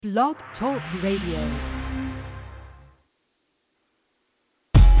Blog Talk Radio.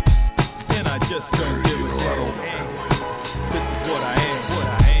 And I just don't give a damn. This is what I am,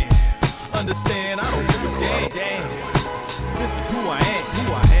 Understand, I don't give a damn. This is who I am,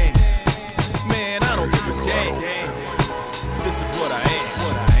 Man, I don't give a damn. This is what I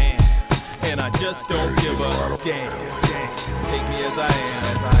am, And I just don't give a damn. Take me as I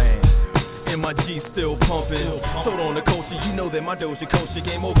am, And my G still pumping. Sold on the culture, you know that my Doja culture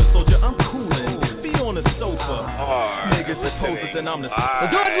game over, soldier. I'm coolin'. Be on the sofa. Niggas are posers and I'm the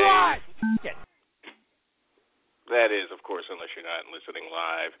good life. That is, of course, unless you're not listening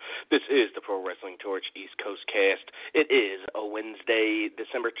live. This is the Pro Wrestling Torch East Coast Cast. It is a Wednesday,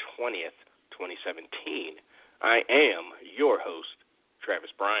 December 20th, 2017. I am your host, Travis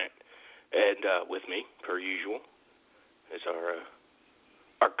Bryant. And with me, per usual, is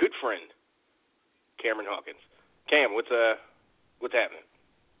our good friend, Cameron Hawkins. Cam, what's happening?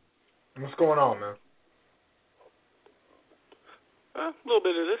 What's going on, man? A little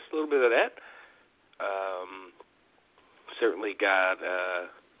bit of this, a little bit of that. Certainly got a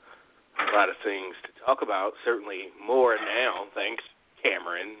lot of things to talk about. Certainly more now. Thanks,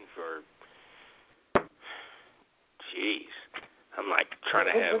 Cameron, for. Jeez, I'm like trying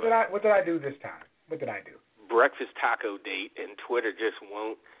to have. What did I do this time? What did I do? Breakfast taco date, and Twitter just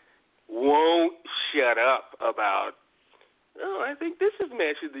won't shut up about. Oh, I think this is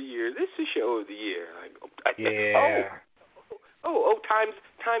match of the year. This is show of the year.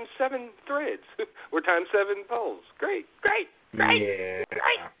 Times 7 threads or times 7 polls. Great. Yeah.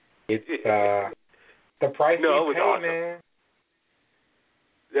 It's the price we pay, awesome. man.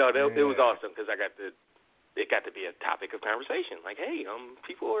 It was awesome because it got to be a topic of conversation. Like, hey,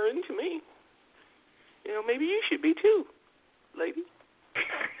 people are into me. Maybe you should be too, lady.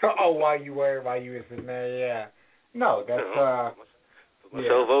 While you were sitting there, yeah. No, that's put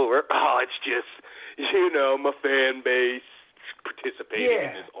myself over. Oh, it's just my fan base participating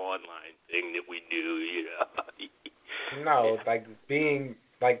in this online thing that we do. No, being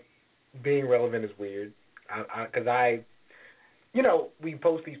relevant is weird. Because we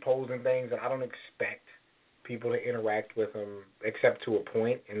post these polls and things, and I don't expect people to interact with them except to a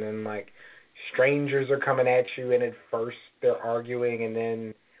point, and then strangers are coming at you, and at first they're arguing, and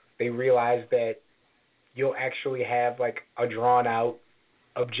then they realize that you'll actually have a drawn out,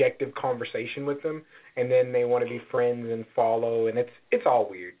 objective conversation with them, and then they want to be friends and follow, and it's all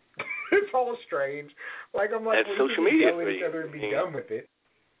weird. It's all strange. I'm like, that's social media yell at each other and be done with it.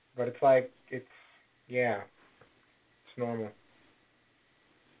 But it's it's normal.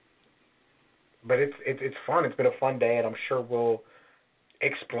 But it's fun. It's been a fun day, and I'm sure we'll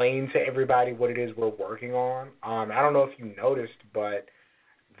explain to everybody what it is we're working on. I don't know if you noticed, but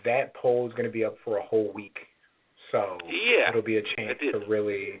that poll is going to be up for a whole week. So it'll be a chance to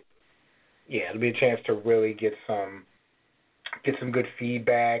really, it'll be a chance to really get some good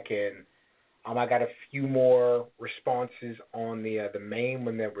feedback, and I got a few more responses on the main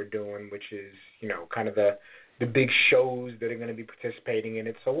one that we're doing, which is kind of the big shows that are going to be participating in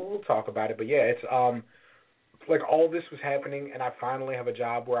it. So we'll talk about it. But yeah, it's all this was happening, and I finally have a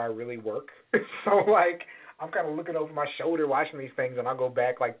job where I really work. So I'm kind of looking over my shoulder watching these things, and I'll go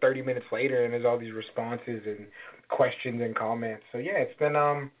back 30 minutes later, and there's all these responses and questions and comments. So yeah, it's been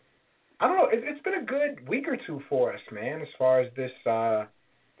I don't know, it's been a good week or two for us, man, as far as this the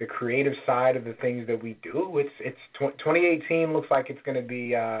creative side of the things that we do. It's 2018 looks like it's going to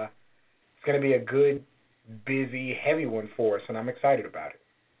be a good, busy, heavy one for us, and I'm excited about it.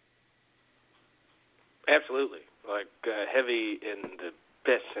 Absolutely, heavy in the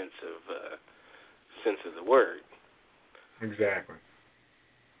best sense of the word. Exactly.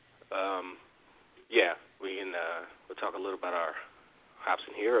 We'll talk a little about our Hops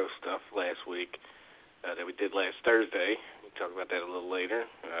and Heroes stuff last week that we did last Thursday. We'll talk about that a little later.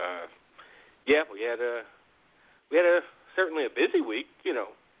 We had certainly a busy week.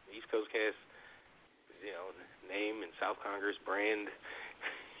 East Coast Cast, name and South Congress brand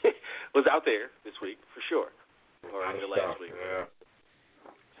was out there this week for sure, or last week. Yeah.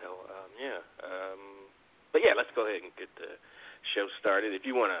 So let's go ahead and get the show started. If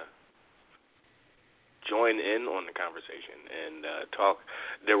you want to join in on the conversation and talk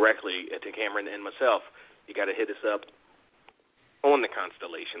directly to Cameron and myself, you got to hit us up on the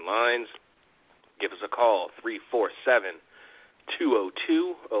Constellation lines. Give us a call,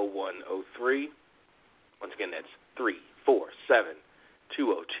 347-202-0103. Once again, that's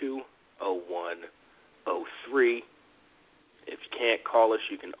 347-202-0103. If you can't call us,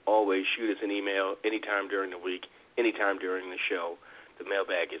 you can always shoot us an email anytime during the week, anytime during the show. The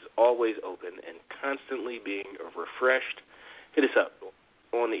mailbag is always open and constantly being refreshed. Hit us up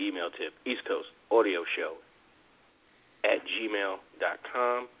on the email tip, East Coast Audio Show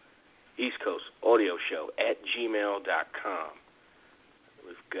 @gmail.com. East Coast Audio Show @gmail.com.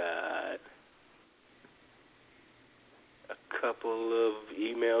 We've got a couple of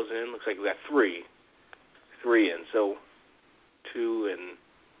emails in. Looks like we got three in. So 2 and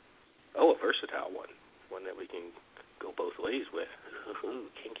a versatile one that we can go both ways with. Ooh,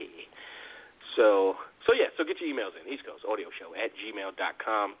 kinky. So get your emails in. East Coast Audio Show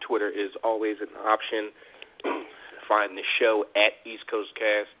 @gmail.com. Twitter is always an option. Find the show @East Coast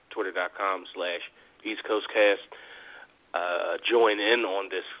Cast, twitter.com/East Coast Cast. Join in on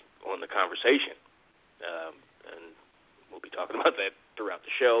the conversation. And we'll be talking about that throughout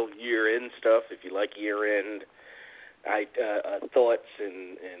the show. Year-end stuff, if you like year-end thoughts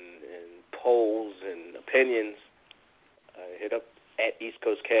and polls and opinions, hit up @East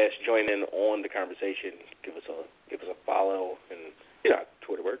Coast Cast. Join in on the conversation. Give us a follow, and you know how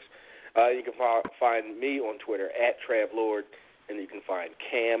Twitter works. You can find me on Twitter @TravLord, and you can find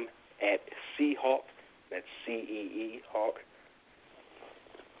Cam @Seahawk. That's CEE Hawk.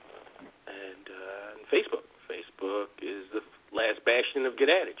 And Facebook. Facebook is the last bastion of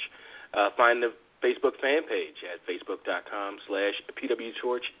Gadaddage. Find the Facebook fan page at facebook.com/PW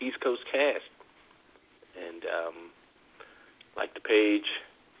Torch East Coast Cast. And like the page,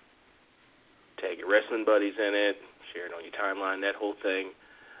 tag your wrestling buddies in it, share it on your timeline, that whole thing.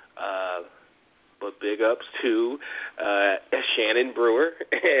 But big ups to Shannon Brewer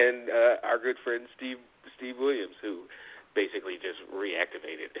and our good friend Steve Williams, who basically just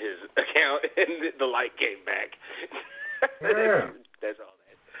reactivated his account and the light came back. Yeah. That's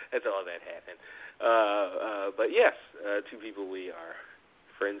all that happened. But yes, 2 people we are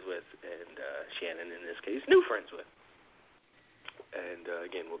friends with, and Shannon in this case, new friends with. And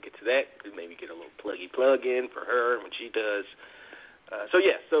again, we'll get to that. Maybe get a little plug in for her when she does. So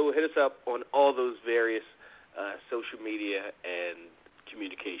hit us up on all those various social media and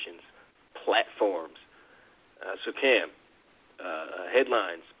communications platforms. So Cam,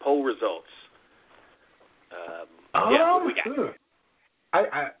 headlines, poll results. What we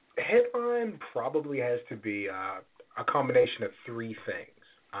got? Headline probably has to be a combination of 3 things.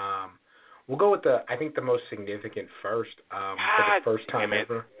 We'll go with I think the most significant first, for the first time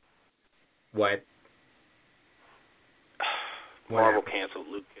ever. What? Marvel canceled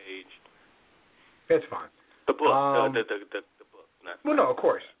Luke Cage. That's fine. The book, the book. Well, no, of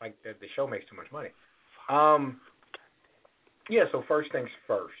course. Like the show makes too much money. So first things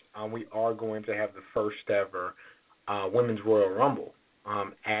first. We are going to have the first ever Women's Royal Rumble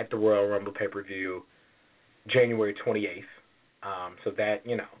at the Royal Rumble pay-per-view, January 28th. So that,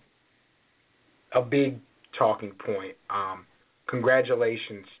 a big talking point.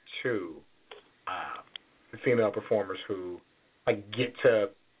 Congratulations to the female performers who get to,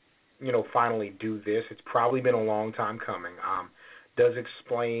 finally do this. It's probably been a long time coming. Does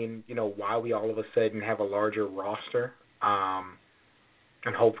explain, why we all of a sudden have a larger roster.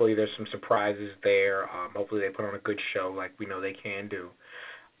 And hopefully there's some surprises there. Hopefully they put on a good show like we know they can do.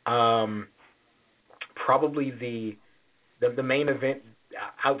 Probably the main event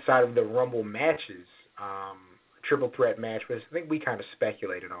outside of the Rumble matches, triple threat match, which I think we kind of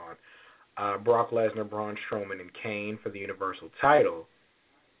speculated on. Brock Lesnar, Braun Strowman, and Kane for the Universal title.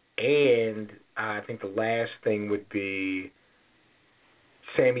 And I think the last thing would be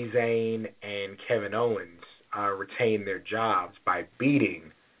Sami Zayn and Kevin Owens retain their jobs by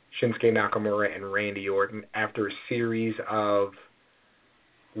beating Shinsuke Nakamura and Randy Orton after a series of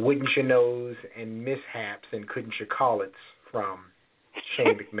wouldn't you knows and mishaps and couldn't you call it from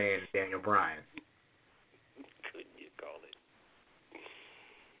Shane McMahon and Daniel Bryan. Couldn't you call it?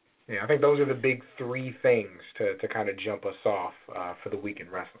 Yeah, I think those are the big 3 things to kind of jump us off for the week in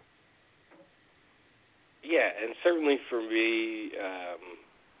wrestling. Yeah, and certainly for me,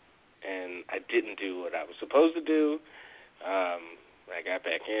 and I didn't do what I was supposed to do. I got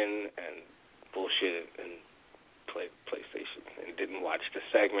back in and bullshitted and played PlayStation and didn't watch the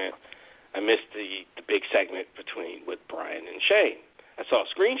segment. I missed the big segment with Bryan and Shane. I saw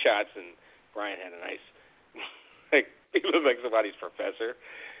screenshots and Bryan had a nice, he looked like somebody's professor,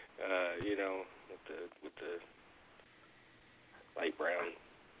 with the light brown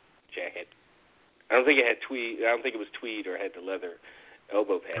jacket. I don't think it had tweed. I don't think it was tweed or had the leather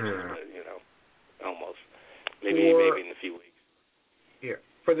elbow patches, but almost. Maybe in a few weeks. Yeah.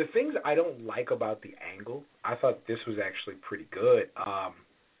 For the things I don't like about the angle, I thought this was actually pretty good.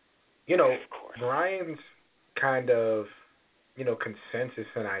 Bryan's kind of, consensus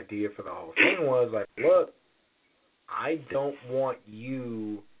and idea for the whole thing was like, look, I don't want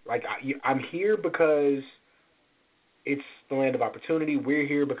you, I'm here because it's the land of opportunity. We're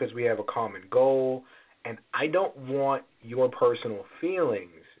here because we have a common goal, and I don't want your personal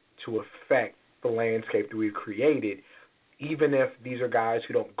feelings to affect the landscape that we've created. Even if these are guys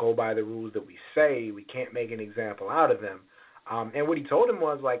who don't go by the rules that we say, we can't make an example out of them. And what he told him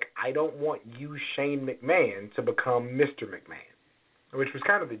was, like, I don't want you, Shane McMahon, to become Mr. McMahon, which was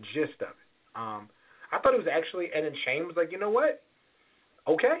kind of the gist of it. I thought it was actually, and then Shane was like, you know what?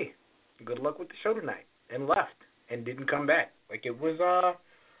 Okay, good luck with the show tonight, and left, and didn't come back. Like, it was,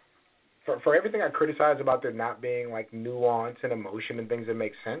 for everything I criticized about there not being, like, nuance and emotion and things that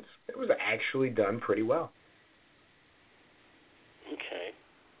make sense, it was actually done pretty well. Okay.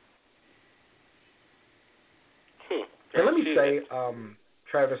 And let me say,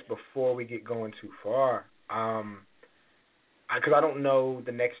 Travis, before we get going too far, because I don't know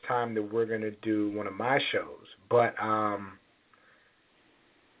the next time that we're going to do one of my shows, but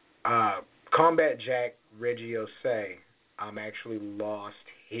Combat Jack Reggie Osei actually lost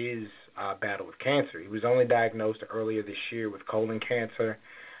his battle with cancer. He was only diagnosed earlier this year with colon cancer.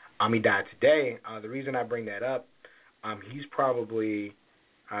 He died today. The reason I bring that up, he's probably,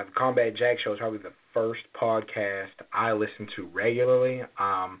 the Combat Jack Show is probably the first podcast I listen to regularly.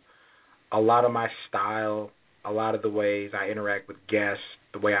 A lot of my style, a lot of the ways I interact with guests,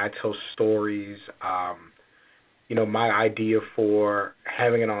 the way I tell stories, my idea for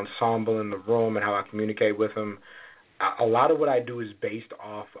having an ensemble in the room and how I communicate with them, a lot of what I do is based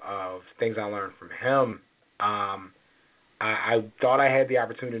off of things I learned from him. I thought I had the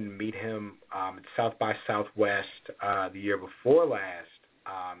opportunity to meet him at South by Southwest the year before last.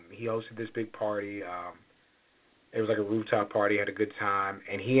 He hosted this big party. It was like a rooftop party, had a good time,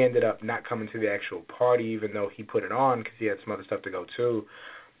 and he ended up not coming to the actual party even though he put it on because he had some other stuff to go to.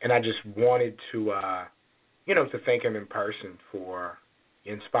 And I just wanted to, to thank him in person for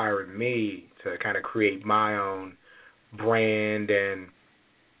inspiring me to kind of create my own brand and,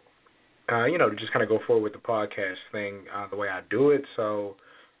 to just kind of go forward with the podcast thing the way I do it. So,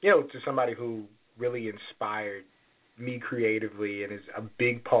 to somebody who really inspired me creatively and is a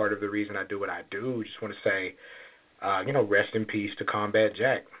big part of the reason I do what I do, just want to say, rest in peace to Combat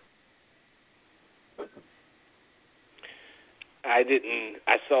Jack.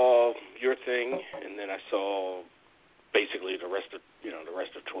 I saw your thing, and then I saw basically the rest of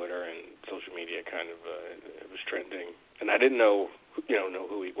Twitter and social media kind of it was trending, and I didn't know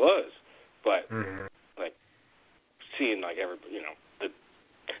who he was, but like seeing like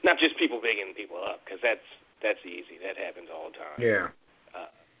not just people bigging people up, because that's easy, that happens all the time. Yeah.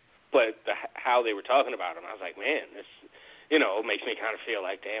 But how they were talking about him, I was like, man, this, it makes me kind of feel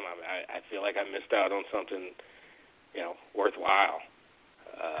like, damn, I feel like I missed out on something, worthwhile.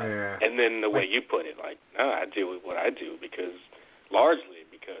 Yeah. And then the way you put it, like, no, I do what I do largely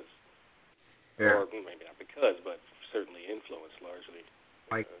because, or maybe not because, but certainly influenced largely.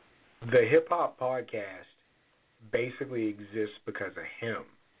 Like, the hip-hop podcast basically exists because of him.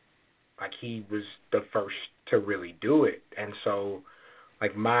 Like, he was the first to really do it. And so,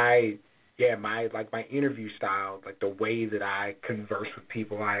 like, my interview style, like the way that I converse with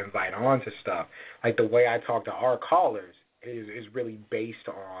people I invite on to stuff, like the way I talk to our callers is really based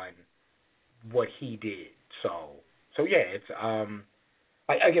on what he did. So yeah, it's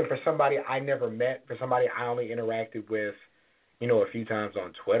like, again, for somebody I never met, for somebody I only interacted with, a few times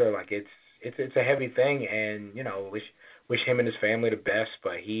on Twitter, like it's a heavy thing, and wish him and his family the best.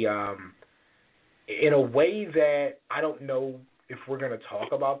 But he, in a way that I don't know if we're going to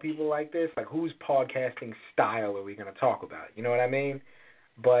talk about people like this, like whose podcasting style are we going to talk about? You know what I mean?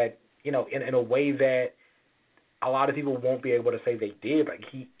 But, in a way that a lot of people won't be able to say they did. Like,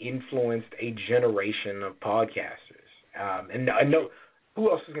 he influenced a generation of podcasters. And no, who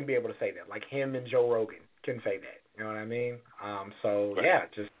else is going to be able to say that? Like him and Joe Rogan can say that. You know what I mean? So, yeah,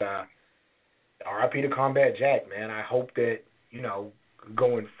 just RIP to Combat Jack, man. I hope that,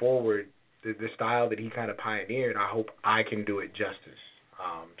 going forward, the style that he kind of pioneered, I hope I can do it justice.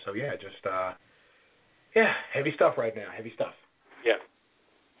 So, yeah, just, heavy stuff right now, heavy stuff. Yeah.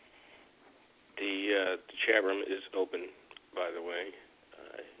 The chat room is open, by the way.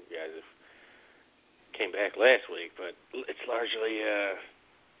 You guys came back last week, but it's largely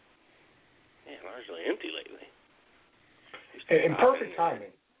empty lately. In perfect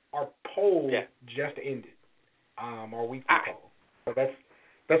timing, our poll just ended, our weekly poll. So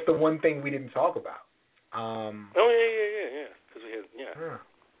that's the one thing we didn't talk about. Because we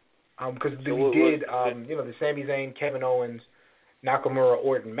had, because we did, the Sami Zayn, Kevin Owens, Nakamura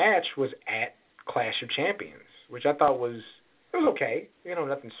Orton match was at Clash of Champions, which I thought was okay.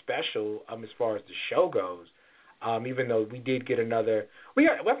 Nothing special as far as the show goes. Even though we did get I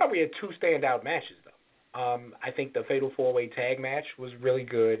thought we had two standout matches though. I think the Fatal 4-Way Tag match was really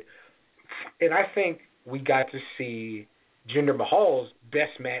good. And I think we got to see Jinder Mahal's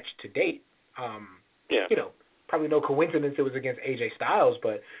best match to date. Yeah. You know, probably no coincidence it was against AJ Styles,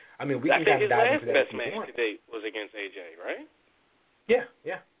 but, I mean, we can kind of dive into that. His last best match to date was against AJ, right? Yeah.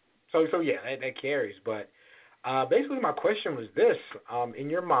 So yeah, that carries. But basically my question was this. In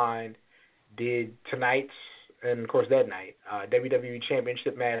your mind, did tonight's, and of course that night, WWE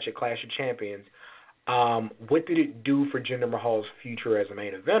Championship match at Clash of Champions, what did it do for Jinder Mahal's future as a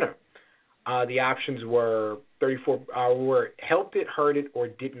main eventer? The options were helped it, hurt it, or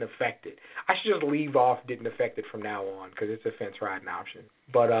didn't affect it. I should just leave off didn't affect it from now on because it's a fence riding option.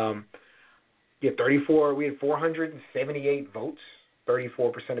 But yeah, 34. We had 478 votes.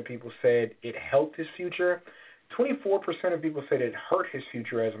 34% of people said it helped his future. 24% of people said it hurt his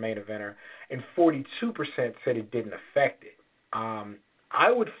future as a main eventer, and 42% said it didn't affect it.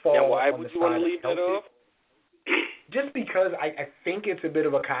 I would fall now, why on would the you side want to of leave that helped it. off? Just because I think it's a bit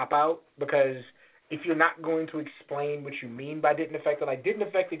of a cop-out, because if you're not going to explain what you mean by didn't affect it, like didn't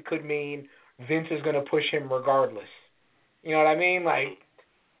affect it could mean Vince is going to push him regardless. You know what I mean? Like,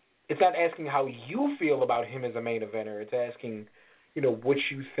 it's not asking how you feel about him as a main eventer. It's asking, you know, what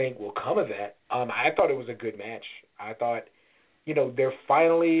you think will come of that. I thought it was a good match. I thought, you know, they're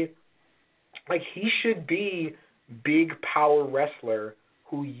finally, like, he should be big power wrestler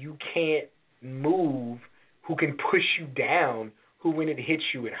who you can't move, who can push you down, who when it hits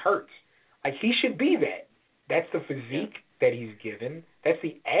you, it hurts. Like, he should be that. That's the physique that he's given. That's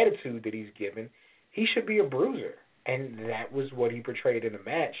the attitude that he's given. He should be a bruiser. And that was what he portrayed in the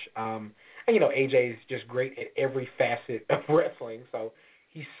match. And, you know, AJ's just great at every facet of wrestling, so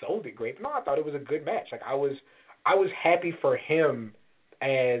he sold it great. But no, I thought it was a good match. Like, I was happy for him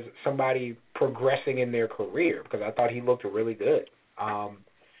as somebody progressing in their career because I thought he looked really good.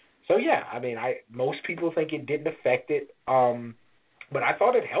 So, yeah, I mean, most people think it didn't affect it, but I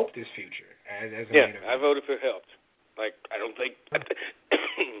thought it helped his future as a main event. I voted for helped. Like, I don't think,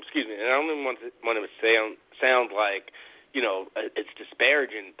 excuse me, and I don't even want to sound like, you know, it's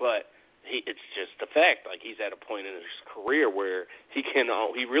disparaging, but it's just a fact. Like, he's at a point in his career where he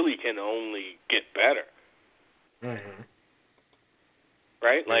really can only get better. Mm-hmm.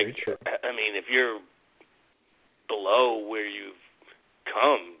 Right? Very like, true. I mean, if you're below where you've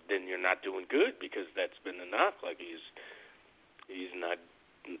come, then you're not doing good because that's been the knock. Like, he's not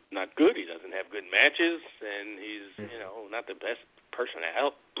good. He doesn't have good matches, and he's, you know, not the best personality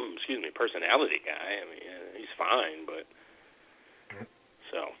guy. I mean, he's fine, but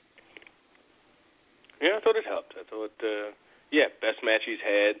so yeah, I thought it helped. I thought, best match he's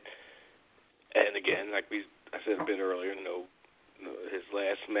had, and again, like I said a bit earlier, his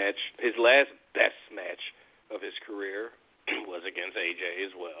last best match of his career was against AJ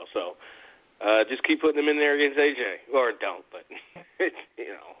as well. So just keep putting him in there against AJ, or don't, but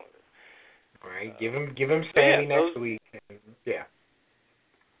you know. All right, give him Sammy next week. Yeah.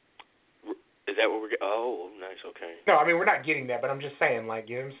 Is that what we're getting? Oh, nice, okay. No, I mean, we're not getting that, but I'm just saying, like,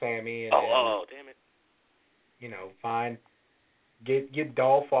 give him Sammy. And damn it. You know, fine. Get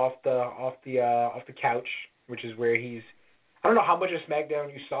Dolph off the couch, which is where he's. I don't know how much of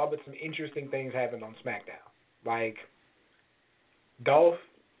SmackDown you saw, but some interesting things happened on SmackDown. Like, Dolph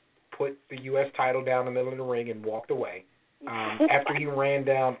put the U.S. title down in the middle of the ring and walked away after he ran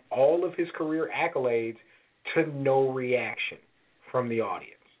down all of his career accolades to no reaction from the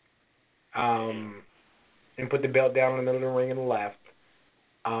audience. And put the belt down in the middle of the ring and left.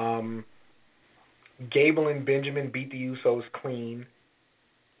 Gable and Benjamin beat the Usos clean.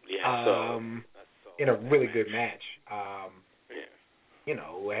 Yeah, in a really good match. You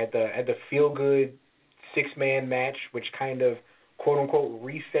know, had the feel good 6-man match, which kind of quote unquote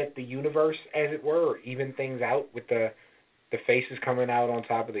reset the universe, as it were, or even things out with the faces coming out on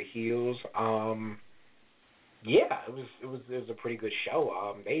top of the heels. Yeah, it was a pretty good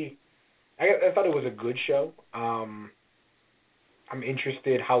show. I thought it was a good show. I'm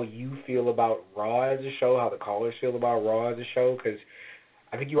interested how you feel about Raw as a show, how the callers feel about Raw as a show, because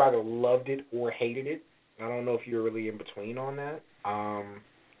I think you either loved it or hated it. I don't know if you're really in between on that.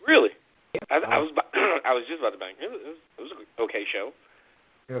 Really? Yeah, I was just about to bang. It was an okay show.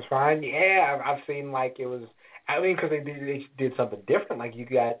 It was fine. Yeah, I've seen like it was. I mean, because they did something different. Like you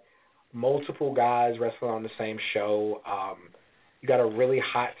got multiple guys wrestling on the same show. You got a really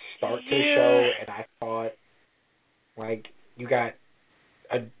hot start to the show, and I thought, like, you got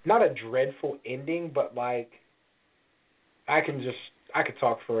not a dreadful ending, but like I could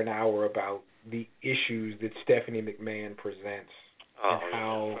talk for an hour about the issues that Stephanie McMahon presents and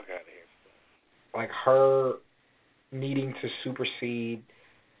how, like, her needing to supersede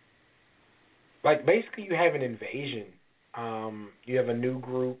like basically you have an invasion. You have a new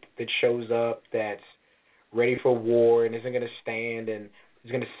group that shows up that's ready for war and isn't going to stand and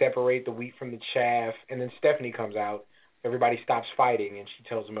is going to separate the wheat from the chaff. And then Stephanie comes out. Everybody stops fighting, and she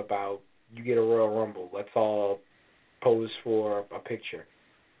tells them about, you get a Royal Rumble. Let's all pose for a picture.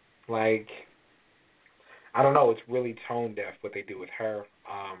 Like, I don't know. It's really tone deaf what they do with her.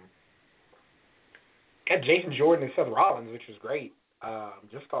 Got Jason Jordan and Seth Rollins, which was great.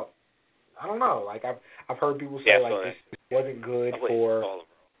 Just thought, I don't know. Like, I've heard people say, this wasn't good for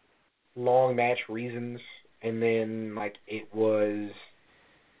long match reasons. And then, like, it was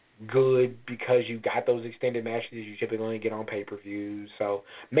good because you got those extended matches you typically only get on pay-per-views. So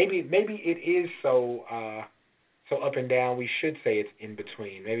maybe it is so up and down. We should say it's in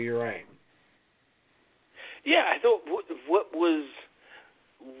between. Maybe you're right. Yeah, I thought what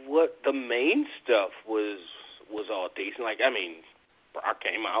the main stuff was all decent. Like, I mean, Brock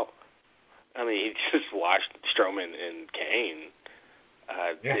came out. I mean, he just watched Strowman and Kane.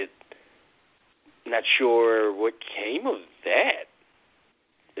 Not sure what came of that.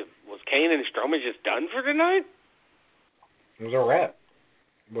 Was Kane and Strowman just done for tonight? It was a wrap.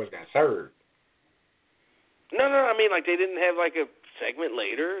 Was got served. No. I mean, like, they didn't have, like, a segment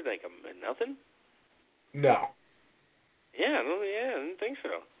later? Like, nothing? No. Yeah, I didn't think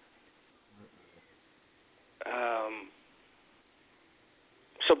so.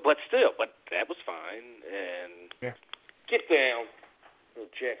 But that was fine. And get down,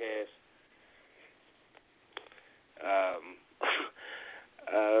 little jackass.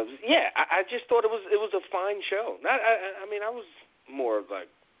 I just thought it was a fine show. I mean, I was more of like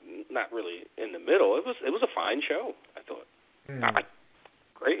not really in the middle. It was a fine show, I thought.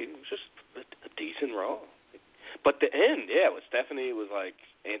 Great. It was just a decent Raw. But the end, with Stephanie was like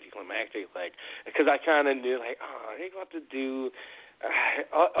anticlimactic, like, because I kind of knew, like, they're about to do.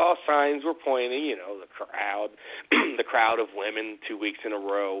 All signs were pointing, the crowd of women 2 weeks in a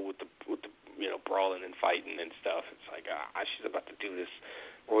row with the brawling and fighting and stuff. It's like, she's about to do this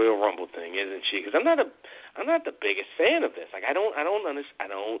Royal Rumble thing, isn't she? Because I'm not the biggest fan of this. Like, I don't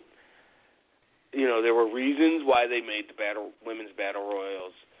understand. There were reasons why they made the women's battle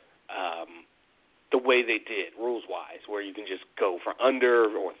royals the way they did, rules-wise, where you can just go for under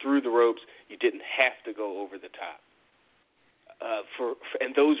or through the ropes. You didn't have to go over the top.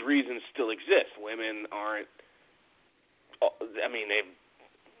 And those reasons still exist. Women aren't. I mean, they're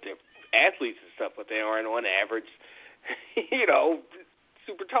athletes and stuff, but they aren't on average,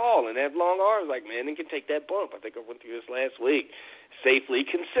 super tall and have long arms like men and can take that bump. I think I went through this last week safely,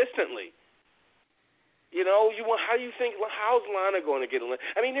 consistently. How do you think? Well, how's Lana going to get a?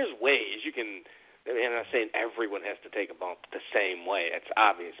 I mean, there's ways you can. And I'm not saying everyone has to take a bump the same way. It's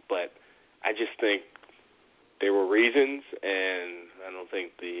obvious, but I just think there were reasons, and I don't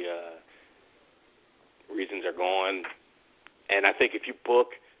think the reasons are gone. And I think if you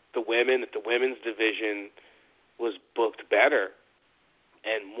book the women, if the women's division was booked better,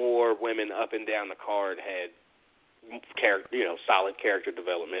 and more women up and down the card had solid character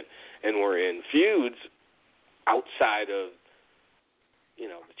development, and were in feuds outside of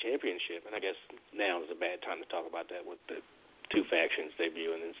the championship, and I guess now is a bad time to talk about that with the two factions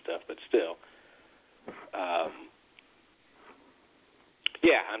debuting and stuff, but still.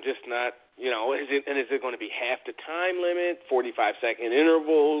 I'm just not, is it going to be half the time limit, 45-second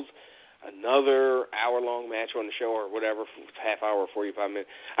intervals, another hour-long match on the show or whatever, half hour, 45 minutes?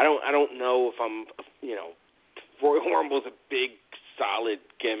 I don't know if I'm, Royal Rumble is a big, solid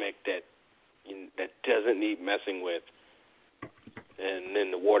gimmick that doesn't need messing with. And then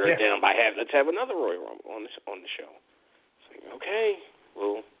to water it down by let's have another Royal Rumble on the show. It's like, okay,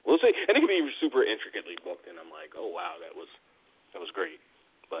 we'll see. And it can be super intricately booked, and I'm like, oh wow, that was great.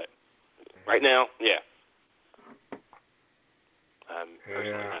 But right now,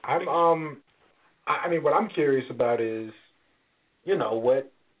 I mean, what I'm curious about is, what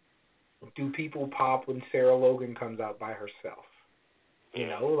do people pop when Sarah Logan comes out by herself?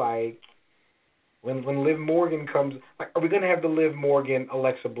 Like. When Liv Morgan comes, like, are we going to have the Liv Morgan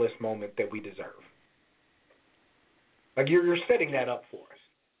Alexa Bliss moment that we deserve? Like, you're setting that up for us.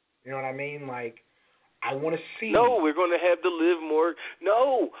 You know what I mean? Like, I want to see. No, we're going to have the Liv Morgan.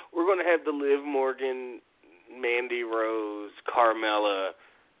 No, we're going to have the Liv Morgan, Mandy Rose, Carmella,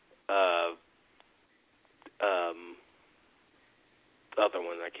 other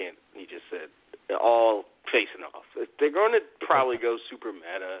one I can't. He just said all facing off. They're going to probably go super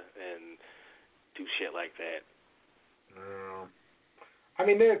meta and do shit like that. I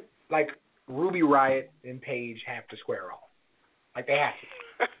mean, they're like Ruby Riott and Paige have to square off. Like, they have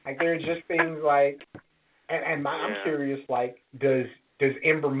to. Like, there's just things like, I'm curious. Like, does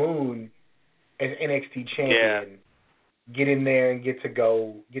Ember Moon as NXT champion get in there and get to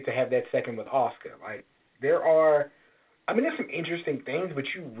have that second with Asuka. Like, there's some interesting things, but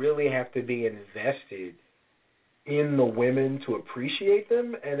you really have to be invested in the women to appreciate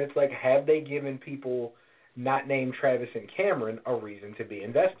them. And it's like, have they given people not named Travis and Cameron a reason to be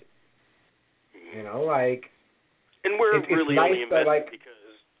invested? You know, like. And we're really nice only invested like, because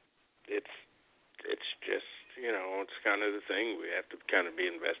it's just, you know, it's kind of the thing. We have to kind of be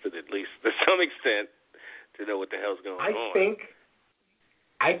invested, at least to some extent, to know what the hell's going on.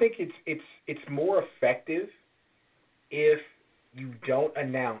 I think it's more effective if you don't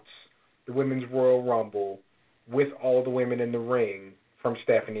announce the Women's Royal Rumble with all the women in the ring from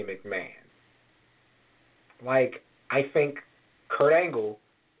Stephanie McMahon. Like, I think Kurt Angle,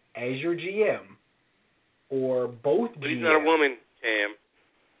 as your GM, or both GMs... But he's not a woman, Cam.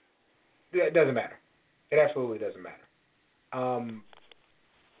 It doesn't matter. It absolutely doesn't matter.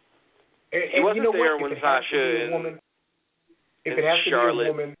 He wasn't there when Sasha if it has to Charlotte be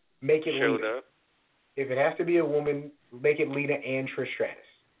a woman, make it showed Lita. up. If it has to be a woman, make it Lita and Trish Stratus.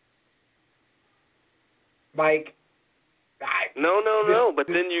 Like, No. But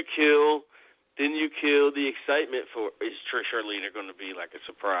then you kill the excitement for, is Trish or Lita going to be like a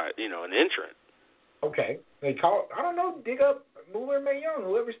surprise, you know, an entrant? Okay. They call, I don't know, dig up Moolah or Mae Young,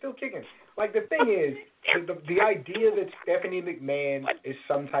 whoever's still kicking. Like, the thing is, the idea that Stephanie McMahon is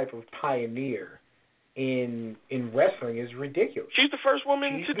some type of pioneer in wrestling is ridiculous. She's the first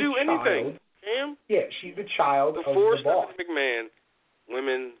woman to do anything, Cam. Yeah, she's the child of the boss. Before Stephanie McMahon,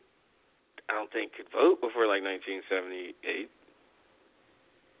 women, I don't think, could vote before, like, 1978.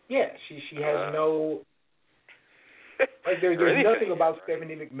 Yeah, she has no... Like, there's nothing about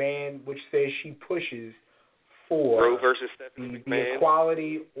Stephanie McMahon which says she pushes for Roe versus Stephanie McMahon. The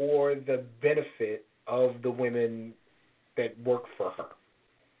equality or the benefit of the women that work for her.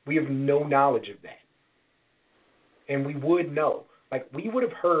 We have no knowledge of that. And we would know. Like, we would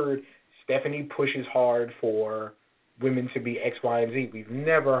have heard Stephanie pushes hard for women to be X, Y, and Z. We've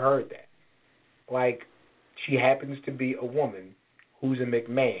never heard that. Like, she happens to be a woman who's a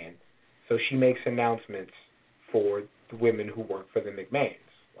McMahon, so she makes announcements for the women who work for the McMahons.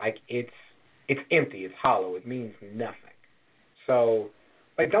 Like, it's empty, it's hollow, it means nothing. So,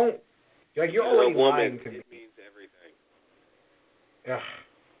 like, you're already lying to me. It means everything. Ugh.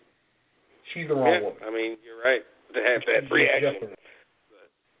 She's the wrong woman. I mean, you're right to have that reaction.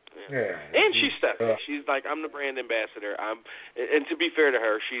 Yeah. And she's Stephanie. She's like, I'm the brand ambassador. And to be fair to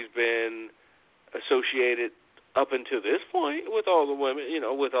her, she's been associated up until this point with all the women, you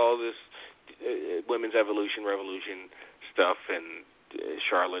know, with all this women's revolution stuff, and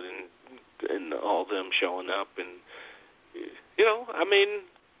Charlotte and all them showing up, and you know, I mean,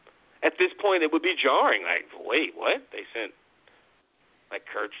 at this point it would be jarring. Like, wait, what? They sent, like,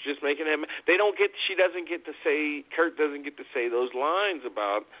 Kurt's just making him. Kurt doesn't get to say those lines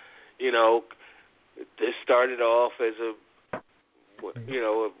about, you know, this started off as a, you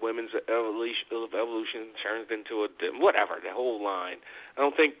know, women's evolution turns into whatever, the whole line. I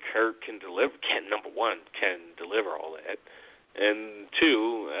don't think Kurt can deliver. Number one, can deliver all that, and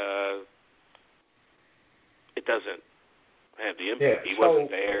two, it doesn't have the impact. He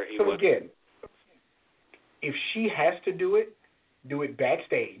wasn't there. Again, if she has to do it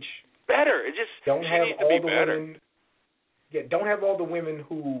backstage. Better. It just don't have needs all to be the better. women. Yeah, don't have all the women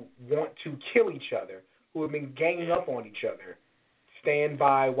who want to kill each other, who have been ganging up on each other, stand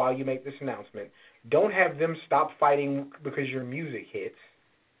by while you make this announcement. Don't have them stop fighting because your music hits.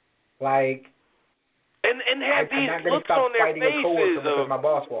 Like, and have I'm these not going to looks stop on their fighting a coworker faces because my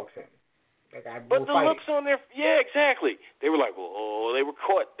boss walks in. Like, but the looks on their, yeah, exactly. They were like, oh, they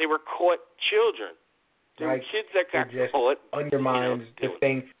were caught children. They were kids that got caught. Undermines the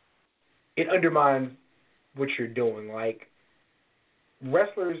thing. It undermines what you're doing. Like,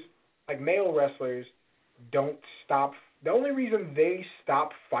 wrestlers, like male wrestlers, don't stop. The only reason they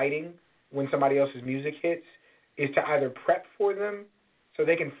stop fighting when somebody else's music hits is to either prep for them so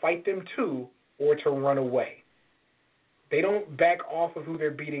they can fight them too, or to run away. They don't back off of who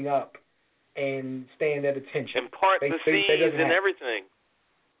they're beating up and stand at attention. And part the scenes and everything.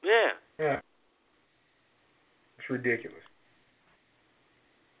 Yeah. Yeah. It's ridiculous.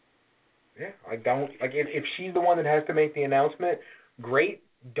 Yeah, if she's the one that has to make the announcement, great.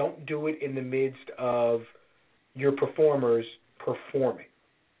 Don't do it in the midst of your performers performing.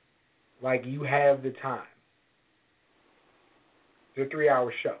 Like, you have the time. It's a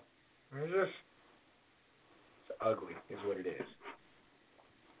 3-hour show. It's ugly, is what it is.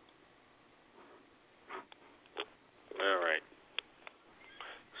 All right.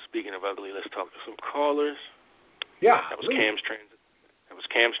 Speaking of ugly, let's talk to some callers. Yeah. That was Cam's transition. That was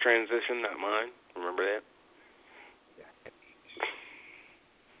Cam's transition, not mine. Remember that?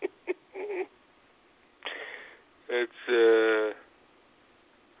 Let's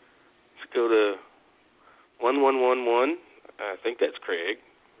go to 1111. I think that's Craig.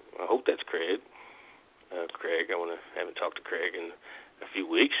 I hope that's Craig. Craig, I haven't talked to Craig in a few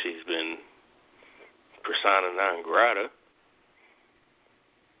weeks. He's been persona non grata.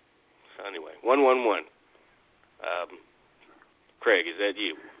 So anyway, 111. Craig, is that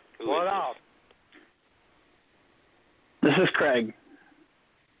you? What up? This is Craig.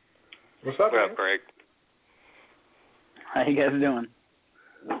 What's up, man? Craig? How you guys doing?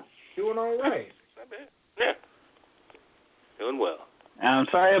 Doing all right. Not bad. Yeah. Doing well. I'm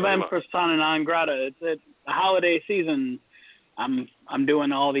sorry I've been persona non grata. It's the holiday season. I'm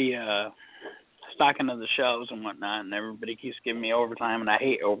doing all the stocking of the shelves and whatnot, and everybody keeps giving me overtime, and I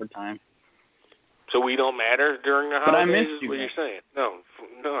hate overtime. So we don't matter during the But I holidays, missed is you, what man. you're saying?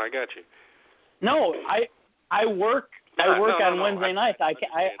 No, I got you. No, I work on Wednesday nights. Understood.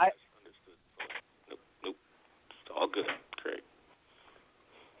 Nope. It's all good. Great.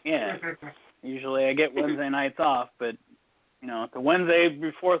 Yeah. Usually I get Wednesday nights off, but the Wednesday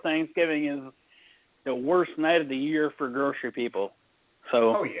before Thanksgiving is the worst night of the year for grocery people.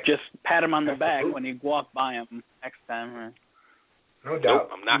 So just pat them on the back when you walk by them next time. Or... No doubt. Nope,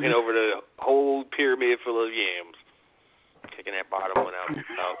 I'm knocking over the whole pyramid full of yams. Taking that bottom one out.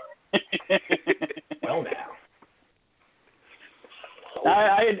 Well, now.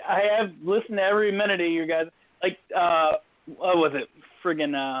 I have listened to every minute of you guys. Like, what was it?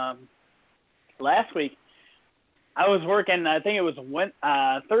 Friggin' last week, I was working, I think it was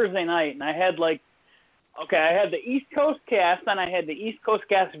Thursday night, and I had I had the East Coast cast, then I had the East Coast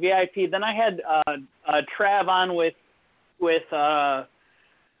cast VIP, then I had Trav on with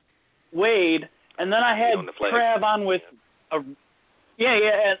Wade, and then I had Trav on with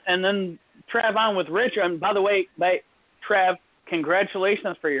and then Trav on with Rich. And by the way, Trav,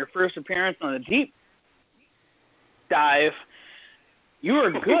 congratulations for your first appearance on the Deep Dive. You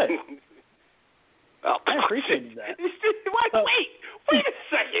were good. Oh, I appreciated that. Wait a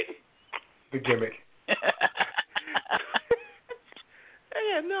second. The gimmick. Yeah,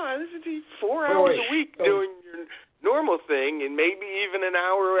 no, this is 4 hours a week doing your normal thing, and maybe even an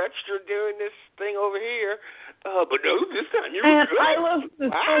hour extra doing this thing over here. But no, this time you were good. I love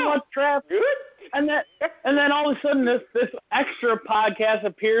this so much, Trav. Good. And then all of a sudden this extra podcast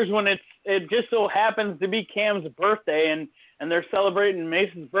appears when it just so happens to be Cam's birthday, and they're celebrating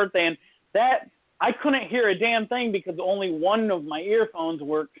Mason's birthday, and that I couldn't hear a damn thing because only one of my earphones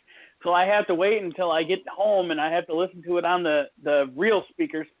worked. So I have to wait until I get home, and I have to listen to it on the real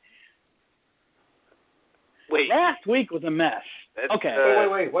speakers. Wait. Last week was a mess. Okay.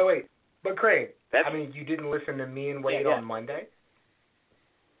 Wait. But Craig, you didn't listen to me and Wade on Monday?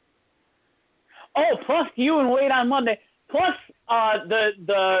 Oh, plus you and Wade on Monday. Plus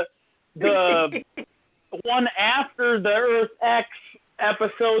the one after the Earth X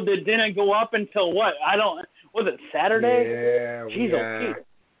episode that didn't go up until what? Was it Saturday? Yeah. Jeez,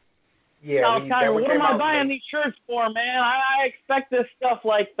 Yeah. What am I buying these shirts for, man? I expect this stuff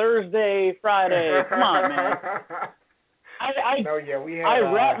like Thursday, Friday. Come on, man. I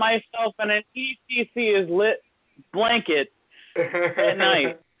wrap myself in an ECC is lit blanket at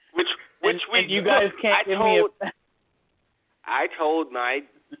night. Which you guys can't give me a... I told my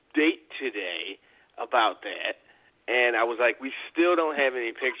date today about that, and I was like, we still don't have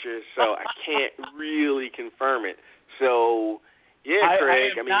any pictures, so I can't really confirm it. So, yeah,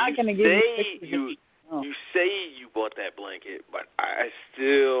 Craig, you say you bought that blanket, but I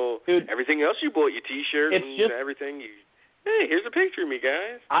still... Dude, everything else you bought, your T-shirt and everything, hey, here's a picture of me,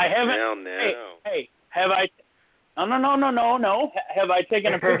 guys. I haven't... No. Hey, have I... No. Have I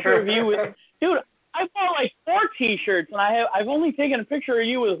taken a picture of you with... Dude, I bought like 4 T-shirts, and I've only taken a picture of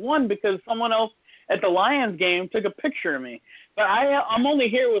you with one because someone else at the Lions game took a picture of me. But I'm only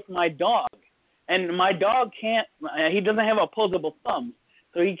here with my dog, and my dog can't... he doesn't have opposable thumbs,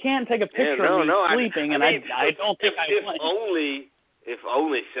 so he can't take a picture of me sleeping, I don't think I want. If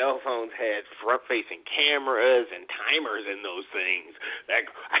only cell phones had front-facing cameras and timers in those things. I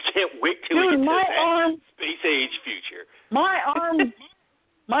can't wait till we get to that space age future. My arms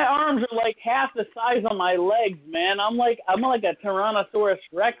are like half the size of my legs, man. I'm like a Tyrannosaurus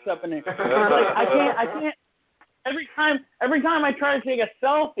Rex up in there. I can't. Every time I try to take a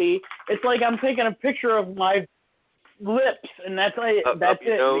selfie, it's like I'm taking a picture of my lips, and that's it.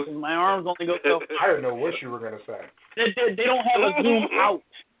 Because my arms only go so far. I don't know what you were gonna say. They don't have a zoom out,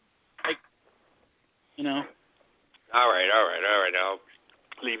 All right. I'll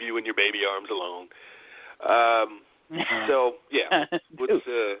leave you and your baby arms alone. So yeah, what's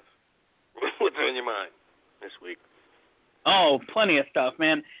on your mind this week? Oh, plenty of stuff,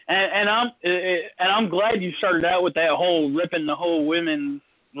 man. And I'm glad you started out with that whole ripping the whole women's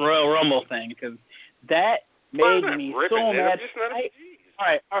Royal Rumble thing, because that made me so mad. All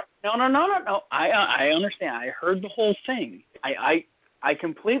right. No. I understand. I heard the whole thing. I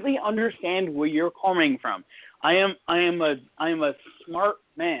completely understand where you're coming from. I am a smart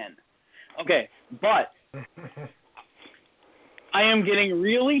man. Okay, but I am getting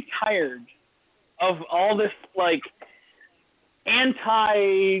really tired of all this like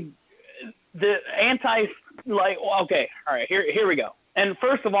anti like, okay, all right, here we go. And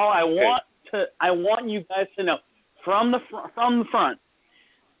first of all, I want you guys to know from the front,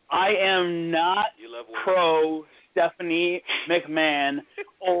 I am not pro Stephanie McMahon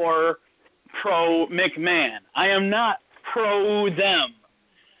or pro McMahon. I am not pro them.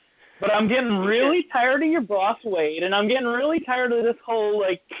 But I'm getting really tired of your boss Wade, and I'm getting really tired of this whole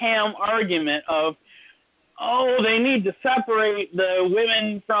like Cam argument of, oh, they need to separate the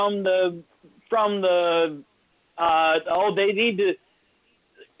women from the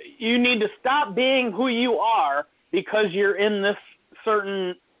you need to stop being who you are because you're in this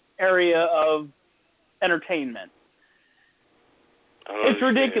certain area of entertainment. It's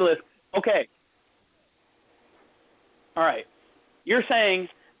ridiculous. Okay. All right. You're saying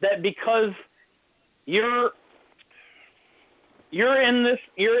that because you're in this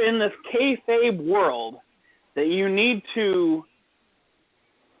kayfabe world that you need to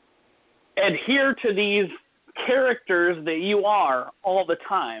adhere to these characters that you are all the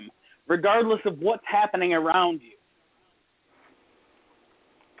time, regardless of what's happening around you.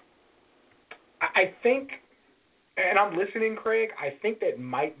 I think, and I'm listening, Craig, I think that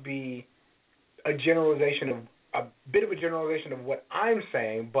might be a bit of a generalization of what I'm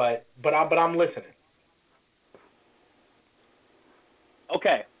saying, but I'm listening.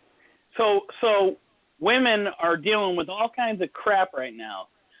 Okay. So women are dealing with all kinds of crap right now.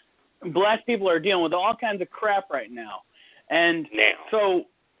 Black people are dealing with all kinds of crap right now. And so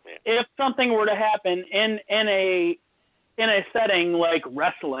if something were to happen in a setting like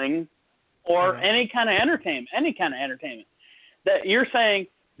wrestling or any kind of entertainment, that you're saying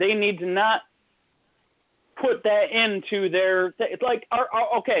they need to not put that into their it's like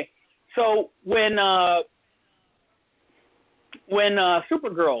okay. So when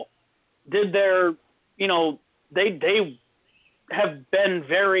Supergirl did their, they have been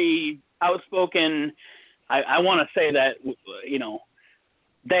very outspoken. I want to say that,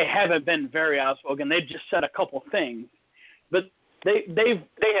 they haven't been very outspoken. They just said a couple things, but they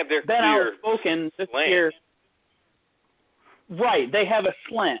have their been outspoken this year. Right, they have a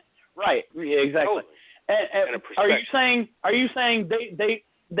slant. Right, exactly. Totally. Are you saying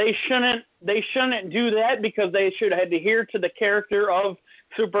they shouldn't do that because they should have adhered to the character of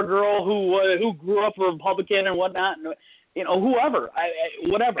Supergirl who grew up a Republican and whatnot, and whoever,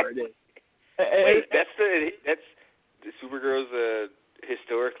 whatever it is. Wait, that's Supergirl's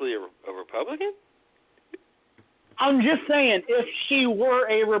historically a Republican? I'm just saying, if she were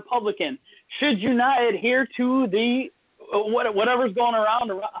a Republican, should you not adhere to the whatever's going around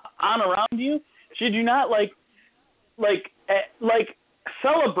you? Should you not like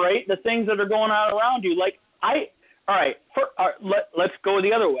celebrate the things that are going on around you? Let's go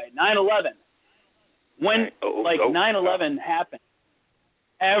the other way. 9/11. When 9/11 happened,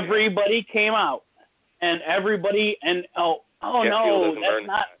 everybody came out, and everybody no, that's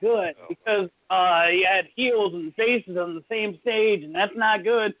not good because you had heels and faces on the same stage, and that's not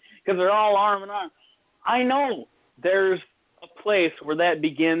good because they're all arm in arm. I know there's a place where that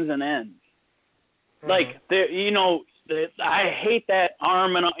begins and ends. Like I hate that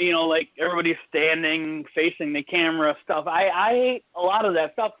arm and like everybody's standing facing the camera stuff. I hate a lot of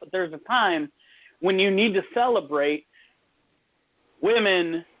that stuff, but there's a time when you need to celebrate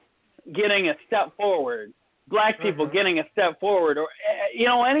women getting a step forward, black people getting a step forward, or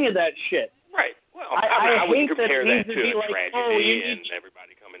any of that shit. Right. Well, I hate that it needs to be like, and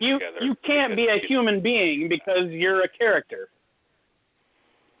everybody coming together. You can't be a human being because you're a character.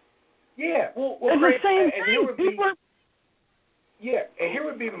 Yeah. Well, it's Craig, the same and thing. And here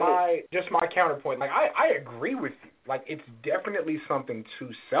would be my counterpoint. Like I agree with you. Like it's definitely something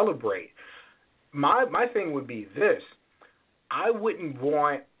to celebrate. My thing would be this. I wouldn't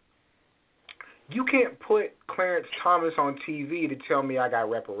want. You can't put Clarence Thomas on TV to tell me I got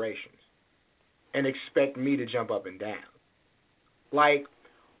reparations and expect me to jump up and down. Like,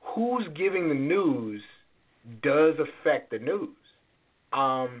 who's giving the news does affect the news.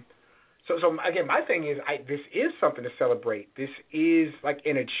 So again, my thing is, this is something to celebrate. This is like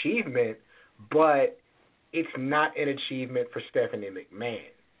an achievement, but it's not an achievement for Stephanie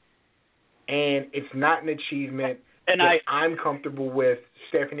McMahon. And it's not an achievement I'm comfortable with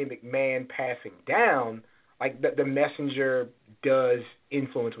Stephanie McMahon passing down. Like, the messenger does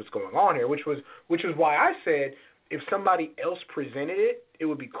influence what's going on here, which was why I said if somebody else presented it, it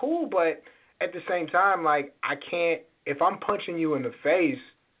would be cool. But at the same time, like, I can't, if I'm punching you in the face,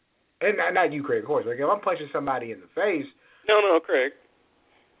 and not you, Craig, of course, like, if I'm punching somebody in the face. No, Craig.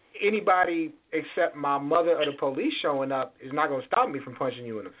 Anybody except my mother or the police showing up is not going to stop me from punching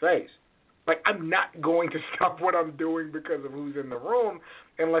you in the face. Like, I'm not going to stop what I'm doing because of who's in the room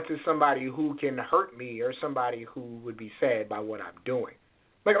unless it's somebody who can hurt me or somebody who would be sad by what I'm doing.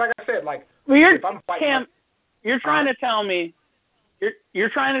 Like I said, like, if I'm fighting... Cam, you're trying to tell me... You're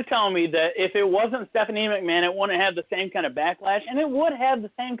trying to tell me that if it wasn't Stephanie McMahon, it wouldn't have the same kind of backlash, and it would have the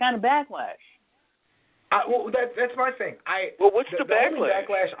same kind of backlash. Well, that's my thing. What's the backlash? The only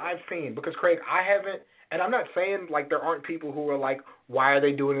backlash I've seen, because, Craig, I haven't, and I'm not saying, like, there aren't people who are like, why are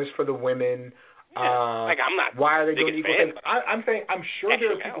they doing this for the women? Yeah, like, I'm not. Why are they doing equal things? I'm saying, I'm sure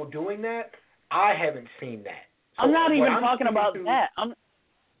there are Actually, people doing that. I haven't seen that. So I'm not even talking about that.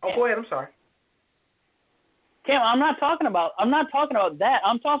 Go ahead. I'm sorry. Cam, I'm not talking about that.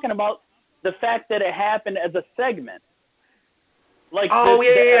 I'm talking about the fact that it happened as a segment. Like, a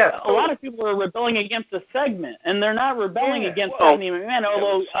lot of people are rebelling against the segment, and they're not rebelling against Stephanie McMahon.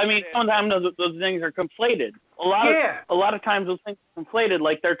 Although, I mean, sometimes those things are conflated. A lot of times those things are conflated.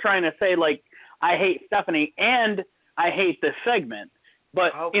 Like, they're trying to say, like, I hate Stephanie and I hate this segment.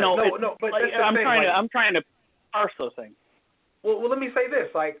 But you know, but like, I'm trying to parse those things. Well, let me say this.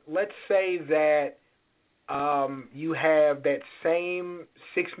 Like, let's say that you have that same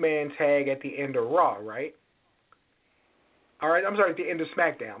 6-man tag at the end of Raw, right? All right, I'm sorry, at the end of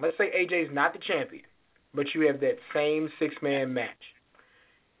SmackDown. Let's say AJ's not the champion, but you have that same 6-man match.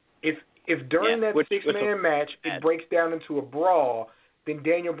 If during that 6-man match it breaks down into a brawl, then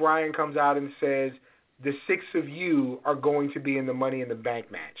Daniel Bryan comes out and says, the 6 of you are going to be in the Money in the Bank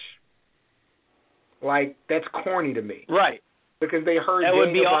match. Like, that's corny to me. Right. Because they heard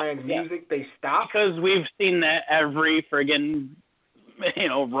Daniel Bryan's music, they stopped. Because we've seen that every friggin',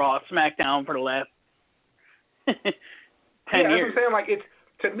 Raw, SmackDown for the last 10 years. That's what I'm saying. Like,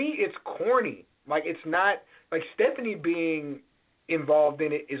 to me, it's corny. Like, it's not, like, Stephanie being involved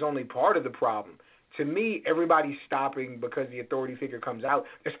in it is only part of the problem. To me, everybody's stopping because the authority figure comes out,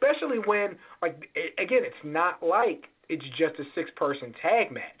 especially when, like, again, it's not like it's just a 6-person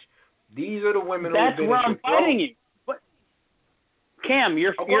tag match. These are the women who have been in control. That's where I'm fighting you. Cam,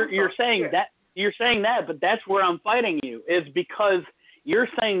 you're saying that. You're saying that, but that's where I'm fighting you, is because you're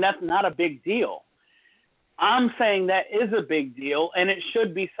saying that's not a big deal. I'm saying that is a big deal, and it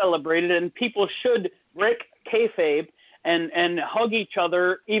should be celebrated, and people should break kayfabe and hug each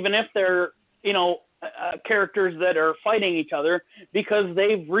other, even if they're, characters that are fighting each other, because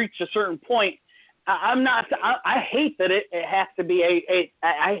they've reached a certain point. I hate that it has to be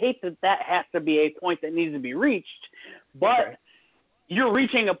I hate that has to be a point that needs to be reached, but you're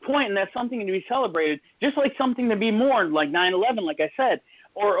reaching a point, and that's something to be celebrated, just like something to be mourned, like 9/11, like I said,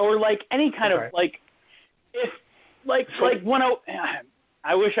 or like any kind of like, if like when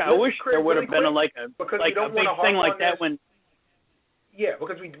I wish there would have been a big thing like that when. Yeah,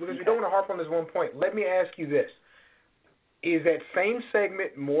 because we don't want to harp on this one point. Let me ask you this: is that same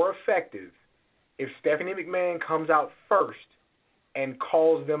segment more effective if Stephanie McMahon comes out first and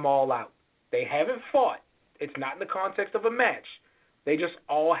calls them all out? They haven't fought. It's not in the context of a match. They just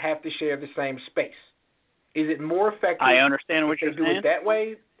all have to share the same space. Is it more effective? I understand what you're saying. Do it that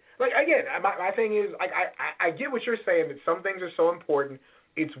way. Like, again, my thing is, like, I get what you're saying, that some things are so important,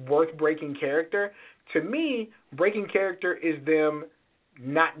 it's worth breaking character. To me, breaking character is them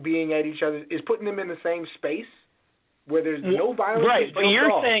not being at each other, is putting them in the same space where there's no violence. Right, but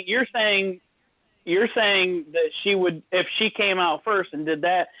you're saying that she would, if she came out first and did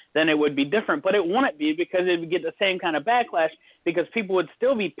that, then it would be different. But it wouldn't be, because it would get the same kind of backlash, because people would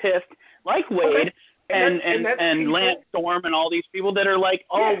still be pissed, like Wade and Lance Storm and all these people that are like,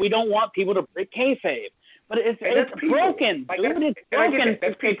 we don't want people to break kayfabe. But it's broken, like, dude. It's broken.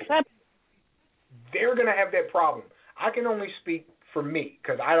 They're going to have that problem. I can only speak for me,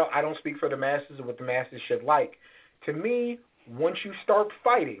 because I don't speak for the masses or what the masses should like. To me, once you start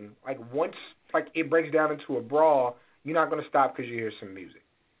fighting, once it breaks down into a brawl, you're not going to stop because you hear some music.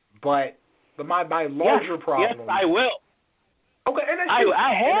 But my larger problem. Yes, I will. Okay, and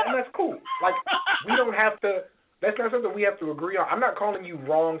that's cool. Like, we don't have to. That's not something we have to agree on. I'm not calling you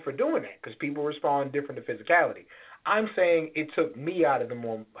wrong for doing that, because people respond different to physicality. I'm saying it took me out of the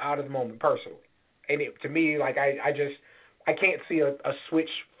moment personally, and to me, like, I can't see a switch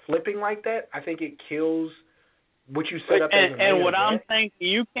flipping like that, I think it kills what you set up as a And what I'm event. saying to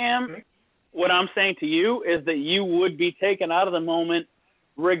you, Cam, Mm-hmm. what I'm saying to you is that you would be taken out of the moment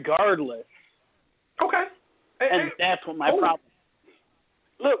regardless. Okay. And that's what my cool. problem is.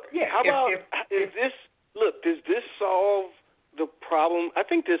 Look, Yeah, how about does this solve the problem? I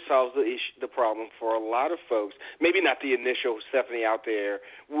think this solves the problem for a lot of folks. Maybe not the initial Stephanie out there.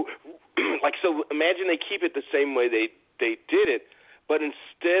 Like, so imagine they keep it the same way they did it, but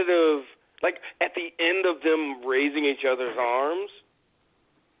instead of, like, at the end of them raising each other's arms,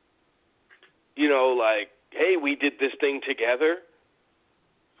 you know, like, hey, we did this thing together.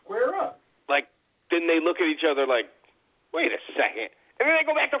 Square up. Like, then they look at each other like, wait a second. And then they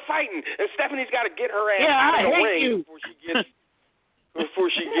go back to fighting, and Stephanie's got to get her ass out of the ring before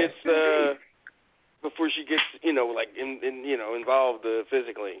she gets you know, like involved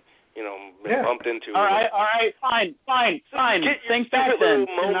physically, you know, bumped into. All right, fine. Think back then to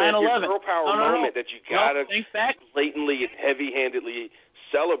 9/11. Your girl power moment that you gotta think back. blatantly and heavy-handedly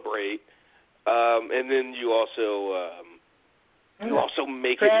celebrate, and then you also. You also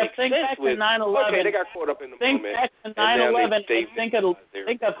make it make think sense back with, to 9/11. okay, they got caught up in the think moment. Back to 9/11 and think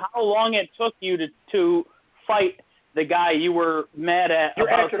of how long it took you to fight the guy you were mad at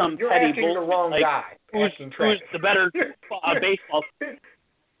about some petty bullshit. You're asking the wrong guy. Who's the better baseball?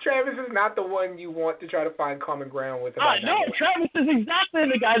 Travis is not the one you want to try to find common ground with. No, Travis is exactly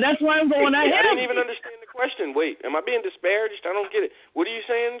the guy. That's why I'm going at him. I didn't even understand the question. Wait, am I being disparaged? I don't get it. What are you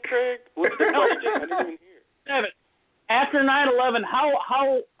saying, Craig? What's the question? I didn't even hear. Travis, after 9/11, how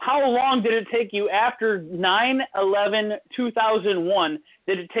long did it take you after 9/11/2001?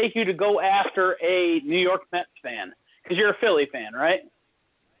 Did it take you to go after a New York Mets fan? Because you're a Philly fan, right?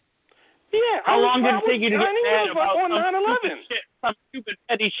 Yeah. How long did it take you to get mad about on some stupid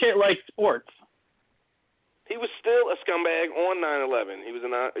petty shit like sports? He was still a scumbag on 9/11. He was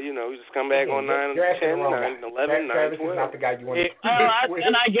he was a scumbag on 9/10, 9/11, 9/12. Travis is not the guy you want to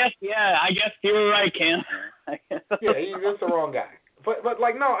and I guess you were right, Cam. Yeah, he's just the wrong guy. But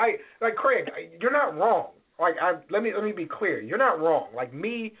like no, Craig, you're not wrong. Like let me be clear. You're not wrong. Like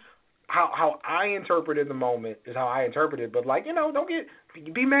me, how I interpreted the moment is how I interpreted it. But like, you know,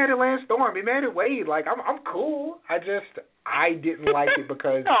 be mad at Lance Storm, be mad at Wade. Like I'm cool. I didn't like it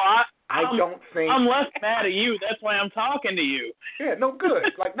because I don't think I'm less mad at you. That's why I'm talking to you. Yeah, no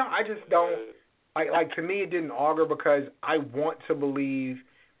good. Like no, I just don't like to me it didn't augur because I want to believe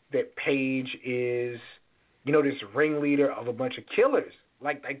that Paige is, you know, this ringleader of a bunch of killers.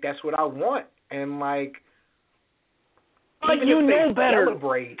 Like that's what I want. And like, but you know better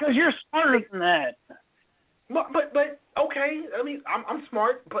because you're smarter than that. But okay. I mean, I'm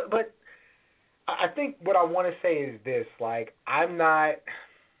smart, but I think what I want to say is this: like, I'm not.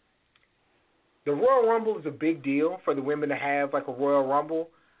 The Royal Rumble is a big deal for the women to have like a Royal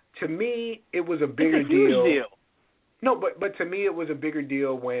Rumble. To me, it was a bigger it's a huge deal. No, but to me, it was a bigger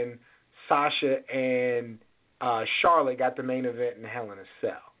deal when Sasha and Charlotte got the main event in Hell in a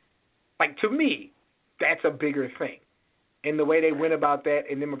Cell. Like, to me, that's a bigger thing. And the way they went about that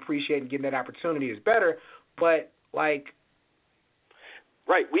and them appreciating getting that opportunity is better. But, like...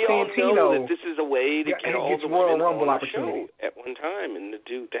 Right, we all know that this is a way to get all the Royal women Rumble on the show at one time and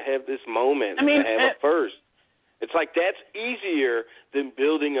to have this moment and to have a first. It's like that's easier than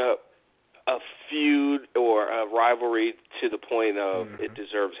building up a feud or a rivalry to the point of it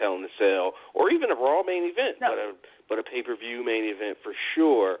deserves Hell in a Cell, or even a Raw main event, but a pay-per-view main event for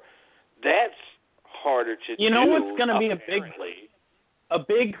sure. That's harder to do. You know what's going to be a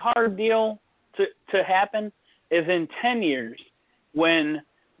big hard deal to happen is in 10 years when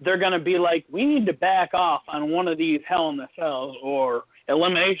they're going to be like, we need to back off on one of these Hell in a Cells or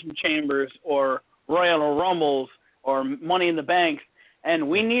Elimination Chambers or Royal Rumbles or Money in the Banks, and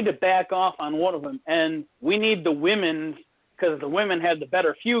we need to back off on one of them. And we need the women's, because the women had the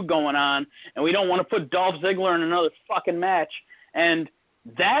better feud going on, and we don't want to put Dolph Ziggler in another fucking match. And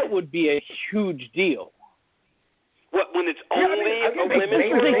that would be a huge deal. What, when it's only a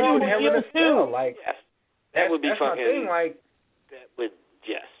women's Hell in a Cell? Like, yes, that would be that's fucking... my thing, like... That would,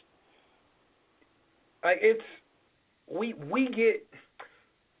 yes. Like, it's... We get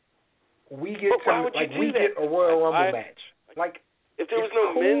a Royal Rumble match. Like, if there was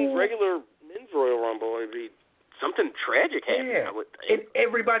no regular men's Royal Rumble, it'd be something tragic happening. Yeah. I would think. And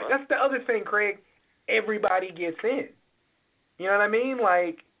everybody, that's the other thing, Craig. Everybody gets in. You know what I mean?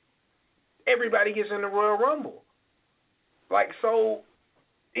 Like, everybody gets in the Royal Rumble. Like, so,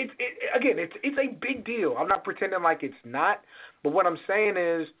 it's a big deal. I'm not pretending like it's not, but what I'm saying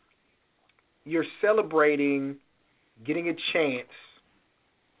is, you're celebrating getting a chance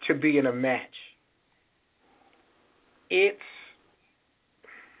to be in a match.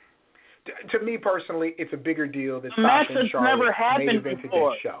 To me personally, it's a bigger deal that A match Sasha and that's Charlotte never happened main evented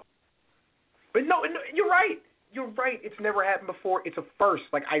before. that show. But no, you're right. You're right. It's never happened before. It's a first.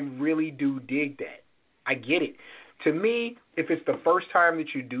 Like, I really do dig that. I get it. To me, if it's the first time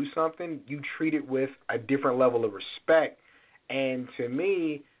that you do something, you treat it with a different level of respect. And to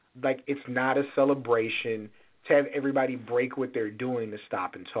me, like, it's not a celebration to have everybody break what they're doing to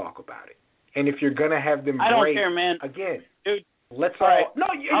stop and talk about it. And if you're going to have them break, I don't care, man. Again, Dude, let's all right. all... No,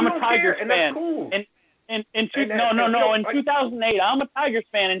 you I'm don't a Tigers care, and fan. that's cool. In And 2008, I'm a Tigers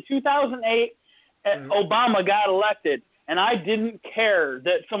fan. In 2008, Obama got elected, and I didn't care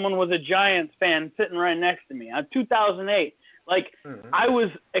that someone was a Giants fan sitting right next to me. In 2008, like, I was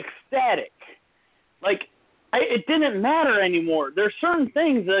ecstatic. Like, it didn't matter anymore. There's certain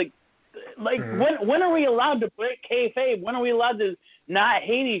things when are we allowed to break kayfabe? When are we allowed to not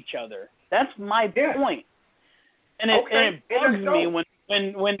hate each other? That's my point. And it bugs me when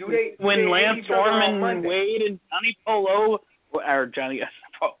Lance Storm and Wade and Johnny Polo or Johnny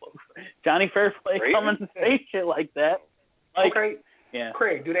Fairplay come and say shit like that. Like, okay. Yeah.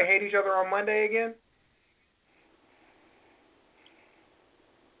 Craig, do they hate each other on Monday again?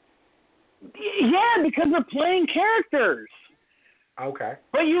 Yeah, because they're playing characters. Okay.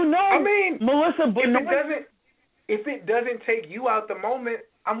 But I mean, Melissa Benoist. If it doesn't take you out the moment,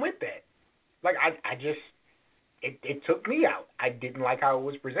 I'm with that. Like, I just, it took me out. I didn't like how it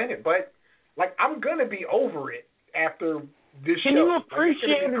was presented. But, like, I'm going to be over it after this show. Can you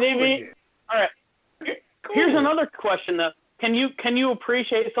appreciate it, David? All right. Cool. Here's another question, though. Can you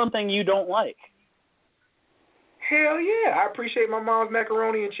appreciate something you don't like? Hell yeah. I appreciate my mom's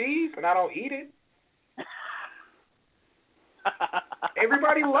macaroni and cheese, and I don't eat it.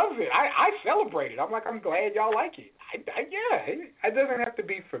 Everybody loves it. I celebrate it. I'm like, I'm glad y'all like it. It doesn't have to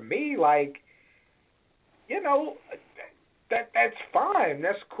be for me. Like, that's fine.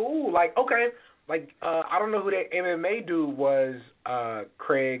 That's cool. Like, okay. Like, I don't know who that MMA dude was,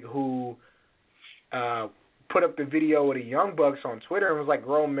 Craig, who put up the video with the Young Bucks on Twitter and was like,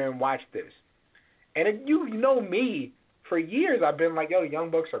 grown men, watch this. And you know me, for years I've been like, yo, the Young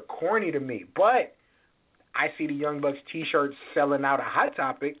Bucks are corny to me. But I see the Young Bucks T-shirts selling out a Hot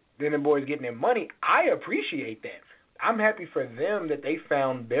Topic, then the boys getting their money. I appreciate that. I'm happy for them that they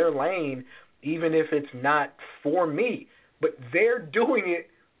found their lane, even if it's not for me. But they're doing it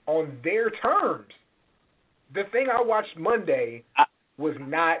on their terms. The thing I watched Monday was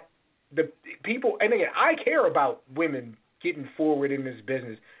not the people, and again, I care about women getting forward in this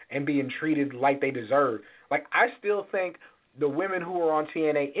business and being treated like they deserve. Like, I still think the women who are on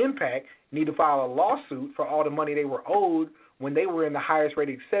TNA Impact need to file a lawsuit for all the money they were owed when they were in the highest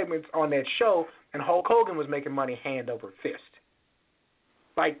rated segments on that show and Hulk Hogan was making money hand over fist.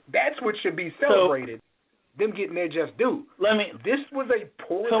 Like, that's what should be celebrated, them getting their just due. This was a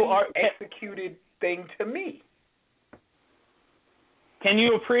poorly executed thing to me. Can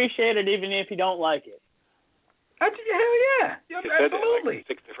you appreciate it even if you don't like it? Hell yeah. Absolutely. Like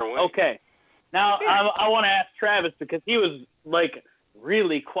 6 different ways. Okay. Now, I want to ask Travis because he was, like,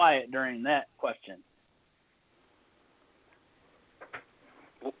 really quiet during that question.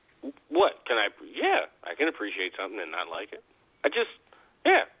 What? I can appreciate something and not like it.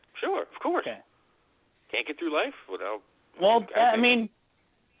 Sure, of course. Okay. Can't get through life without... Well, I mean,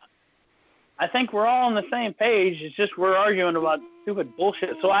 I think we're all on the same page. It's just we're arguing about stupid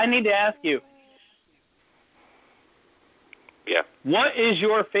bullshit. So I need to ask you. Yeah. What is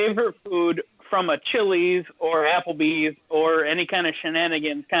your favorite food from a Chili's or Applebee's or any kind of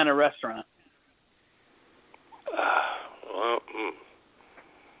shenanigans kind of restaurant?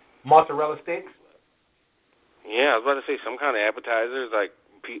 Mozzarella sticks? Yeah, I was about to say some kind of appetizers like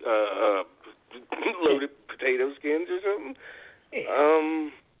loaded potato skins or something.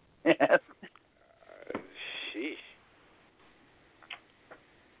 Yes. Sheesh.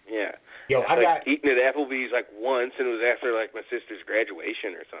 Yeah. Yo, I got eating at Applebee's like once, and it was after like my sister's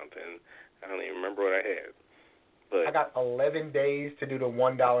graduation or something. I don't even remember what I had. But I got 11 days to do the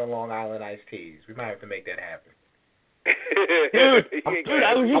 $1 Long Island iced teas. We might have to make that happen. Dude,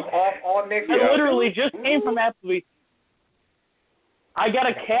 I was just I'm off all next year. I literally just came from Applebee's. I got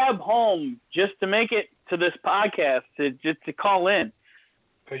a cab home just to make it to this podcast to call in.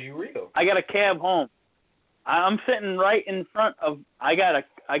 'Cause you real. I got a cab home. I'm sitting right in front of. I got a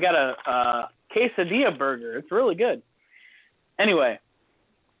quesadilla burger. It's really good. Anyway,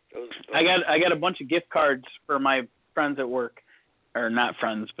 I got a bunch of gift cards for my friends at work, or not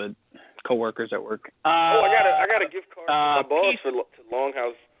friends, but coworkers at work. I got a gift card for my boss to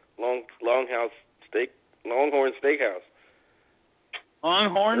Longhorn Steakhouse.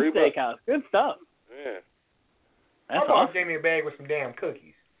 Longhorn Steakhouse. Good stuff. Yeah. That's my boss awesome. gave me a bag with some damn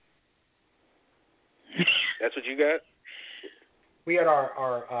cookies. That's what you got? We had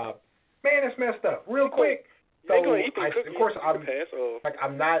our man, it's messed up. Real quick. So of course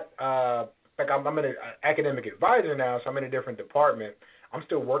I'm not I'm an academic advisor now, so I'm in a different department. I'm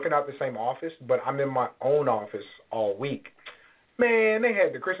still working out the same office, but I'm in my own office all week. Man, they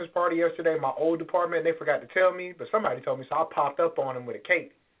had the Christmas party yesterday. My old department, they forgot to tell me, but somebody told me, so I popped up on them with a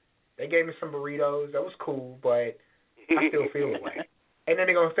cake. They gave me some burritos. That was cool, but I still feel away. And then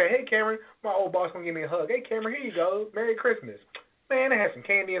they're going to say, hey, Cameron, my old boss going to give me a hug. Hey, Cameron, here you go. Merry Christmas. Man, they had some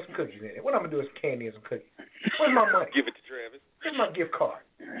candy and some cookies in it. What I'm going to do is some candy and some cookies. Where's my money? Give it to Travis. Here's my gift card.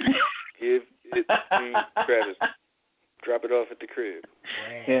 Give it to Travis. Drop it off at the crib.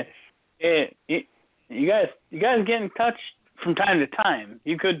 Yeah. You guys get in touch from time to time.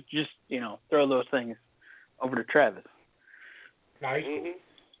 You could just, throw those things over to Travis. Nice.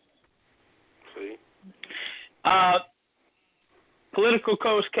 See? Political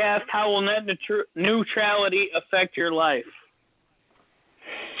Coast Cast, how will net neutrality affect your life?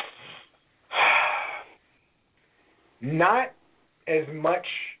 Not as much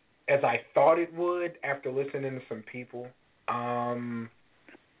as I thought it would after listening to some people.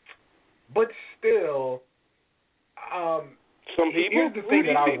 But still, some people. Here's the thing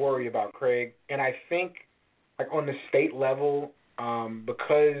that I worry about, Craig, and I think, on the state level,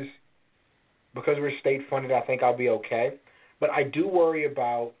 because we're state funded, I think I'll be okay. But I do worry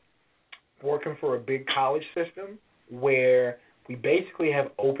about working for a big college system where we basically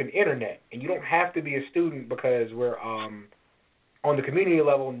have open internet, and you don't have to be a student because we're on the community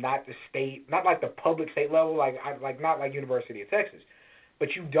level, not the state, not like the public state level, not like University of Texas.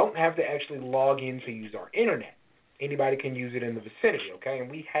 But you don't have to actually log in to use our internet. Anybody can use it in the vicinity, okay?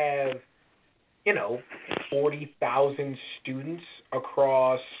 And we have, 40,000 students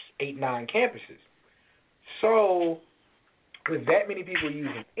across 8-9 campuses. So with that many people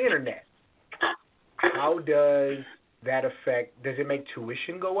using internet, how does that affect, does it make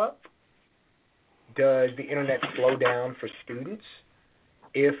tuition go up? Does the internet slow down for students?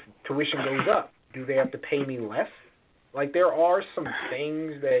 If tuition goes up, do they have to pay me less? There are some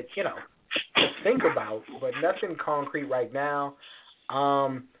things that, to think about, but nothing concrete right now.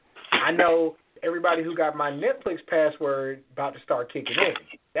 I know everybody who got my Netflix password about to start kicking in.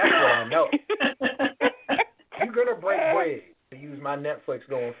 That's what I know. You're going to break bread to use my Netflix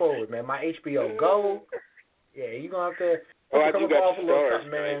going forward, man. My HBO Go, yeah, you're going to have to come up off a little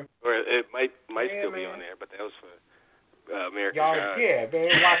something, man. Right? Or it might still be on there, but that was for American Gods. Yeah, man,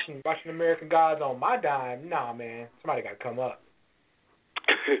 watching American Gods on my dime. Nah, man, somebody got to come up.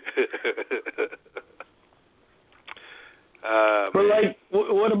 But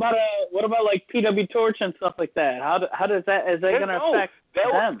what about PW Torch and stuff like that? How does that is that going to affect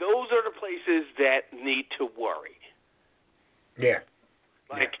them? Those are the places that need to worry. Yeah.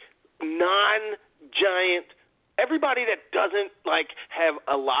 Non-giant, everybody that doesn't have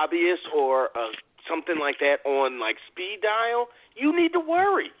a lobbyist or something like that on speed dial, you need to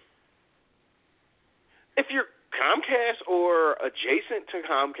worry. If you're Comcast or adjacent to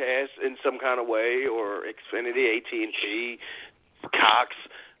Comcast in some kind of way, or Xfinity, AT&T, Cox,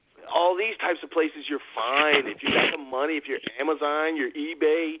 all these types of places, you're fine. If you got the money, if you're Amazon, you're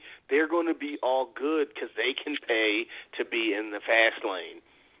eBay, they're going to be all good because they can pay to be in the fast lane.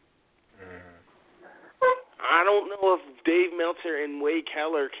 I don't know if Dave Meltzer and Wade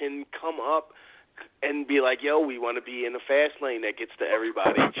Keller can come up and be like, yo, we want to be in the fast lane that gets to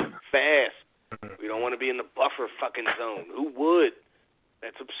everybody fast. We don't want to be in the buffer fucking zone. Who would?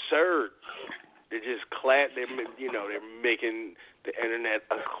 That's absurd. They're just they're making the internet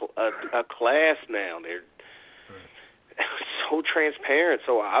a class now. They're so transparent,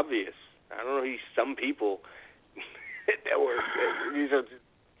 so obvious. I don't know. Some people that were these are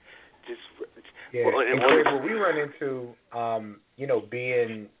just yeah. And Craig, what we run into,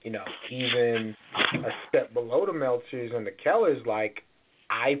 being even a step below the Meltzers and the Kellers,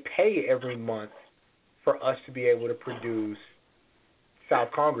 I pay every month for us to be able to produce South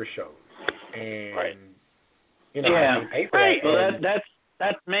Congress shows, and right. I pay for that. Well,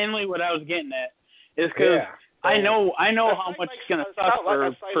 that's mainly what I was getting at, is because I know how much it's going to suck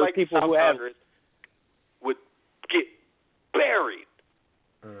for people who have. Would get buried.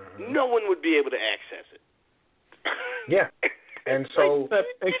 Mm-hmm. No one would be able to access it. Yeah, and so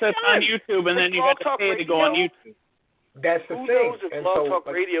except on YouTube, and then you have to pay to go on YouTube. That's the thing. Who knows if Blog Talk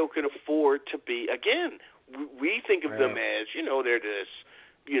Radio can afford to be, again, we think of them as, they're this,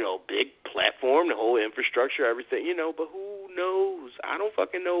 big platform, the whole infrastructure, everything, but who knows? I don't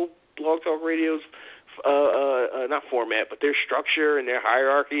fucking know Blog Talk Radio's, not format, but their structure and their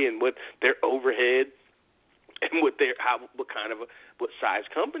hierarchy and what their overhead and what size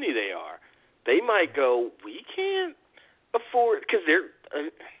company they are. they might go, we can't afford, because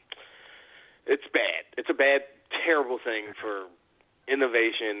it's bad. It's a bad, terrible thing for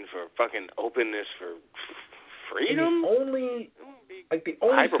innovation, for fucking openness, for freedom. The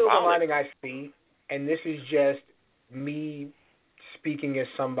only silver lining I see, and this is just me speaking as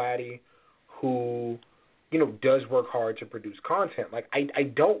somebody who, does work hard to produce content. Like, I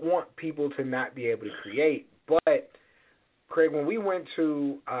don't want people to not be able to create, but Craig, when we went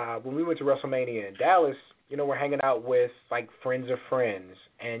to WrestleMania in Dallas, we're hanging out with like friends of friends,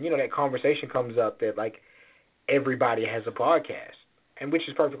 and that conversation comes up that like everybody has a podcast, and which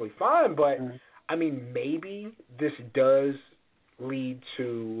is perfectly fine. But I mean, maybe this does lead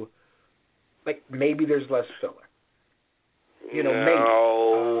to like maybe there's less filler.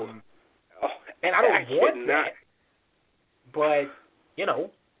 No. Maybe. And I don't want that, but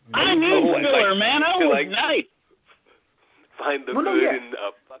I need filler, man. I was nice. Find the good in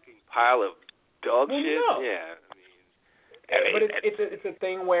a fucking pile of dog shit. No. Yeah, but it's a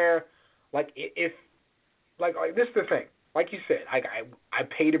thing where, like, if like this is the thing. Like you said, I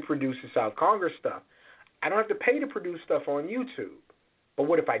pay to produce the South Congress stuff. I don't have to pay to produce stuff on YouTube. But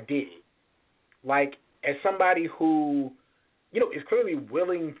what if I did? Like, as somebody who, is clearly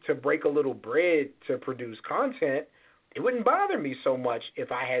willing to break a little bread to produce content, it wouldn't bother me so much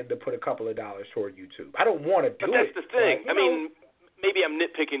if I had to put a couple of dollars toward YouTube. I don't want to do it. But that's the thing. I mean, maybe I'm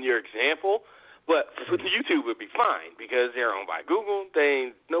nitpicking your example, but YouTube would be fine because they're owned by Google.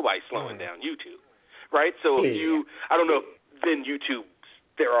 Nobody's slowing down YouTube, right? So I don't know. Then YouTube,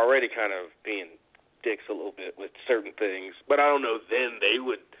 they're already kind of being dicks a little bit with certain things, but I don't know. Then they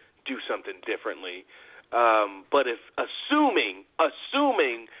would do something differently. But if assuming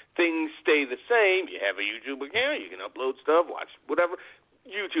things stay the same, you have a YouTube account, you can upload stuff, watch whatever.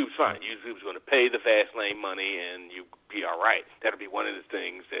 YouTube's fine. YouTube's going to pay the fast lane money, and you be all right. That'll be one of the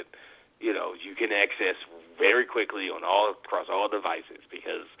things that you can access very quickly across all devices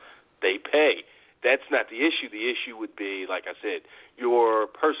because they pay. That's not the issue. The issue would be, like I said, your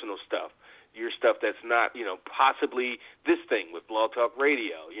personal stuff. Your stuff that's not, possibly this thing with Blog Talk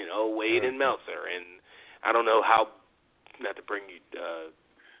Radio, Wade and Meltzer, and I don't know how, not to bring you,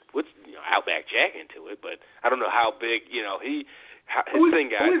 Outback Jack into it, but I don't know how big, his thing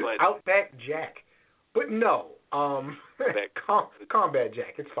got. Who is Outback Jack? But no, Combat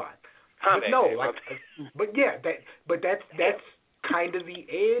Jack, it's fine. Combat but that's kind of the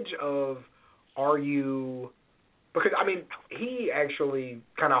edge of, are you? Because I mean, he actually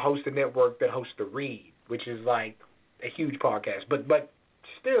kind of hosts a network that hosts The Read, which is like a huge podcast. But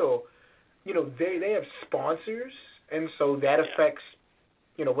still, they have sponsors, and so that affects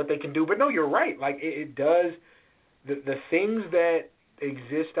what they can do. But no, you're right. Like it does. The things that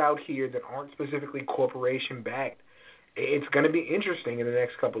exist out here that aren't specifically corporation backed, it's going to be interesting in the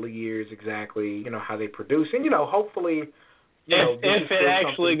next couple of years exactly how they produce, and hopefully if it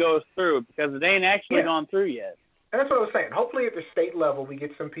actually goes through, because it ain't actually gone through yet. And that's what I was saying. Hopefully at the state level we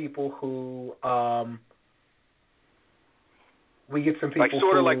get some people who like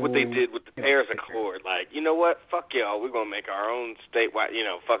sort of like what they did with the Paris Accord. Like, you know what? Fuck y'all. We're gonna make our own statewide.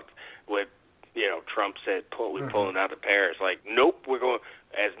 Fuck what Trump said. We're pulling out of Paris. Like, nope. We're going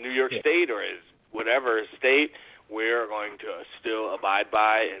as New York State or as whatever state. We're going to still abide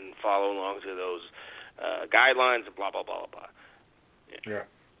by and follow along to those guidelines and blah blah blah blah. Yeah.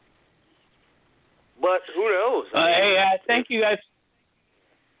 But who knows? Thank you guys.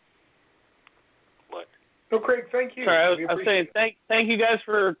 What? No, Craig, thank you. Sorry, I was saying thank you guys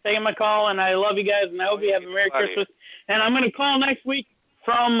for taking my call, and I love you guys, and I hope you have a Merry Christmas. And I'm going to call next week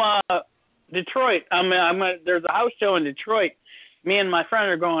from Detroit. There's a house show in Detroit. Me and my friend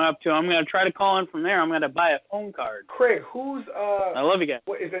are going up to. I'm going to try to call in from there. I'm going to buy a phone card. Craig, who's I love you guys.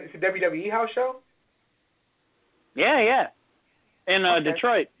 What is it? It's a WWE house show? Yeah. In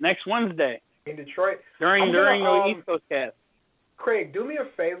Detroit next Wednesday. In Detroit during the East Coast cast. Craig, do me a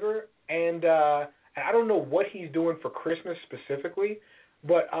favor, and I don't know what he's doing for Christmas specifically,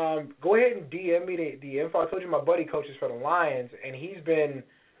 but go ahead and DM me the info. I told you my buddy coaches for the Lions, and he's been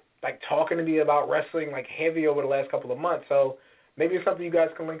like talking to me about wrestling like heavy over the last couple of months. So maybe it's something you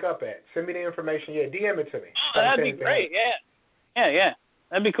guys can link up at. Send me the information. Yeah, DM it to me. Oh, that'd be great. Yeah.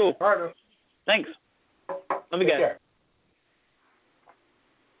 That'd be cool. All right, man. Thanks. Love you guys. Care.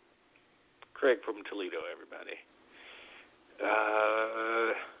 Craig from Toledo, everybody.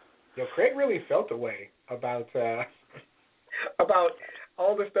 Craig really felt a way about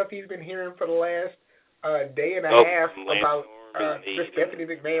all the stuff he's been hearing for the last day and a half about this Stephanie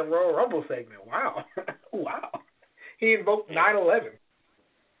McMahon Royal Rumble segment. Wow. Wow. He invoked 9/11.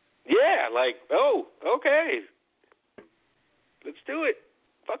 Yeah, like, okay. Let's do it.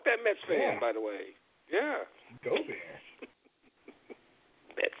 Fuck that Mets fan, Yeah. by the way. Yeah. Go there.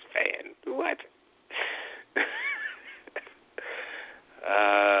 Mets fan. What?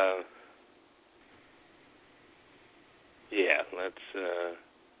 Yeah, let's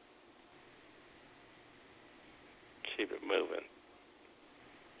keep it moving.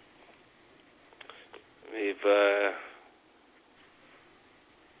 We've,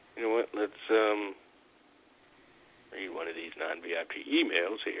 you know what, let's read one of these non-VIP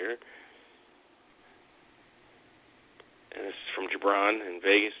emails here. And this is from Jabron in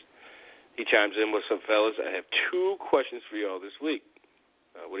Vegas. He chimes in, what's up, fellas? I have 2 questions for y'all this week.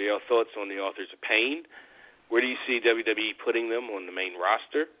 What are y'all thoughts on the Authors of Pain? Where do you see WWE putting them on the main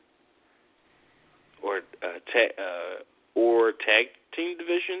roster? Or tag team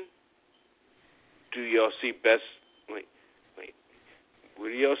division? Do y'all see where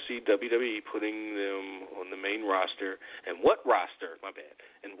do y'all see WWE putting them on the main roster? And what roster,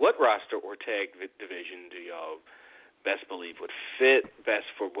 and what roster or tag division do y'all best believe would fit best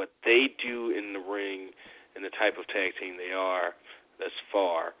for what they do in the ring and the type of tag team they are thus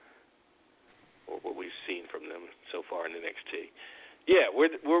far, or what we've seen from them so far in NXT? Yeah, where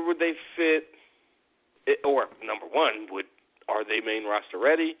would they fit? Or number one, are they main roster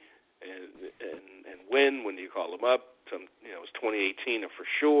ready? And when do you call them up? It's 2018 for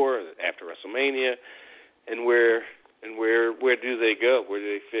sure after WrestleMania. And where do they go? Where do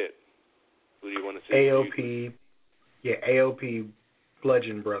they fit? Who do you want to see? AOP. Yeah, AOP,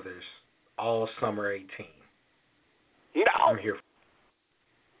 Bludgeon Brothers, all summer 18. No. I'm here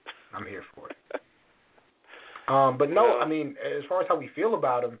for it. But no, I mean, as far as how we feel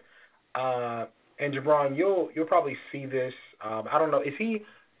about him, and Jabron, you'll probably see this. I don't know. Is he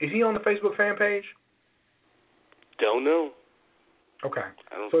on the Facebook fan page? Don't know. Okay.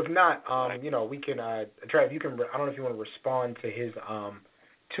 So if not, we can. Trav, you can. I don't know if you want to respond to his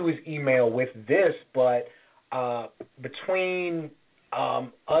email with this, but between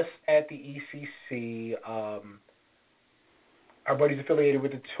us at the ECC, our buddies affiliated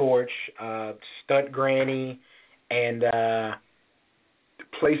with the Torch, Stunt Granny, and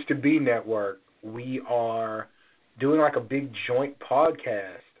Place to Be Network, we are doing like a big joint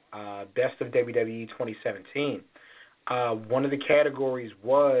podcast, Best of WWE 2017. One of the categories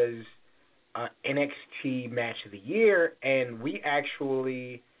was NXT Match of the Year, and we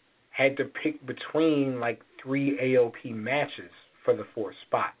actually had to pick between like 3 AOP matches for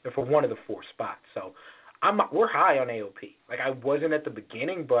one of the 4 spots. So we're high on AOP. Like, I wasn't at the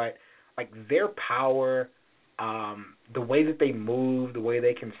beginning, but like their power, the way that they move, the way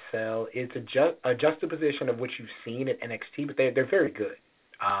they can sell, it's a juxtaposition of what you've seen at NXT, but they're very good.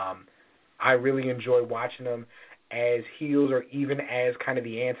 I really enjoy watching them as heels or even as kind of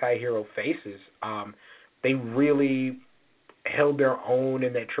the anti-hero faces. They really held their own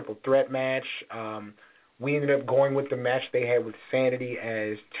in that triple threat match. We ended up going with the match they had with Sanity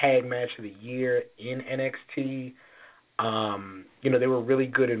as Tag Match of the Year in NXT. They were really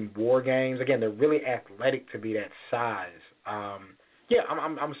good in War Games. Again, they're really athletic to be that size.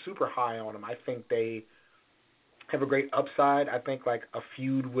 I'm super high on them. I think they have a great upside. I think like a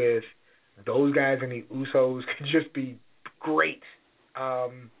feud with those guys and the Usos could just be great.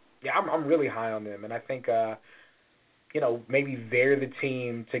 I'm really high on them, and I think maybe they're the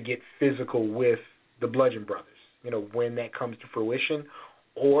team to get physical with the Bludgeon Brothers, when that comes to fruition,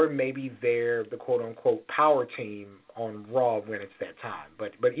 or maybe they're the quote-unquote power team on Raw when it's that time.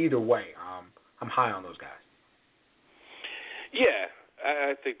 But either way, I'm high on those guys. Yeah,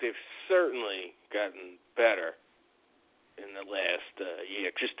 I think they've certainly gotten better in the last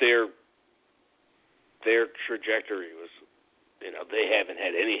year. Just their trajectory was, they haven't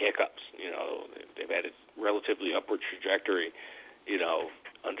had any hiccups. They've had a relatively upward trajectory,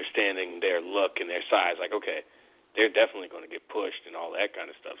 understanding their look and their size. Like, okay, they're definitely going to get pushed and all that kind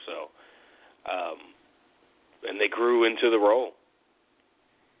of stuff. So, and they grew into the role.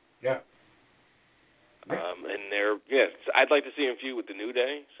 Yeah. And I'd like to see them feud with the New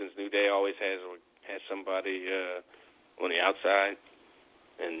Day, since New Day always has somebody on the outside,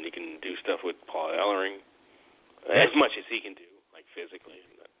 and he can do stuff with Paul Ellering as much as he can do, like physically.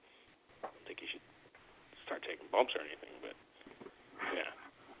 I don't think he should start taking bumps or anything, but yeah.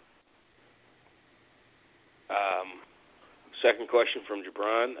 Second question from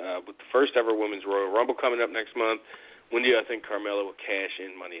Jabron. With the first ever Women's Royal Rumble coming up next month, when do you think Carmella will cash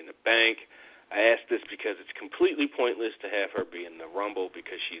in Money in the Bank? I ask this because it's completely pointless to have her be in the Rumble,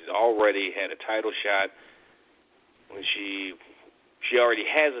 because she's already had a title shot when she already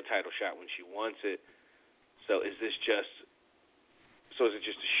has a title shot when she wants it. So is it just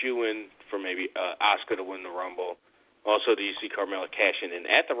a shoe-in for maybe Asuka to win the Rumble? Also, do you see Carmella cashing in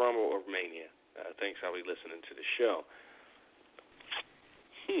at the Rumble or Mania? Thanks, I'll be listening to the show.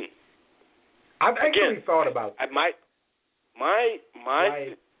 I've actually thought about this.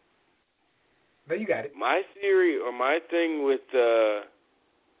 No, you got it. My theory or my thing with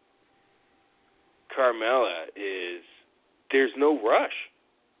Carmella is there's no rush.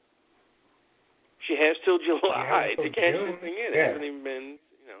 She has till July to cash this thing in. It hasn't even been,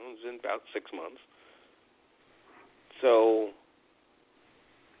 it's in about 6 months. So,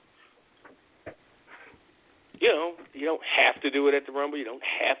 you don't have to do it at the Rumble. You don't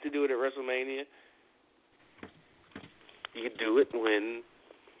have to do it at WrestleMania. You can do it when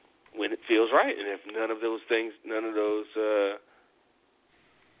it feels right. And if none of those feel,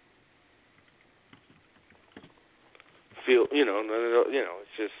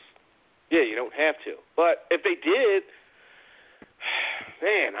 it's just, you don't have to. But if they did,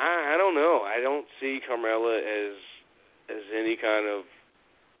 man, I don't know. I don't see Carmella as any kind of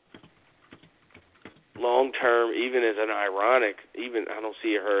long-term, even as an ironic, I don't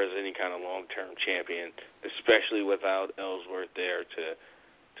see her as any kind of long-term champion, especially without Ellsworth there to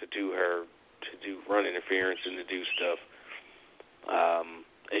do run interference and to do stuff.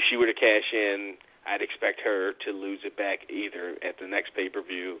 If she were to cash in, I'd expect her to lose it back either at the next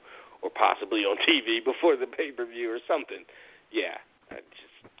pay-per-view or possibly on TV before the pay-per-view or something. Yeah,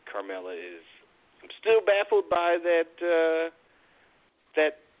 Carmella is. I'm still baffled by that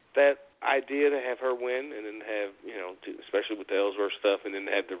idea to have her win and then have especially with the Ellsworth stuff, and then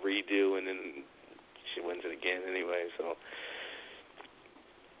have the redo and then she wins it again anyway. So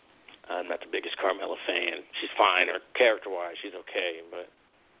I'm not the biggest Carmella fan. She's fine, or character-wise, she's okay, but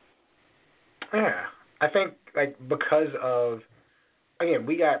yeah, I think because of again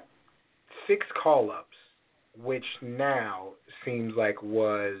we got 6 call-ups, which now seems like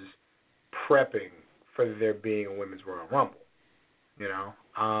was prepping for there being a Women's Royal Rumble. Yeah.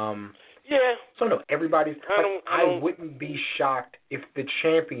 So no, everybody's. I wouldn't be shocked if the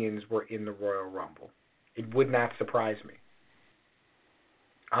champions were in the Royal Rumble. It would not surprise me.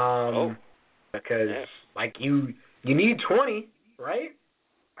 Because you need 20, right?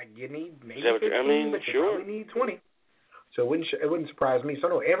 You need maybe 15, but you probably need 20. So it wouldn't surprise me. So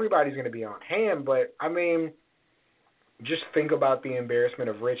no, everybody's going to be on hand. But I mean, just think about the embarrassment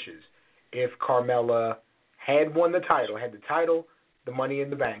of riches if Carmella had won the title, the Money in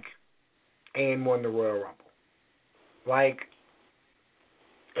the Bank, and won the Royal Rumble.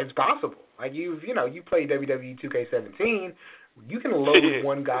 It's possible. You play WWE 2K17, you can load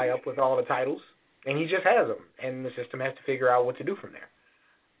one guy up with all the titles, and he just has them, and the system has to figure out what to do from there.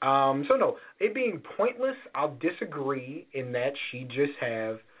 So no, it being pointless, I'll disagree in that she just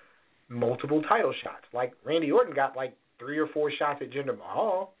have multiple title shots. Randy Orton got 3 or 4 shots at Jinder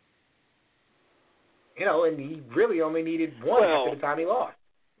Mahal. And he really only needed one after the time he lost.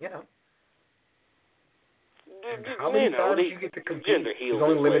 And how many times you get to compete is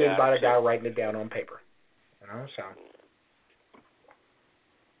only limited by the guy writing it down on paper. So.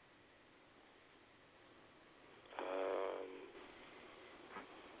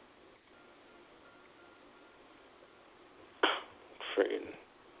 Friggin'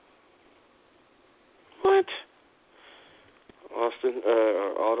 what? Austin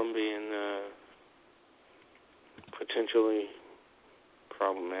or Autumn being potentially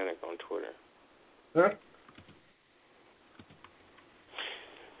problematic on Twitter. Huh?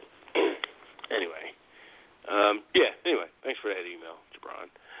 Anyway, thanks for that email, Jabron.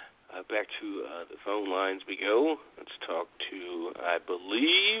 Back to the phone lines we go. Let's talk to, I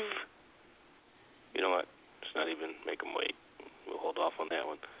believe, you know what? Let's not even make them wait. We'll hold off on that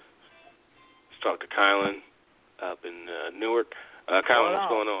one. Let's talk to Kylan up in Newark. Kylan, what's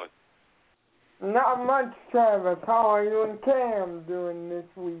going on? Not much, Travis. How are you and Cam doing this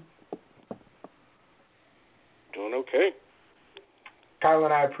week? Doing okay.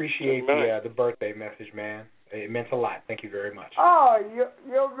 Kylan, I appreciate the birthday message, man. It meant a lot. Thank you very much. Oh,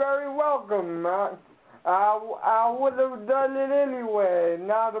 you're very welcome, man. I would have done it anyway.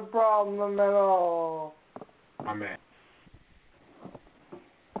 Not a problem at all. My man.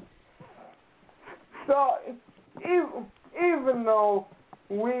 So, even though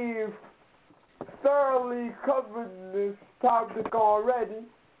we've thoroughly covered this topic already,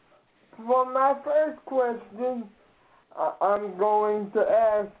 for my first question, I'm going to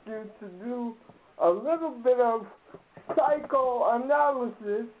ask you to do a little bit of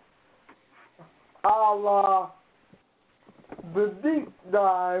psychoanalysis a la the deep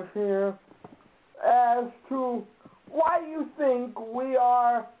dive here as to why you think we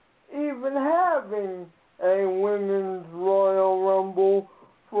are even having a Women's Royal Rumble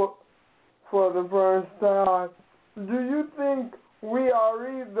for the first time do you think we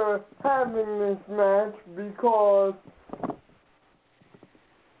are either having this match because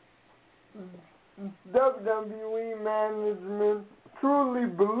WWE management truly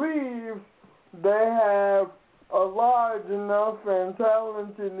believes they have a large enough and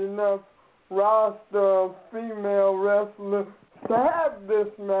talented enough roster of female wrestlers to have this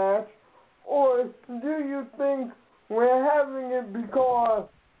match, or do you think we're having it because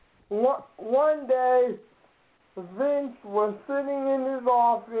one day Vince was sitting in his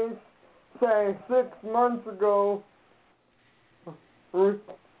office, say 6 months ago,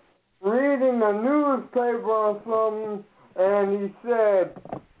 reading a newspaper or something, and he said,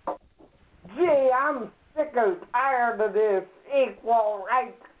 "Gee, I'm sick and tired of this equal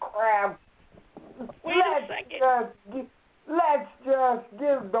rights crap. Let's just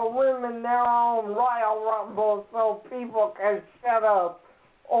give the women their own Royal Rumble so people can shut up."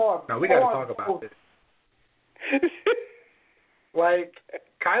 Or no, we got to talk about this. Like,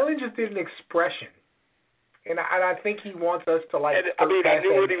 Kylan just did an expression, and I think he wants us to like. I knew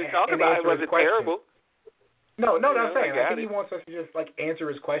what he was talking about. It wasn't terrible. No, I'm saying I think he wants us to just like answer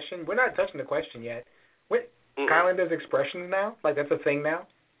his question. We're not touching the question yet. Kylan does expressions now, like that's a thing now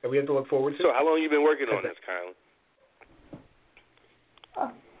that we have to look forward to. So how long have you been working on this, Kylan?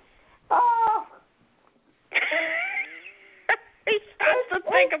 He stops to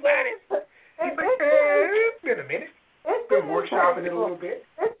think about it. It's been a minute. It's been workshopping it a little bit.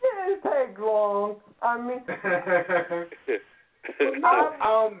 It didn't take long. I mean,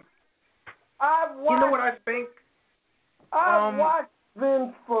 I've watched, you know what I think? I've watched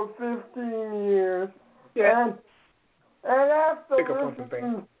Vince for 15 years. Yeah. And after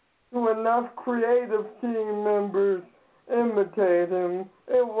listening to enough creative team members imitate him,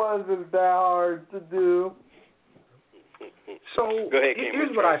 it wasn't that hard to do. So go ahead,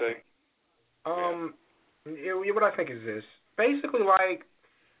 here's what I think. What I think is this. Basically, like,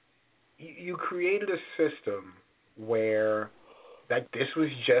 you created a system where, like, this was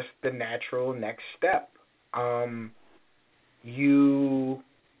just the natural next step. You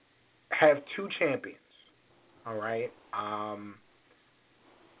have 2 champions, all right?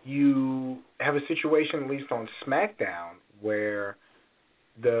 You have a situation, at least on SmackDown, where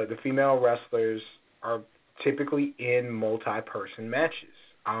the female wrestlers are typically in multi-person matches.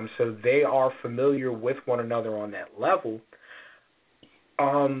 So they are familiar with one another on that level.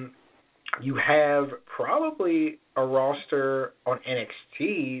 You have probably a roster on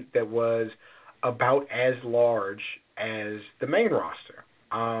NXT that was about as large as the main roster.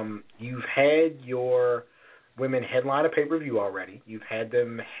 You've had your women headline a pay-per-view already. You've had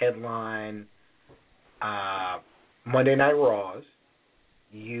them headline Monday Night Raws.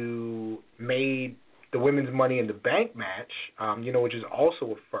 You made the women's Money in the Bank match, which is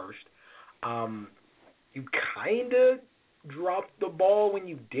also a first. You kind of dropped the ball when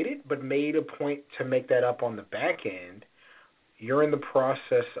you did it, but made a point to make that up on the back end. You're in the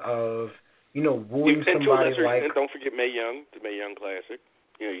process of, wooing somebody like... And don't forget Mae Young, the Mae Young Classic.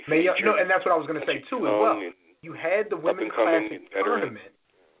 Mae Young, and that's what I was going to say, too, as well. You had the Women's Classic tournament.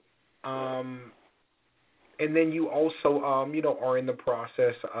 And then you also, are in the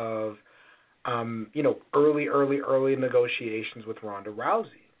process of, early negotiations with Ronda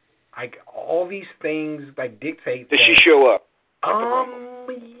Rousey. Like, all these things, like, dictate Did she show up? No.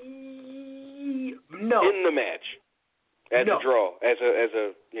 In the match. As a draw. As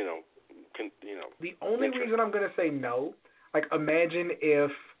a The only reason I'm going to say no, like, imagine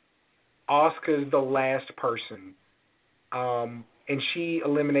if Asuka's the last person, and she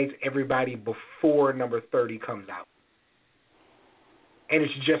eliminates everybody before number 30 comes out. And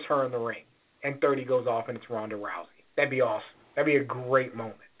it's just her in the ring. And 30 goes off and it's Ronda Rousey. That'd be awesome. That'd be a great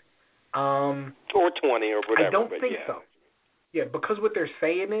moment. Or 20 or whatever. I don't think so. Yeah, because what they're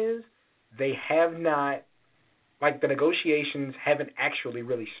saying is they have not, like, the negotiations haven't actually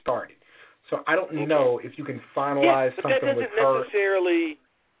really started. So I don't know if you can finalize something with her. That doesn't necessarily...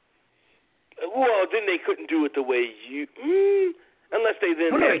 Well, then they couldn't do it the way you... unless they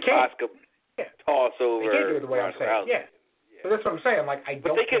then had Asuka toss over they can't do it the way I'm saying. Yeah. So that's what I'm saying. Like, I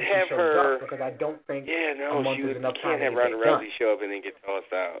don't think she shows up because I don't think a month is enough time to get that done. You can't have Ronda Rousey show up and then get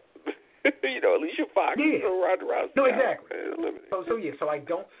tossed out. Alicia Fox or Ronda Rousey. No, exactly. So I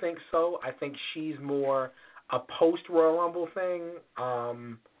don't think so. I think she's more a post-Royal Rumble thing.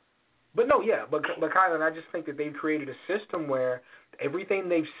 But Kylan, I just think that they've created a system where everything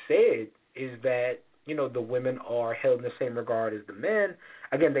they've said is that, the women are held in the same regard as the men.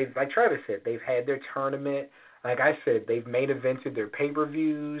 Again, like Travis said, they've had their tournament. Like I said, they've main evented their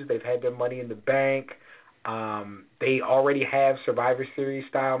pay-per-views. They've had their Money in the Bank. They already have Survivor Series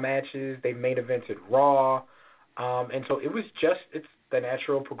style matches. They've main evented Raw. And so it's the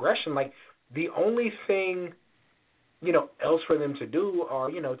natural progression. Like, the only thing, else for them to do are,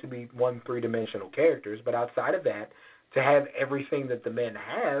 to be three-dimensional characters. But outside of that, to have everything that the men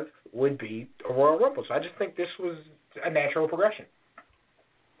have would be a Royal Rumble. So I just think this was a natural progression.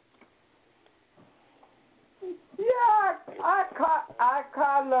 Yeah, I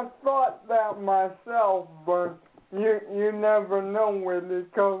kind of thought that myself, but you never know when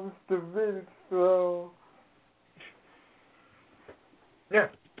it comes to Vince, so. Yeah.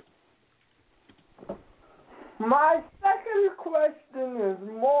 My second question is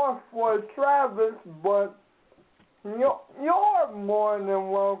more for Travis, but you're more than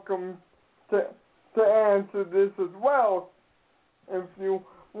welcome to answer this as well if you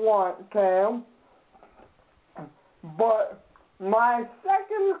want, Cam. But my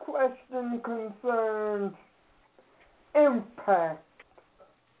second question concerns Impact.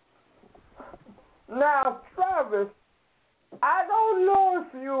 Now, Travis, I don't know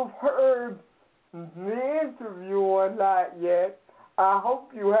if you've heard the interview or not yet. I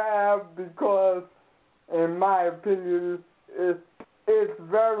hope you have, because in my opinion it's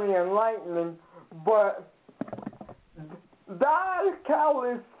very enlightening. But Don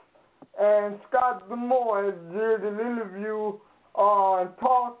Callis and Scott D'Amore did an interview on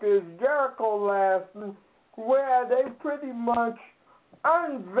Talk is Jericho last week, where they pretty much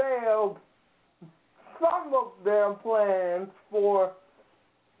unveiled some of their plans for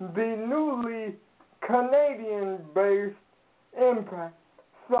the newly Canadian-based Impact.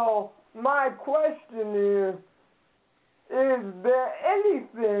 So my question is there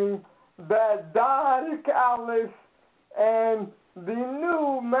anything that Don Callis and the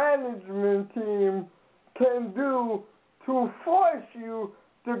new management team can do to force you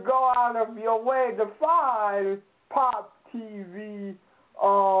to go out of your way to find Pop TV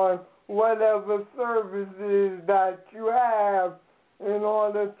on whatever services that you have in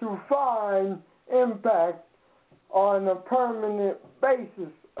order to find Impact on a permanent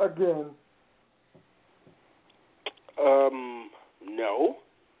basis again? No.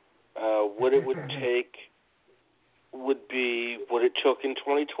 What it would take would be what it took in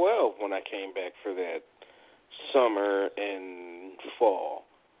 2012 when I came back for that summer and fall.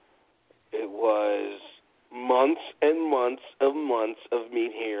 It was months and months of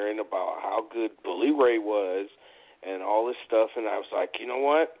me hearing about how good Bully Ray was and all this stuff, and I was like, you know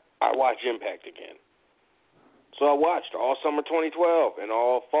what? I watch Impact again. So I watched all summer 2012 and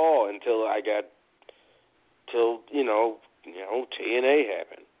all fall until TNA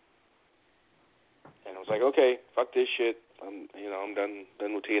happened. And I was like, okay, fuck this shit. I'm done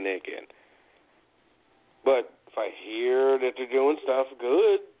with TNA again. But if I hear that they're doing stuff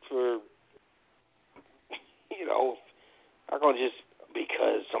good for, I'm gonna just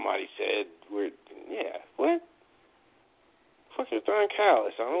because somebody said what? Fuck is Don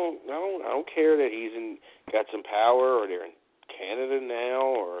Callis? I don't care that he's got some power or they're in Canada now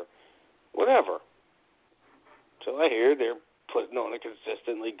or whatever. Till I hear they're putting on a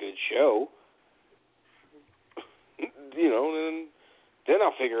consistently good show. Then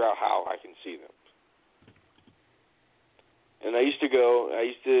I'll figure out how I can see them. And I used to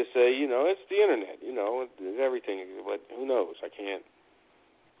say, it's the internet, it's everything, but who knows? I can't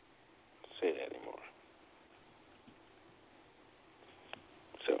say that anymore.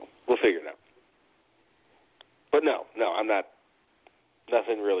 So we'll figure it out. But no, I'm not.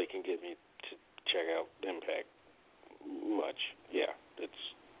 Nothing really can get me to check out Impact much. Yeah, it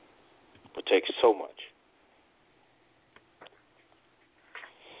takes so much.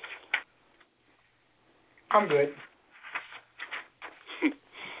 I'm good.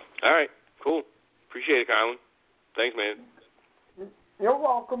 All right, cool. Appreciate it, Colin. Thanks, man. You're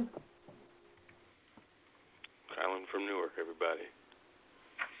welcome. Colin from Newark, everybody.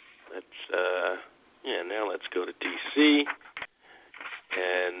 Now let's go to D.C.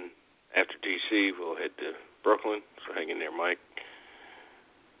 And after D.C., we'll head to Brooklyn. So hang in there, Mike.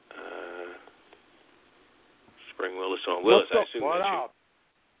 Spring Willis on Willis. I assume that's you. What up?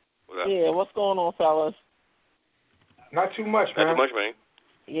 Yeah, what's going on, fellas? Not too much, man. Not too much, man.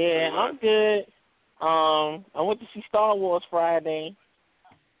 Yeah, I'm good. I went to see Star Wars Friday.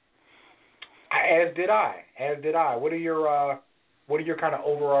 As did I. What are your kind of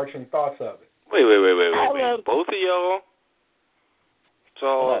overarching thoughts of it? Wait. Both of y'all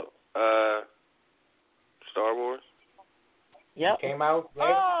saw Star Wars? Yep. Came out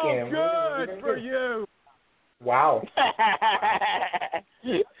last weekend. Good for you. Wow.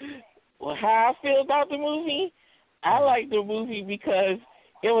 Well, how I feel about the movie? I like the movie because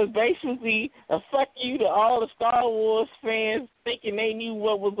it was basically a fuck you to all the Star Wars fans thinking they knew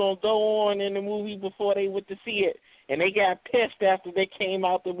what was going to go on in the movie before they went to see it. And they got pissed after they came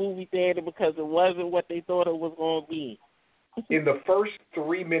out the movie theater because it wasn't what they thought it was going to be. In the first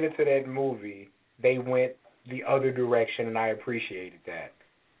 3 minutes of that movie, they went the other direction, and I appreciated that.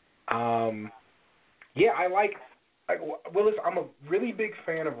 Yeah, I like Willis, I'm a really big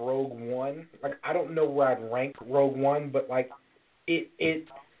fan of Rogue One. Like, I don't know where I'd rank Rogue One, but, like, it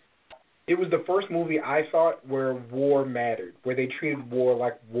was the first movie I saw where war mattered, where they treated war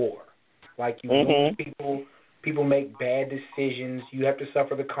like war. Like, you lose people make bad decisions, you have to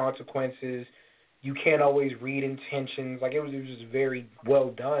suffer the consequences, you can't always read intentions. Like, it was just very well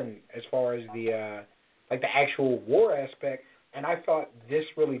done as far as the actual war aspect, and I thought this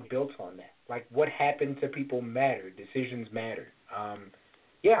really built on that. Like, what happened to people mattered. Decisions mattered. I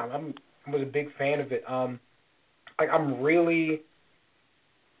was a big fan of it.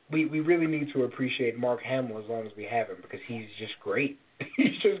 We really need to appreciate Mark Hamill as long as we have him because he's just great.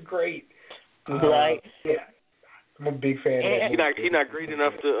 He's just great. Right. Yeah. I'm a big fan of that. He's not great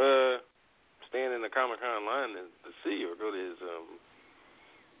enough to stand in the Comic-Con line to see or go to his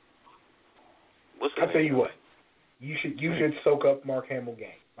what's the name? I'll tell you what. You should soak up Mark Hamill game.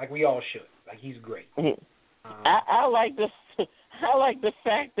 Like, we all should. Like, he's great. I like the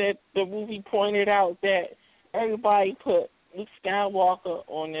fact that the movie pointed out that everybody put Luke Skywalker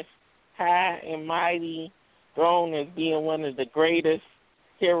on this high and mighty throne as being one of the greatest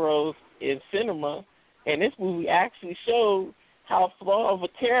heroes in cinema, and this movie actually showed how flawed of a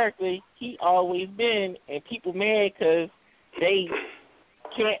character he always been, and people mad because they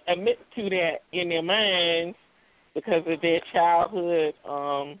can't admit to that in their minds because of their childhood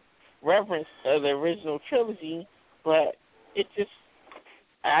reverence of the original trilogy. But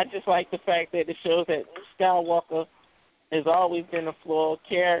I just like the fact that it shows that Luke Skywalker has always been a flawed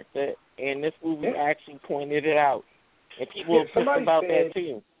character, and this movie actually pointed it out. And people were pissed about that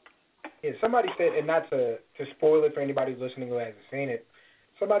too. Yeah, somebody said, and not to spoil it for anybody listening who hasn't seen it,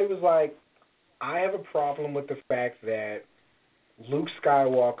 somebody was like, I have a problem with the fact that Luke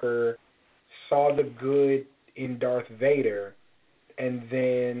Skywalker saw the good in Darth Vader and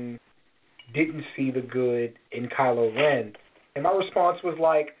then didn't see the good in Kylo Ren. And my response was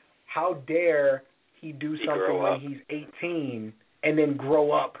like, how dare he do something when he's 18 and then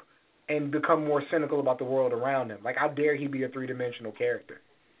grow up and become more cynical about the world around him? Like, how dare he be a three-dimensional character?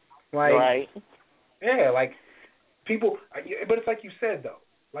 Like, right. Yeah, like, people, but it's like you said, though.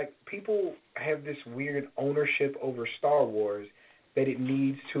 Like, people have this weird ownership over Star Wars that it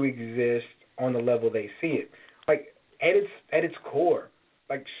needs to exist on the level they see it. Like, at its core,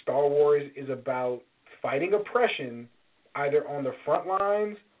 like, Star Wars is about fighting oppression either on the front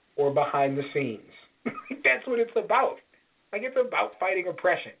lines or behind the scenes. That's what it's about. Like, it's about fighting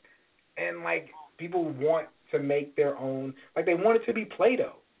oppression. And, like, people want to make their own, like, they want it to be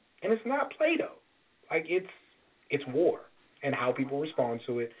Play-Doh. And it's not Play-Doh. Like, it's war and how people respond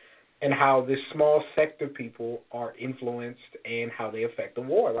to it and how this small sect of people are influenced and how they affect the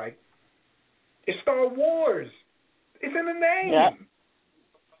war. Like, it's Star Wars. It's in the name.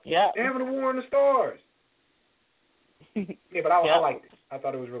 Yeah. They're having a war on the stars. Yeah, but I liked it. I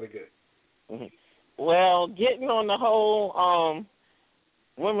thought it was really good. Mm-hmm. Well, getting on the whole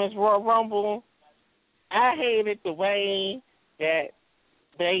Women's Royal Rumble, I hated the way that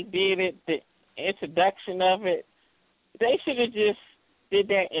they did it, the introduction of it. They should have just did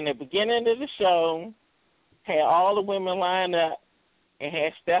that in the beginning of the show, had all the women lined up, and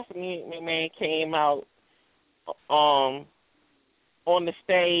had Stephanie McMahon came out on the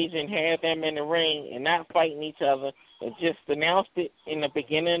stage and had them in the ring and not fighting each other, and just announced it in the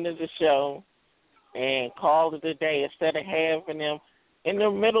beginning of the show and called it a day instead of having them in the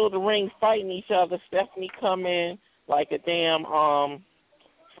middle of the ring fighting each other. Stephanie come in like a damn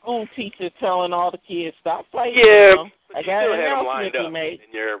school teacher telling all the kids, stop fighting. Yeah, you know? but I you got still an had them announcement lined up to make.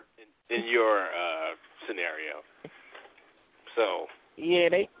 in your scenario. So yeah,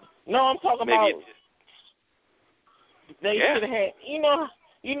 I'm talking about. They should have had. You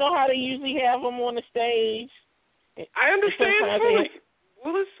know how they usually have them on the stage. I understand fully.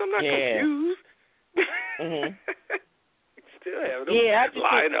 Willis, I'm not confused. Mm-hmm. Still have them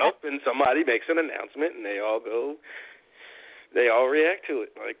line up, and somebody makes an announcement, and they all go. They all react to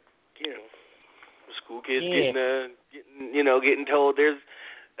it, like, you know, school kids getting told there's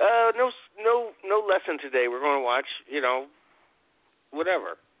no lesson today. We're going to watch,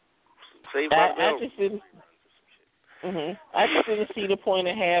 whatever. Saved by the Bell. I just didn't see the point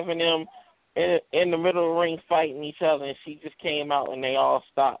of having them in the middle of the ring fighting each other, and she just came out and they all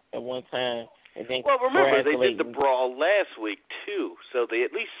stopped at one time. And then well, remember, they did the congratulating- brawl last week, too, so they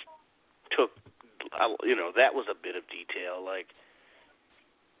at least took, that was a bit of detail. Like,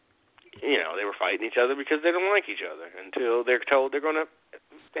 they were fighting each other because they don't like each other until they're told they're going to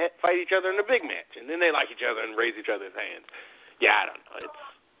fight each other in a big match, and then they like each other and raise each other's hands. Yeah, I don't know.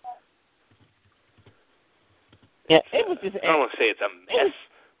 It was just. I don't want to say it's a mess,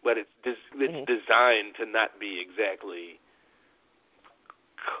 but it's designed to not be exactly,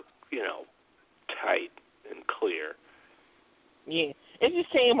 tight and clear. Yeah, it just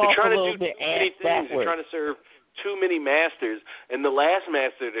came off a little bit ass They're backwards. trying to serve too many masters, and the last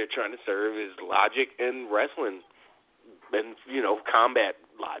master they're trying to serve is logic and wrestling, and combat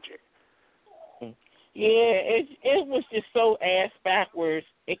logic. Yeah, it was just so ass backwards.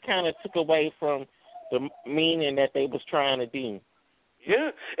 It kind of took away from the meaning that they was trying to do.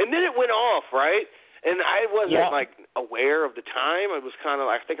 Yeah, and then it went off, right? And I wasn't aware of the time. I was kind of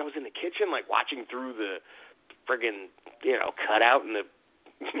I think I was in the kitchen watching through the friggin' cutout in the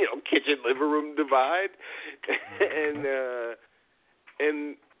kitchen living room divide, and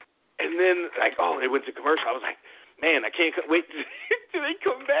then they went to commercial. I was like, man, I can't wait till they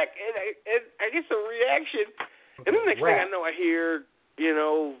come back and I get some reaction. And then next thing I know, I hear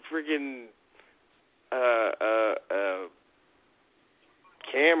friggin'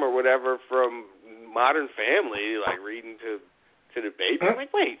 Cam or whatever from Modern Family, reading to the baby. I'm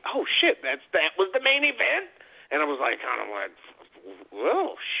like, wait, oh shit, that was the main event. And I was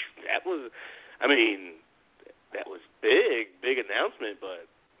well, that was big announcement, but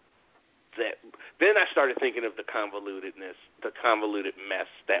then I started thinking of the convoluted mess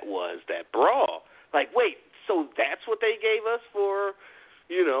that was that brawl. Wait, so that's what they gave us for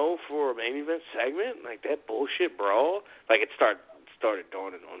a main event segment? That bullshit brawl? It started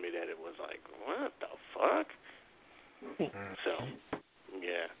dawning on me that it was what the fuck? So,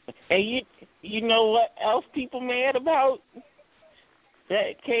 yeah. And you know what else people mad about?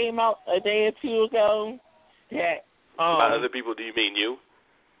 That came out a day or two ago. That by other people, do you mean you?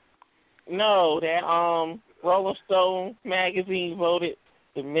 No, that Rolling Stone magazine voted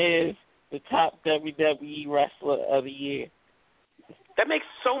The Miz the top WWE wrestler of the year. That makes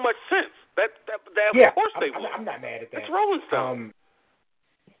so much sense. That of course they will. I'm not mad at that. It's Rolling Stone.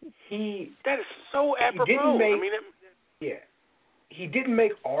 That is so apropos. He didn't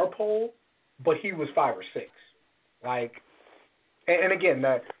make our poll, but he was 5 or 6. And again,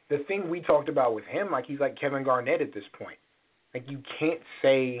 the thing we talked about with him, he's like Kevin Garnett at this point. You can't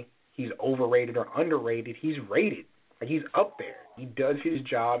say he's overrated or underrated. He's rated. He's up there. He does his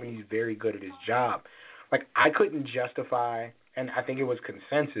job, and he's very good at his job. I couldn't justify, and I think it was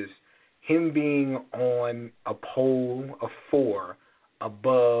consensus, him being on a poll of 4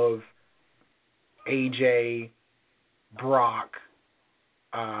 above AJ, Brock,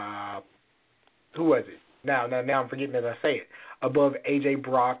 who was it? Now I'm forgetting as I say it. Above AJ,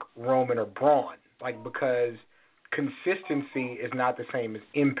 Brock, Roman, or Braun. Because consistency is not the same as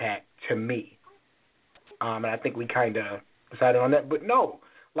impact to me. And I think we kind of decided on that. But no,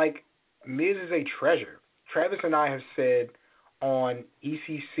 Miz is a treasure. Travis and I have said on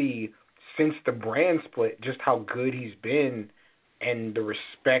ECC since the brand split just how good he's been and the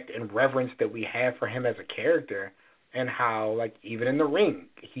respect and reverence that we have for him as a character and how, even in the ring,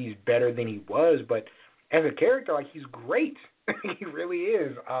 he's better than he was. But as a character, he's great. He really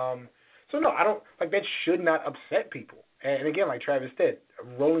is. So, no, I don't, that should not upset people. And again, like Travis said,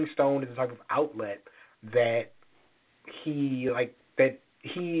 Rolling Stone is the type of outlet that he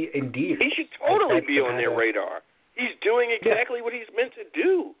endears. He should totally be on their radar. He's doing exactly what he's meant to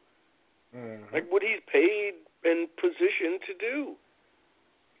do. Mm-hmm. What he's paid and positioned to do.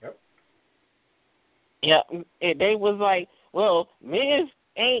 Yep. Yeah, and they was well, Miz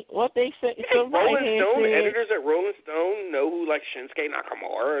ain't what they said. Rolling Stone, editors at Rolling Stone know who Shinsuke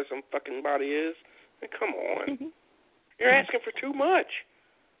Nakamura or some fucking body is. Come on. You're asking for too much.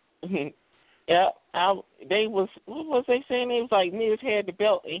 Yeah, they was, what was they saying? It was Miz had the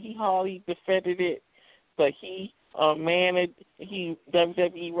belt and he hardly defended it, but he he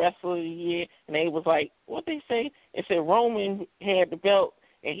WWE Wrestler of the Year, and they was what they say? It said Roman had the belt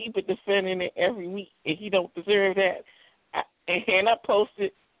and he been defending it every week and he don't deserve that. And I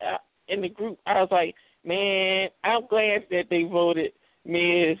posted in the group, I was man, I'm glad that they voted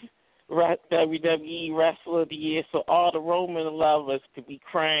Miz WWE Wrestler of the Year so all the Roman lovers could be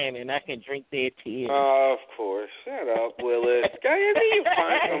crying and I can drink their tears. Oh, of course. Shut up, Willis. Guy, I think you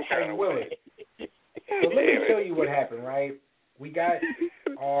find some kind of way. So let me tell you what happened, right? We got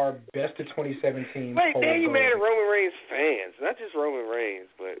our best of 2017. Wait, now you mad at Roman Reigns fans. Not just Roman Reigns,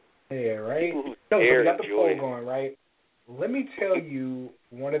 but yeah, right? people who so we got the enjoy poll it. going, right? Let me tell you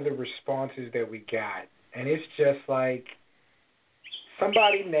one of the responses that we got, and it's just like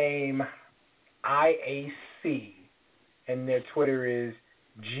somebody named IAC, and their Twitter is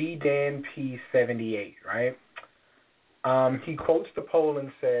GDanP78, right? He quotes the poll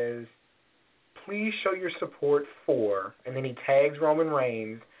and says, "Please show your support for," and then he tags Roman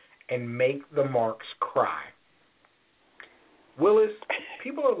Reigns, "and make the marks cry." Willis,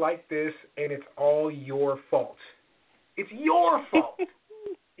 people are like this, and it's all your fault. It's your fault.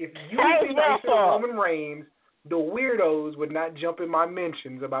 If you would be nicer to Roman Reigns, the weirdos would not jump in my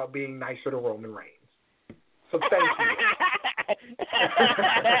mentions about being nicer to Roman Reigns. So thank you.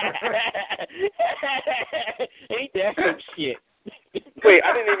 Ain't that some shit? Wait,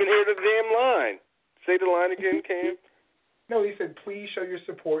 I didn't even hear the damn line. Say the line again, Cam. No, he said, "Please show your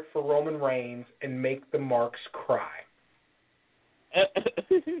support for Roman Reigns and make the marks cry."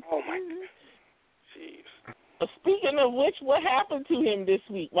 Oh, my God. Jeez. Speaking of which, what happened to him this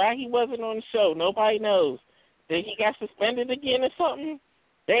week? Why he wasn't on the show? Nobody knows. Did he got suspended again or something?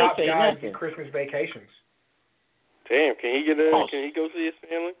 They ain't Top say guys nothing. get Christmas vacations. Damn, can he can he go see his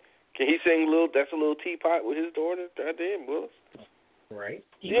family? Can he sing That's a Little Teapot with his daughter? Goddamn, Willis. Right.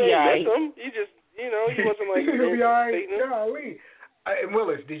 Yeah, miss him. You just, he wasn't like... He'll be all right. Golly. And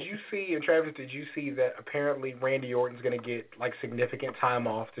Willis, did you see, and Travis, did you see that apparently Randy Orton's going to get, like, significant time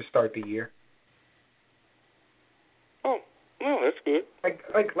off to start the year? Oh, no, that's good. Like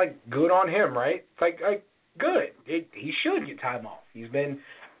good on him, right? Like good. He should get time off. He's been,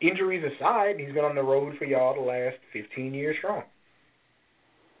 injuries aside, he's been on the road for y'all the last 15 years strong.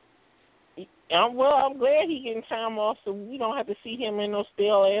 Well, I'm glad he getting time off so we don't have to see him in no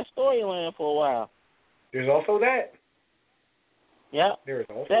stale-ass storyline for a while. There's also that. Yeah. There is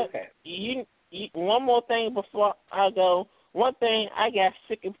also that. You, one more thing before I go. One thing I got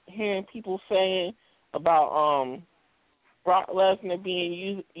sick of hearing people saying about Brock Lesnar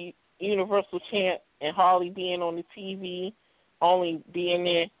being Universal Champ and Harley being on the TV, only being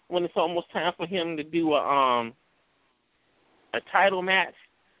there when it's almost time for him to do a title match.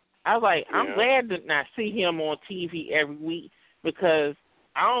 I was like, I'm glad to not see him on TV every week because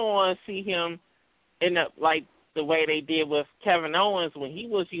I don't want to see him end up like the way they did with Kevin Owens when he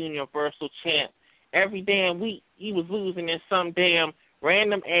was Universal Champ. Every damn week he was losing in some damn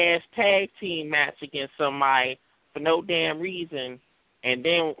random-ass tag team match against somebody for no damn reason. And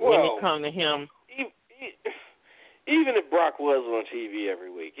then when it comes to him... Even if Brock was on TV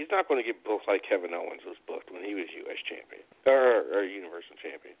every week, he's not going to get booked like Kevin Owens was booked when he was U.S. champion or Universal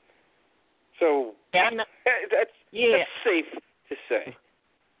champion. So that's safe to say.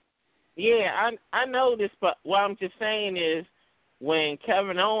 Yeah, I know this, but what I'm just saying is when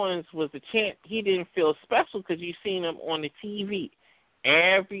Kevin Owens was the champ, he didn't feel special because you seen him on the TV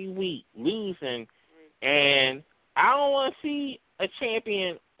every week losing. And I don't want to see a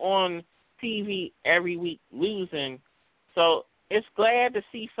champion on TV every week losing. So it's glad to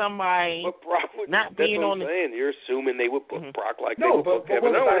see somebody not being on the... That's what I'm saying. You're assuming they would book Brock like they would book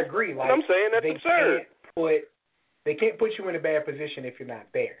Kevin Owens. I agree. Like, I'm saying that's absurd. They can't put you in a bad position if you're not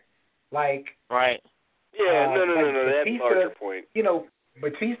there. Like... Right. Yeah, no. That's Batista, a larger point.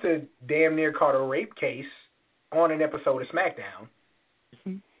 Batista damn near caught a rape case on an episode of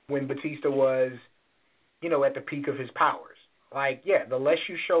SmackDown when Batista was, at the peak of his powers. Like, the less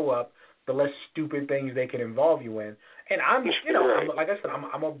you show up, the less stupid things they can involve you in. And I'm, right. like I said,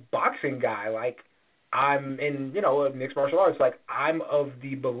 I'm a boxing guy. Like, I'm in, mixed martial arts. Like, I'm of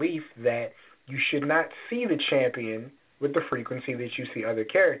the belief that you should not see the champion with the frequency that you see other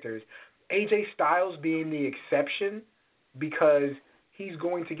characters. AJ Styles being the exception because he's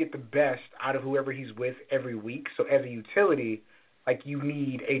going to get the best out of whoever he's with every week. So as a utility, like, you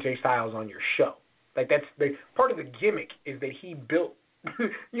need AJ Styles on your show. Like, that's the part of the gimmick is that he built,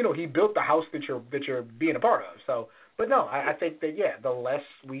 he built the house that you're being a part of. So, but no, I think that the less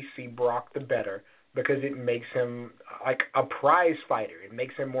we see Brock, the better, because it makes him like a prize fighter. It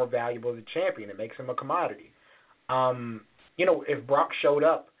makes him more valuable as a champion. It makes him a commodity. If Brock showed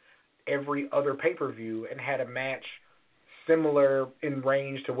up every other pay-per-view and had a match similar in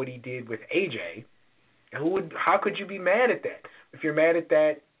range to what he did with AJ, how could you be mad at that? If you're mad at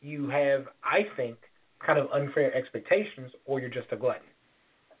that, you have, I think, kind of unfair expectations, or you're just a glutton.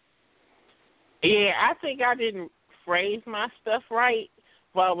 Yeah, I think I didn't phrase my stuff right.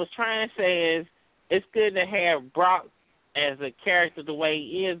 What I was trying to say is it's good to have Brock as a character the way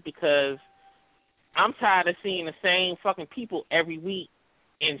he is because I'm tired of seeing the same fucking people every week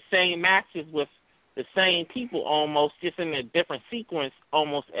in same matches with the same people almost, just in a different sequence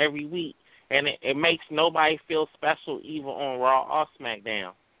almost every week. And it makes nobody feel special either on Raw or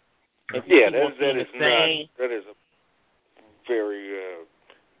SmackDown. That is a very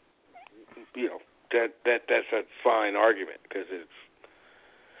that's a fine argument because it's,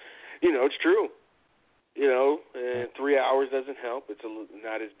 it's true. And 3 hours doesn't help. It's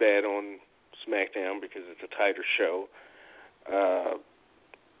not as bad on SmackDown because it's a tighter show.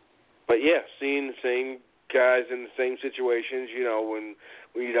 But yeah, seeing the same guys in the same situations, when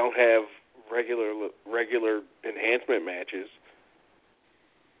you don't have regular enhancement matches,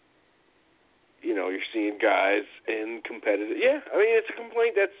 you're seeing guys in competitive. Yeah, I mean it's a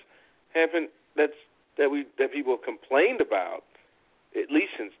complaint that's happened. That people have complained about at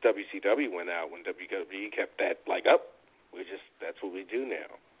least since WCW went out. When WWE kept that up, that's what we do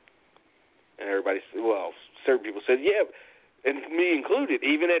now. And everybody, certain people said, yeah, and me included.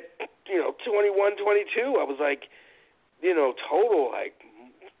 Even at 21, 22, I was like, total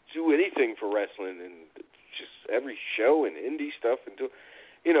do anything for wrestling and just every show and indie stuff and do.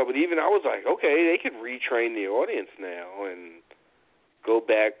 But even I was like, okay, they could retrain the audience now and go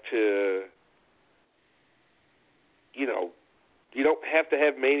back to, you don't have to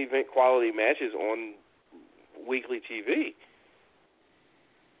have main event quality matches on weekly TV.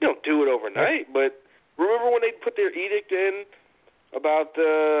 You don't do it overnight, but remember when they put their edict in about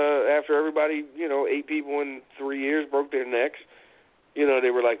after everybody, 8 people in 3 years broke their necks,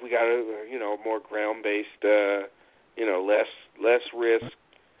 they were like, we got to, more ground-based, less risk,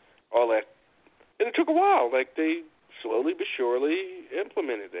 all that. And it took a while. They slowly but surely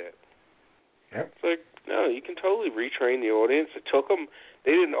implemented that. Yep. It's like, no, you can totally retrain the audience. It took them,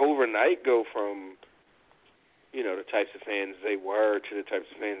 they didn't overnight go from, the types of fans they were to the types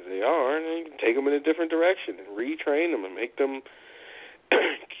of fans they are, and you can take them in a different direction and retrain them and make them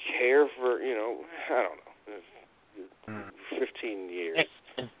care for, I don't know, 15 years.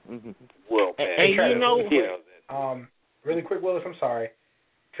 Well, hey, really quick, Willis, I'm sorry.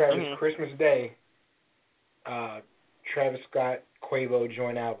 Travis, Christmas Day, Travis Scott, Quavo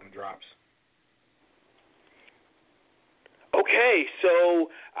joint album drops. Okay, so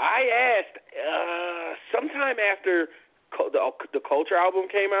I asked sometime after the Culture album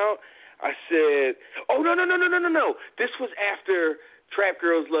came out. I said, "Oh no! This was after Trap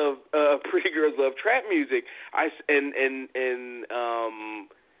Girls Love, Pretty Girls Love Trap Music." And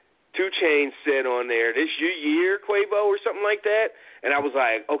 2 Chainz said on there, "This your year, Quavo," or something like that. And I was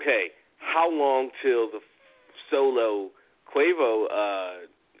like, "Okay, how long till the solo Quavo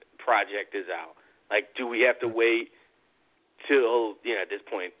project is out? Do we have to wait till at this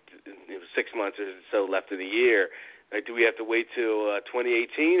point it was 6 months or so left of the year? Do we have to wait till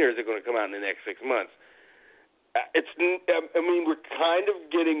 2018, or is it going to come out in the next 6 months?" We're kind of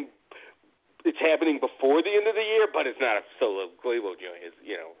getting. It's happening before the end of the year, but it's not a solo Quavo joint. It's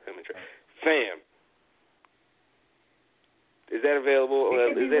him and Fam. Is that available?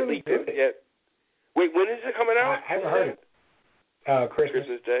 Is that leaked yet? Wait, when is it coming out? I haven't heard it.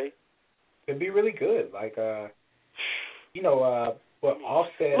 Christmas Day. It'd be really good.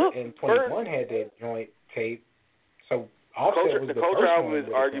 Offset and 21 had that joint tape. So Offset was the Culture first album one is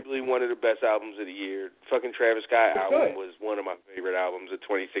arguably one of the best albums of the year. Fucking Travis Scott album was one of my favorite albums of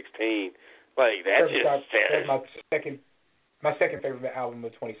 2016. That's my second favorite album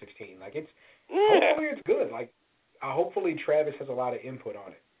of 2016. Hopefully it's good. Hopefully Travis has a lot of input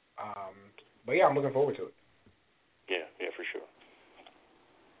on it. But yeah, I'm looking forward to it. Yeah, for sure.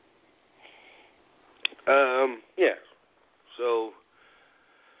 So.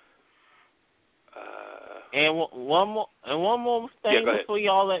 And one more thing before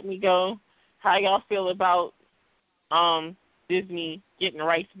y'all let me go. How y'all feel about Disney getting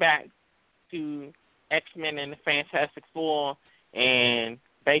rights back to X-Men and the Fantastic Four and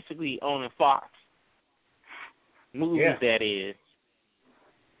basically owning Fox movies? That is.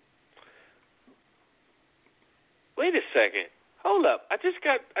 Wait a second. Hold up. I just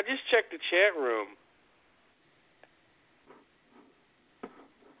checked the chat room.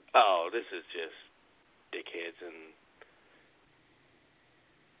 Oh, this is just dickheads and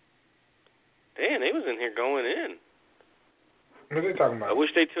damn, they was in here going in. What are they talking about? I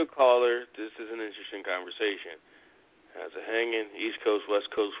wish they took caller. This is an interesting conversation. How's it hanging? East Coast, West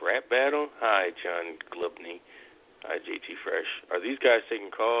Coast rap battle? Hi, John Glubney. Hi, JT Fresh. Are these guys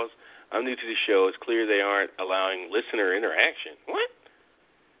taking calls? I'm new to the show. It's clear they aren't allowing listener interaction. What?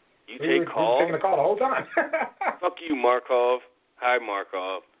 You take calls? Taking a call the whole time. Fuck you, Markov. Hi,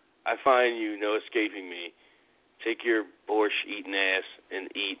 Markov. I find you, no escaping me. Take your borscht eating ass and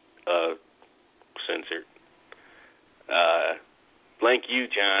eat censored. Blank you,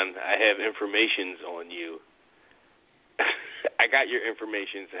 John. I have informations on you. I got your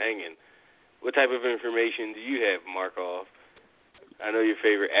informations hanging. What type of information do you have, Markov? I know your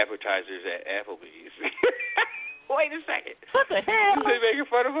favorite appetizers at Applebee's. Wait a second. What the hell? They making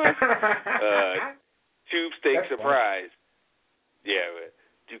fun of us? Tube steak That's surprise. Yeah, but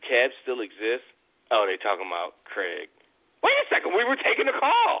do cabs still exist? Oh, they talking about Craig. Wait a second. We were taking a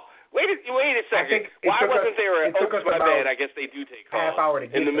call. Wait a second. Why wasn't there a? Oh, my bad. I guess they do take calls half hour to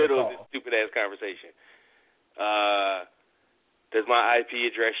get in the middle of call. this stupid ass conversation. Does my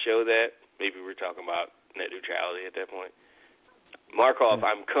IP address show that? Maybe we're talking about net neutrality at that point. Markov,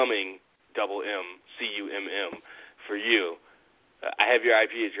 I'm coming. Double M, CUMM for you. I have your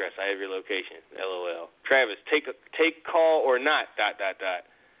IP address. I have your location. LOL. Travis, take call or not. ...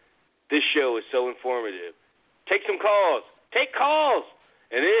 This show is so informative. Take some calls. Take calls.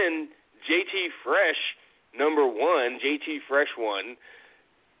 And then JT Fresh number 1, JT Fresh 1,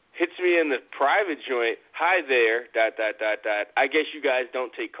 hits me in the private joint. Hi there. ... I guess you guys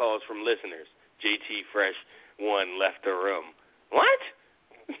don't take calls from listeners. JT Fresh 1 left the room. What?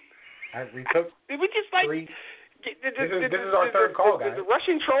 We took Did we just like? three. This is our third call, guys. Did the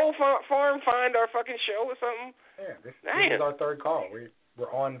Russian troll farm find our fucking show or something? Yeah, this is our third call.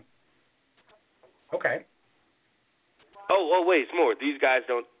 We're on. Okay. Oh, wait, it's more. These guys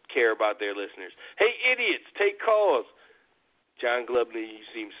don't care about their listeners. Hey, idiots, take calls. John Glubney, you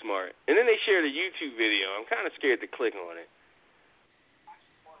seem smart. And then they shared a YouTube video. I'm kind of scared to click on it.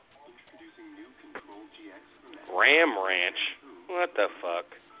 Ram Ranch. What the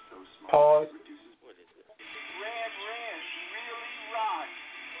fuck? Pause. What is it?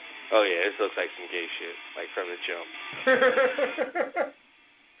 Oh, yeah, this looks like some gay shit, like from the jump.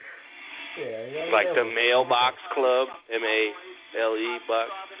 Like the Mailbox Club, MALE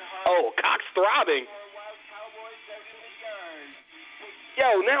box. Oh, Cock's Throbbing.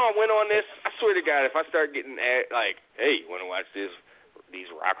 Yo, now I went on this. I swear to God, if I start getting like, hey, you want to watch these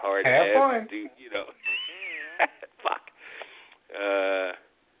rock hard ads? Have fun. Dude, you know. Fuck.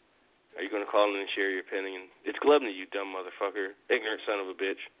 Are you going to call in and share your opinion? It's Glubney, you dumb motherfucker. Ignorant son of a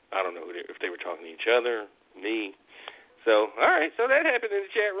bitch. I don't know if they were talking to each other, me. So, all right. So that happened in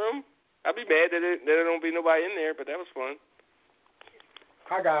the chat room. I'd be mad that there don't be nobody in there, but that was fun.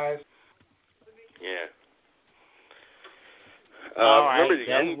 Hi, guys. Yeah. Right, remember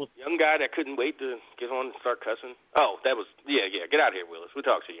the young guy that couldn't wait to get on and start cussing? Oh, that was, yeah. Get out of here, Willis. We'll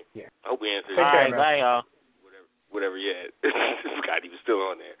talk to you. Yeah. I hope we answered. All right, bye, y'all. Whatever you had. God, he was still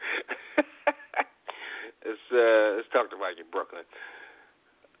on there. Let's talk to Mike in Brooklyn.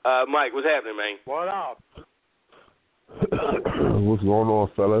 Mike, what's happening, man? What up? What's going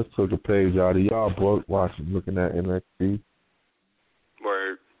on, fellas? Took a page out of y'all book, looking at NXT.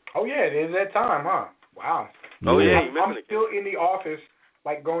 Word. Oh, yeah, it is that time, huh? Wow. Oh, yeah, you I'm missing it. still in the office,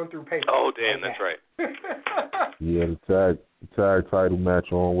 like, going through papers. Oh, damn, that's right. Yeah, the tag title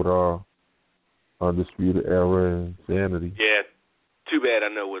match on with Undisputed Era and Sanity. Yeah, too bad I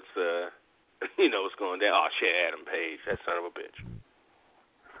know what's what's going down. Oh, shit, Adam Page, that son of a bitch.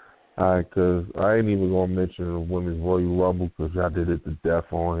 All right, because I ain't even going to mention the Women's Royal Rumble because y'all did it to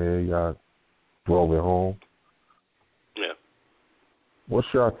death on here. Y'all drove it home. Yeah. What's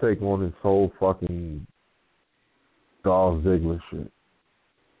y'all take on this whole fucking Dolph Ziggler shit?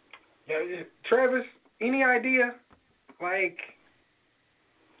 Yeah, Travis, any idea? Like,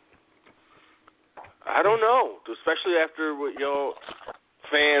 I don't know, especially after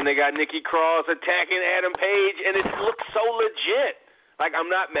they got Nikki Cross attacking Adam Page, and it looks so legit. Like, I'm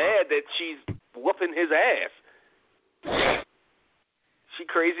not mad that she's whooping his ass. She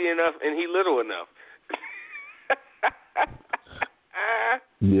crazy enough, and he little enough.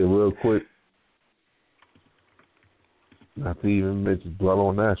 Yeah, real quick. Not to even mention dwell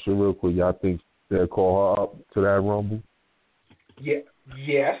on that shit real quick. Y'all think they'll call her up to that Rumble? Yeah.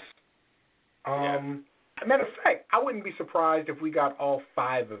 Yes. Matter of fact, I wouldn't be surprised if we got all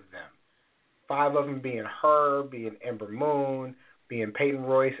 5 of them. 5 of them being her, being Ember Moon, being Peyton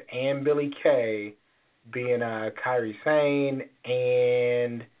Royce and Billie Kay, being Kairi Sane,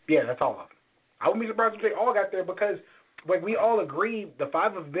 and yeah, that's all of them. I wouldn't be surprised if they all got there because, like, we all agree the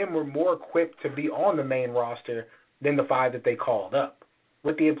 5 of them were more equipped to be on the main roster than the 5 that they called up,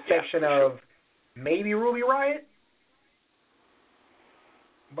 with the exception of maybe Ruby Riott.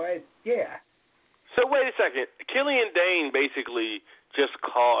 But yeah. So wait a second. Killian Dane basically just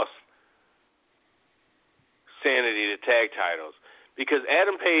cost Sanity the tag titles because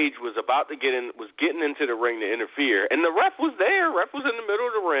Adam Page was about to was getting into the ring to interfere, and the ref was there. Ref was in the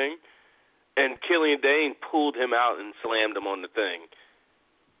middle of the ring, and Killian Dane pulled him out and slammed him on the thing,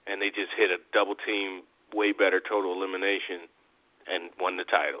 and they just hit a double team, way better total elimination, and won the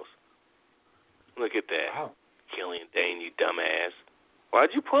titles. Look at that. Wow. Killian Dane, you dumbass.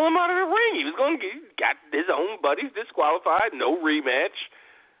 Why'd you pull him out of the ring? He was going to got his own buddies disqualified, no rematch,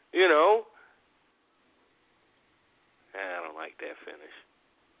 I don't like that finish.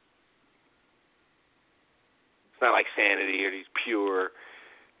 It's not like Sanity or these pure,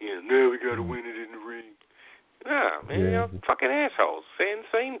 now we got to win it in the ring. Nah, man, fucking assholes.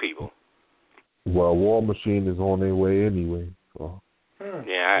 Insane people. Well, War Machine is on their way anyway. So.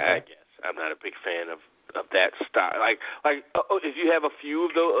 Yeah, I guess. I'm not a big fan of that style. Like if you have a few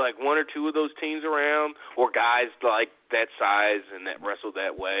of those, like one or two of those teams around, or guys like that size and that wrestle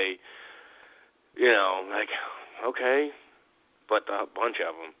that way, like, okay. But a bunch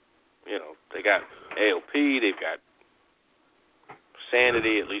of them, they got AOP, they've got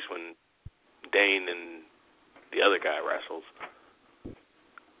Sanity, at least when Dane and the other guy wrestles.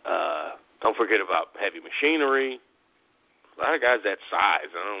 Don't forget about Heavy Machinery. A lot of guys that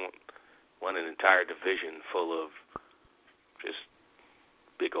size. I don't want an entire division full of just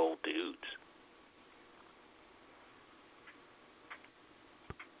big old dudes.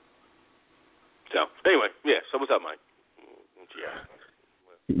 So, anyway, so what's up, Mike?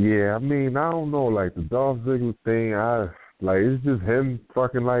 Yeah, I mean, I don't know, like, the Dolph Ziggler thing, it's just him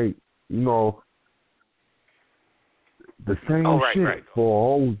fucking, like, the same shit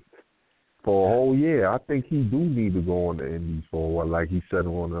for a whole year. I think he do need to go on the Indies for a while, like he said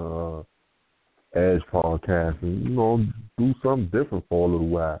on the Edge podcast, and, do something different for a little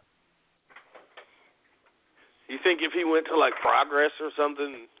while. You think if he went to, like, Progress or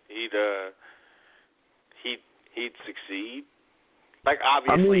something, he'd succeed? Like,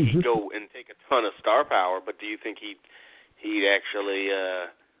 obviously, he'd go and take a ton of star power, but do you think he'd actually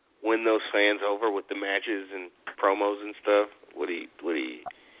win those fans over with the matches and promos and stuff? Would he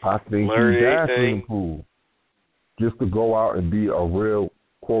I think learn he's anything? Improved. Just to go out and be a real,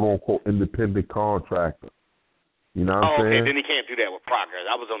 quote-unquote, independent contractor. You know what I'm saying? Okay, then he can't do that with Progress.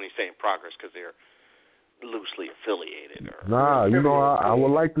 I was only saying Progress because they're loosely affiliated. Nah, I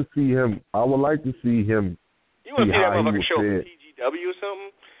would like to see him. You want to see that motherfucker show up in PGW or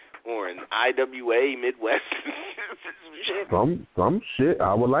something? Or an IWA Midwest? Some shit.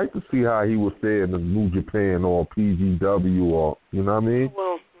 I would like to see how he would fare in the New Japan or PGW or, you know what I mean?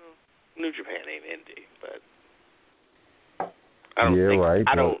 Well, New Japan ain't indie, but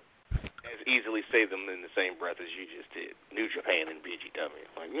I don't as easily say them in the same breath as you just did. New Japan and PGW.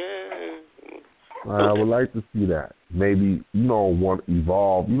 Like, I would like to see that. Maybe, one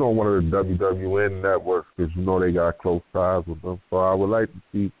Evolve, one of the WWN networks, because, they got close ties with them. So I would like to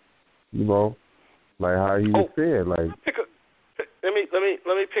see, like how he would fare. Like, let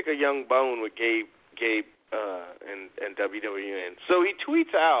me pick a young bone with Gabe and WWN. So he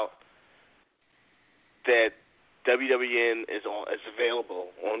tweets out that WWN is available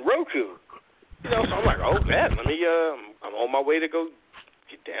on Roku. So I'm like, oh man, let me I'm on my way to go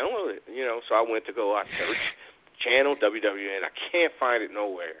download it. So I went to go search channel WWN. I can't find it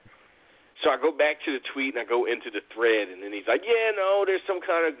nowhere. So I go back to the tweet and I go into the thread, and then he's like, there's some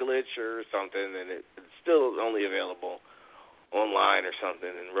kind of glitch or something, and it's still only available online or something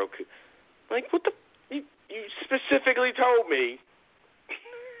in Roku. Like, what the? You specifically told me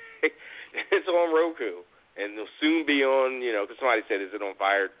it's on Roku, and it'll soon be on, because somebody said, is it on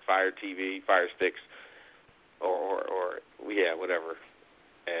Fire TV, Fire Sticks, or whatever.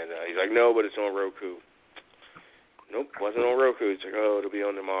 And he's like, no, but it's on Roku. Nope, wasn't on Roku. It's like, it'll be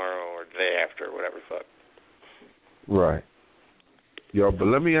on tomorrow or the day after or whatever the fuck. Right. Yo, but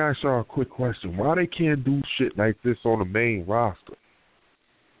let me ask y'all a quick question. Why they can't do shit like this on the main roster?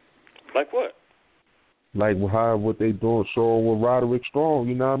 Like what? Like what they doing, showing with Roderick Strong,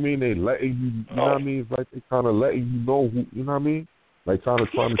 you know what I mean? They letting you know what I mean? It's like they kind of letting you know who, you know what I mean? Like trying to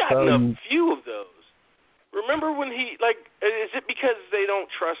tell you. He's gotten a few of those. Remember when is it because they don't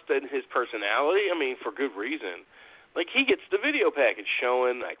trust in his personality? I mean, for good reason. Like, he gets the video package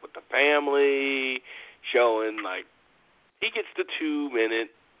showing, like, with the family, showing, like, he gets the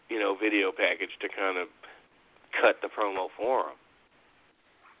 2-minute, video package to kind of cut the promo for him.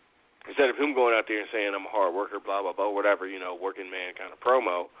 Instead of him going out there and saying, I'm a hard worker, blah, blah, blah, whatever, working man kind of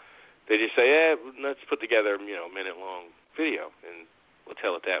promo, they just say, let's put together, a minute-long video, and we'll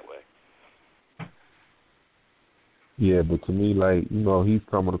tell it that way. Yeah, but to me, like, he's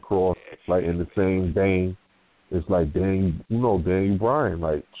coming across, like, in the same vein. It's like Daniel Bryan,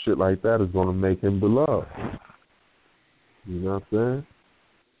 like shit like that is gonna make him beloved. You know what I'm saying?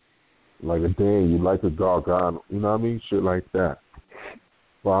 Like a Daniel, like a Gargano, you know what I mean? Shit like that.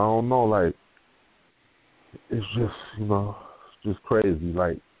 But I don't know, like it's just it's just crazy.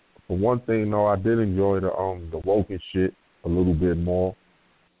 Like for one thing, though, I did enjoy the Woken shit a little bit more.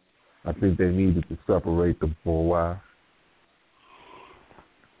 I think they needed to separate them for a while.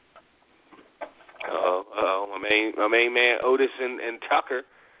 My main man Otis and Tucker.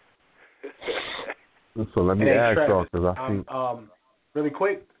 So let me And ask Travis, y'all, because I think really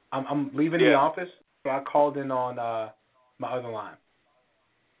quick, I'm leaving the office, so I called in on my other line.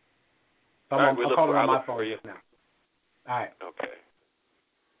 So I'm calling on my phone just now. All right. Okay.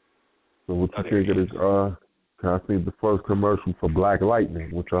 so. What you think of this? Can I see the first commercial for Black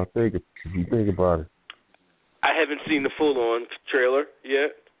Lightning? What y'all think? If you think about it. I haven't seen the full-on trailer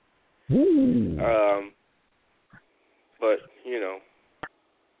yet. Woo. But you know,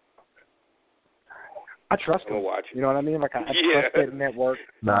 I trust I'm them. gonna watch it. You know what I mean? Like I trust that network.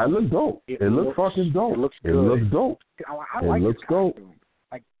 Nah, it looks dope. It looks fucking dope. It looks good. It looks dope. I like looks the dope. costume.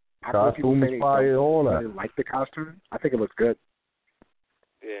 Like Costume is fire, all that. Really like the costume. I think it looks good.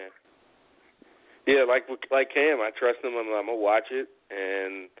 Yeah. Yeah, like Cam, I trust him. I'm gonna watch it,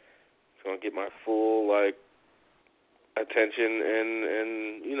 and it's gonna get my full attention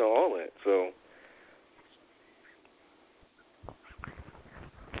and you know all that. So.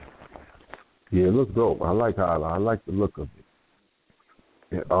 Yeah, it looks dope. I like the look of it.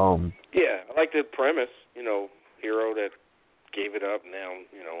 Yeah, Yeah, I like the premise. You know, hero that gave it up now.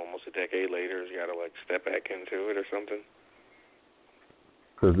 You know, almost a decade later, has got to step back into it or something.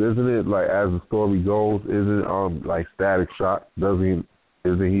 Because isn't it as the story goes? Isn't Static Shock? Isn't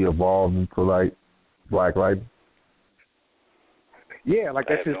he evolved into Black Lightning? Yeah,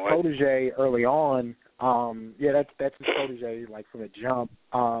 that's his protege early on. Yeah, that's his protege from the jump.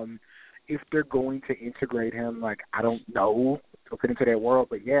 If they're going to integrate him, I don't know, to fit into that world,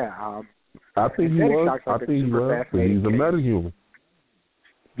 but yeah. I think he was. I think he was. But he's a metahuman.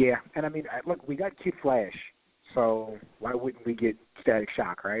 Yeah, and I mean, look, we got Kid Flash, so why wouldn't we get Static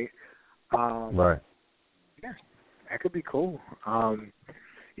Shock, right? Right. Yeah, that could be cool.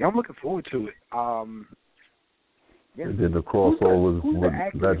 Yeah, I'm looking forward to it. Yeah. And then the crossovers who's with the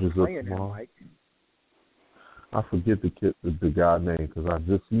actor Legends of playing Tomorrow. him, I forget the guy name because I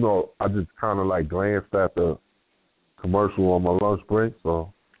just kind of glanced at the commercial on my lunch break.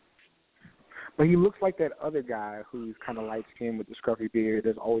 So, but he looks like that other guy who's kind of light skinned with the scruffy beard.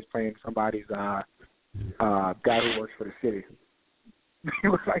 That's always playing somebody's guy who works for the city. He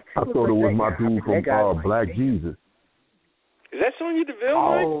looks like I thought it was my dude from Black Jesus. Is that Sonya Deville?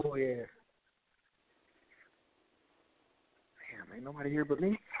 Oh Mike? yeah. Damn, ain't nobody here but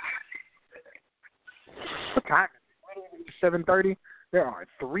me. What time? 7:30. There are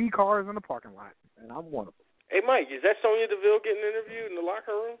 3 cars in the parking lot, and I'm one of them. Hey, Mike, is that Sonya Deville getting interviewed in the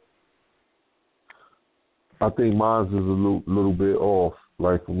locker room? I think mine's is a little bit off,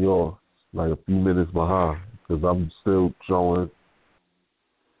 from yours, a few minutes behind, because I'm still showing.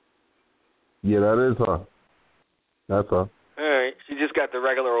 Yeah, that is her. That's her. All right, she just got the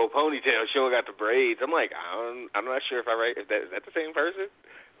regular old ponytail. She only got the braids. I'm I'm not sure if is that the same person?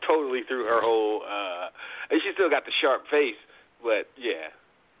 Totally threw her whole. And she still got the sharp face, but yeah.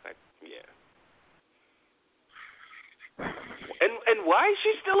 And why is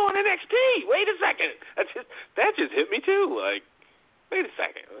she still on NXT? Wait a second. That just hit me too. Wait a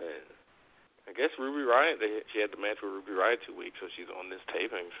second. I guess Ruby Riott. She had the match with Ruby Riott 2 weeks, so she's on this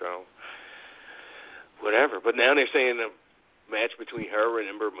taping. So whatever. But now they're saying a match between her and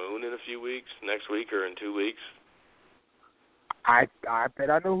Ember Moon in a few weeks, next week or in 2 weeks. I bet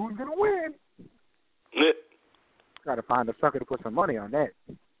I know who's gonna win. Got to find a sucker to put some money on that.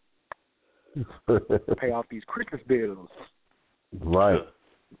 Pay off these Christmas bills. Right.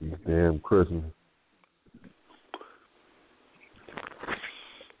 Damn Christmas.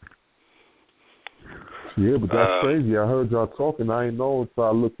 Yeah, but that's crazy. I heard y'all talking. I ain't know until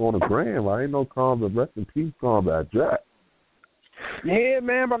I looked on the gram. I ain't know Combat. Rest in peace, Combat Jack. Yeah,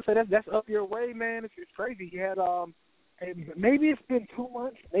 man. But I'm saying that's up your way, man. It's crazy. He had maybe it's been 2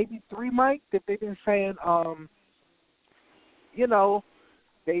 months, maybe 3, Mike, that they've been saying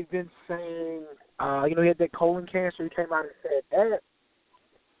they've been saying he had that colon cancer. He came out and said that.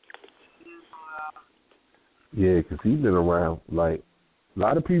 Yeah, because he's been around. A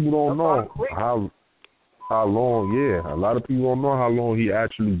lot of people don't know how long. Yeah, a lot of people don't know how long he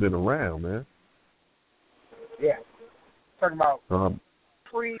actually been around, man. Yeah, talking about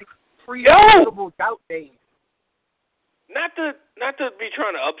pre doubt days. Not to be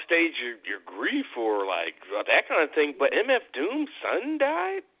trying to upstage your grief or that kind of thing, but MF Doom's son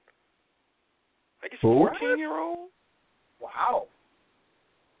died. His 14-year-old. Wow.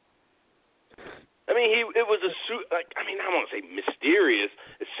 I mean, it was I don't want to say mysterious.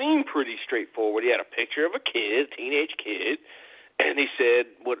 It seemed pretty straightforward. He had a picture of a teenage kid, and he said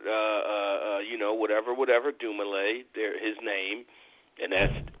whatever Doomale, his name, and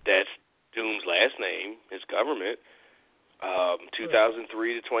that's Doom's last name, his government. 2003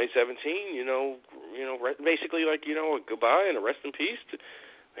 to 2017, basically a goodbye and a rest in peace.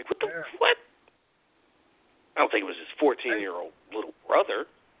 What? I don't think it was his 14-year-old little brother.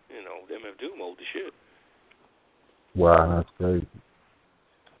 You know, MF Doom old as shit. Wow, that's crazy.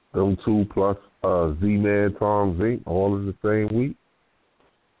 Them two plus Z-Man, Tom Zink, all in the same week.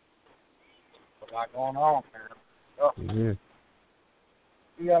 A lot going on, man. Oh. Yeah.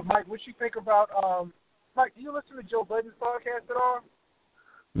 Yeah, Mike, what you think about Mike, do you listen to Joe Budden's podcast at all?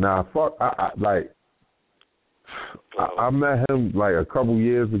 Nah, fuck. I met him like a couple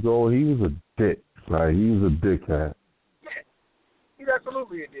years ago. He was a dick. Like, he was a dickhead. Yeah, he's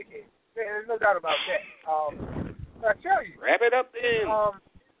absolutely a dickhead. There's no doubt about that. I tell you, wrap it up then.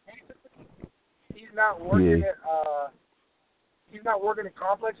 He's not working at he's not working at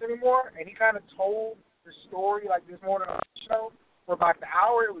Complex anymore, and he kind of told the story like this morning on the show for about the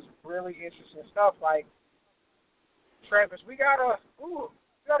hour. It was really interesting stuff. Like, Travis, we gotta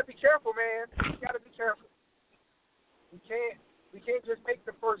be careful, man. We gotta be careful. We can't just take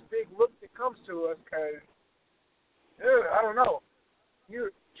the first big look that comes to us, because I don't know.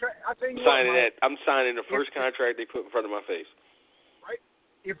 I'll tell you I'm signing the first contract they put in front of my face. Right?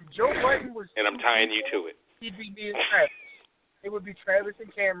 If Joe Budden was, and I'm tying you to it, he'd be me and Travis. It would be Travis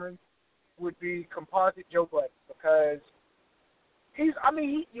and Cameron would be composite Joe Budden, because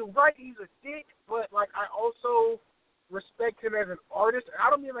you're right, he's a dick, but like, I also respect him as an artist. I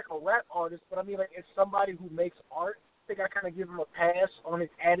don't mean like a rap artist, but I mean like as somebody who makes art. I think I kind of give him a pass on his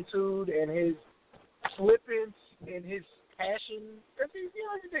attitude and his flippance and his passion. He's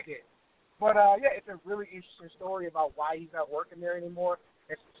a dickhead. But yeah, it's a really interesting story about why he's not working there anymore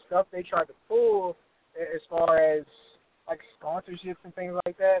and some stuff they tried to pull as far as like sponsorships and things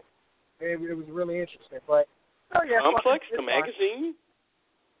like that. It was really interesting. But yeah, Complex, the magazine.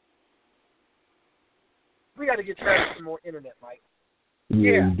 We got to get Travis some more internet, Mike.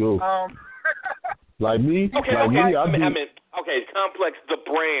 Yeah, you do. Like me? Okay, like okay. Me, I mean, Complex, the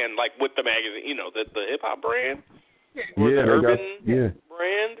brand, like with the magazine, you know, the hip hop brand, or the urban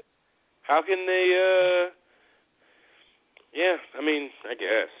brand. How can they? Yeah, I mean, I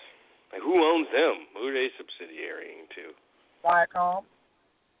guess. Like, who owns them? Who are they subsidiarying to? Viacom.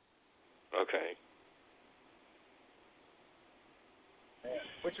 Okay. Yeah.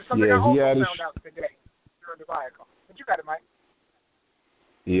 Which is something I also found out today during the Viacom. But you got it, Mike.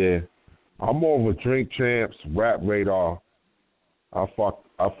 Yeah. I'm more of a Drink Champs, Rap Radar. I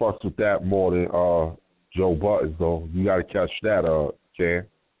fucks with that more than Joe Budden, though. You got to catch that, Cam.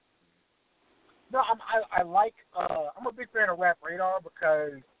 No, I like. I'm a big fan of Rap Radar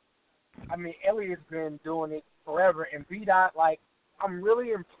because, I mean, Elliot's been doing it forever, and B-Dot, like, I'm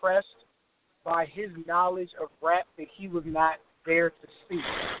really impressed by his knowledge of rap that he was not there to see.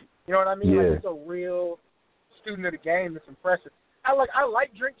 You know what I mean? Yeah. Like, he's a real student of the game. It's impressive. I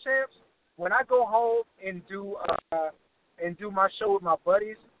like Drink Champs. When I go home and do my show with my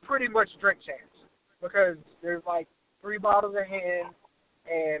buddies, pretty much Drink Champs, because there's like 3 bottles of hen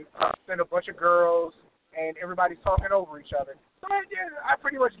and and a bunch of girls and everybody's talking over each other. So yeah, I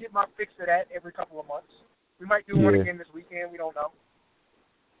pretty much get my fix of that every couple of months. We might do one again this weekend. We don't know.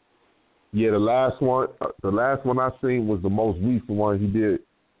 Yeah, the last one I seen was the most recent one he did.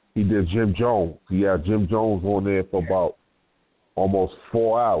 He did Jim Jones. He had Jim Jones on there for about almost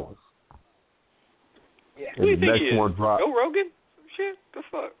 4 hours. Yeah. Who do you think he is? One dropped. Joe Rogan? Shit, the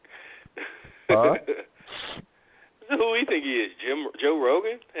fuck? Huh? So who do you think he is? Joe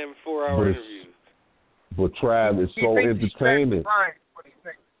Rogan? Having 4-hour interviews. But Trav is so entertaining.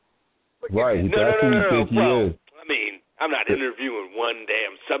 Right, that's who you think he is. I mean, I'm not interviewing one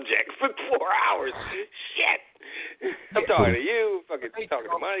damn subject for 4 hours. Shit. I'm talking to you, fucking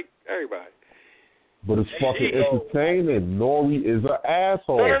talking to Mike, everybody. But it's fucking entertaining. Nori is an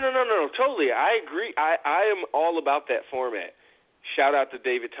asshole. No. Totally. I agree. I am all about that format. Shout out to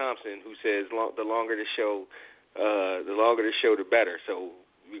David Thompson, who says the longer the show, the better. So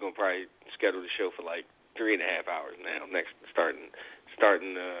we're gonna probably schedule the show for like 3.5 hours now. Next, starting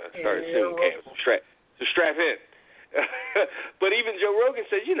soon. So strap in. But even Joe Rogan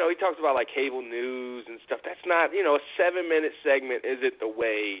says, he talks about like cable news and stuff. That's not, a 7-minute segment isn't the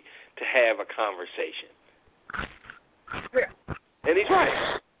way to have a conversation. Yeah. And he's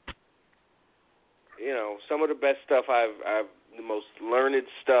right. Some of the best stuff the most learned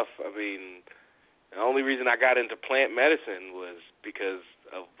stuff, I mean, the only reason I got into plant medicine was because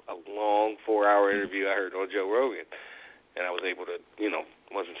of a long 4-hour interview I heard on Joe Rogan. And I was able to,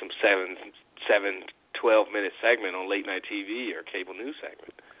 wasn't some 12-minute segment on late night TV or cable news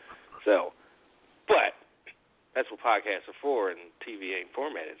segment. So, but that's what podcasts are for, and TV ain't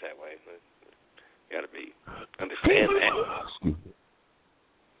formatted that way. You got to understand that.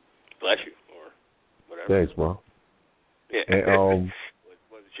 Bless you, or whatever. Thanks, bro. Yeah. And,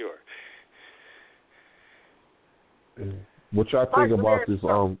 wasn't sure. What y'all think about this?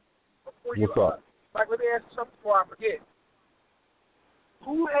 What's up? Mike, let me ask you something before I forget.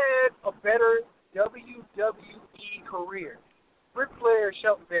 Who had a better WWE career, Ric Flair or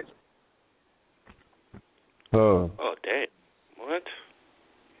Shelton Benjamin? Oh, damn. What?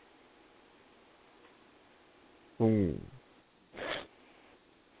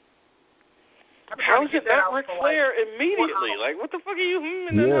 How is it not Ric Flair immediately? Like, what the fuck are you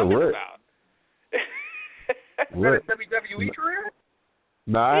about? Better WWE career?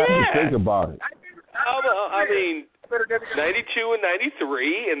 Nah, I have to think about it. I mean, 92 and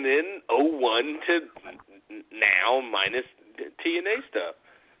 93, and then 01 to now minus TNA stuff.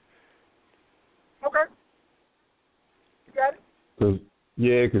 Okay. You got it?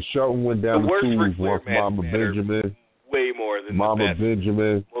 Because Shelton went down the the worst tubes Ric Flair once Mama Benjamin. Way more than Mama the best,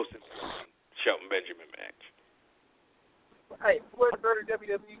 Benjamin. most Shelton Benjamin match. Hey, who had a better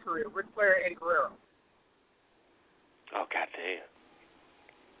WWE career, Ric Flair or Eddie Guerrero? Oh, goddamn.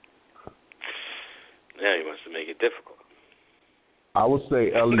 Now he wants to make it difficult. I would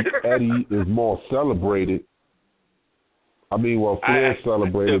say Eddie is more celebrated. I mean, Flair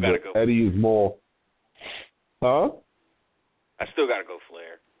celebrated, but Eddie is more. Huh? I still got to go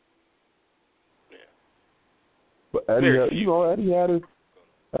Flair. Yeah. But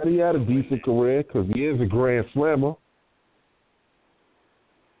Eddie had a decent career because he is a Grand Slammer.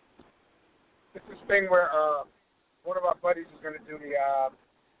 It's this thing where one of our buddies is going to do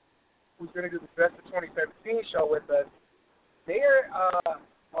who's going to do the Best of 2017 show with us. They're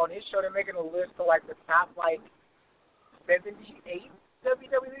on his show. They're making a list of like the top 78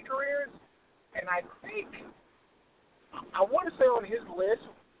 WWE careers, and I think I want to say on his list,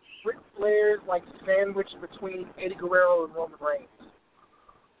 Ric Flair's sandwiched between Eddie Guerrero and Roman Reigns.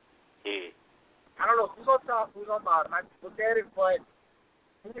 I don't know who's on top, who's on bottom. I looked at it, but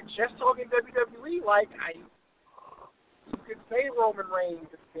when you're just talking WWE, you could say Roman Reigns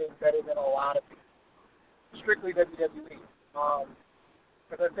has been better than a lot of people. Strictly WWE.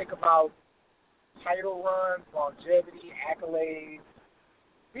 Because I think about title runs, longevity, accolades.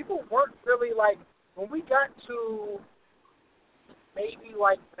 People weren't really when we got to maybe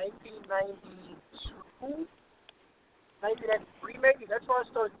 1992, 1993 maybe, that's where I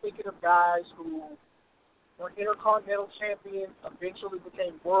started thinking of guys who were Intercontinental champions, eventually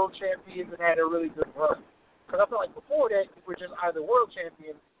became world champions, and had a really good run. Because I feel like before that, you were just either world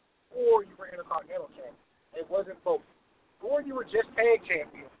champion or you were Intercontinental champion. It wasn't both. Or you were just tag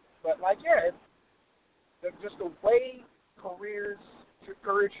champion. But just the way career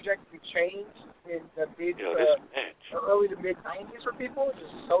trajectory changed in the early to mid 90s for people is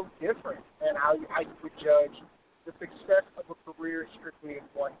just so different than how you would judge the success of a career strictly in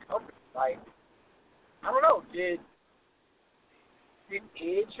one company. I don't know, did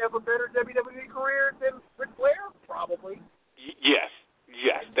Edge have a better WWE career than Ric Flair? Probably. Yes,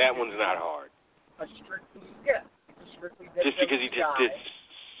 that one's not hard. Strictly just because he just did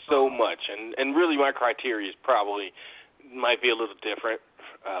so much, and really my criteria is probably might be a little different.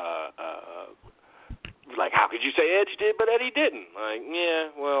 How could you say Edge did, but Eddie didn't? I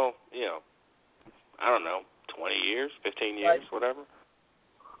don't know, 20 years, 15 years, whatever.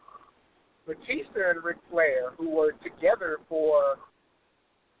 Batista and Ric Flair, who were together for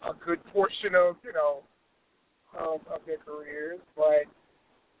a good portion of their careers, but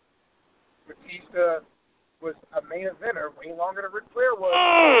Batista was a main eventer way longer than Ric Flair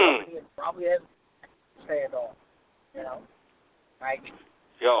was. He probably has stand on,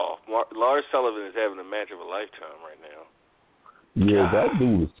 Lars Sullivan is having a match of a lifetime right now. Yeah, that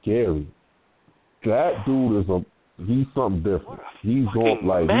dude is scary. That dude he's something different. He's going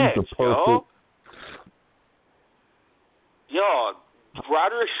match, he's the perfect. Y'all,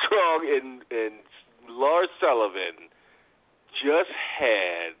 Roderick Strong and Lars Sullivan just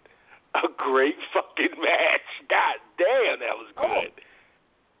had a great fucking match. God damn, that was good.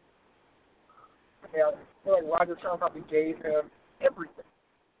 Yeah, I feel like Roderick Strong probably gave him everything.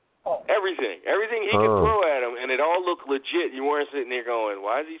 Everything he could throw at him, and it all looked legit. You weren't sitting there going,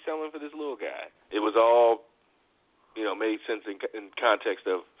 why is he selling for this little guy? It was all, made sense in context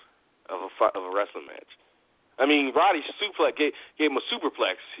of a wrestling match. I mean, Roddy gave him a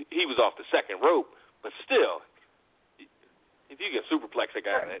superplex. He was off the second rope, but still, if you can superplex a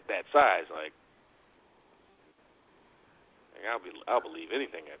guy that size, I'll believe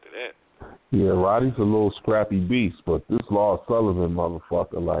anything after that. Yeah, Roddy's a little scrappy beast, but this Lars Sullivan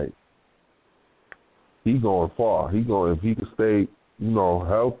motherfucker, he going far. If he can stay,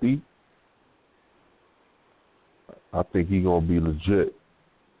 healthy, I think he gonna be legit.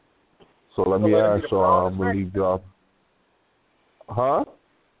 So let me ask y'all, I'm gonna leave y'all. Huh?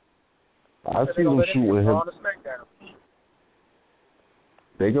 I see him shooting him.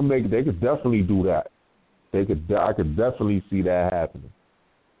 They could definitely do that. I could definitely see that happening.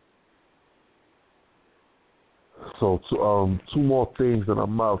 So, two more things in our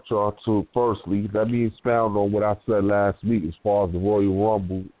mouth, y'all. So, firstly, let me expound on what I said last week as far as the Royal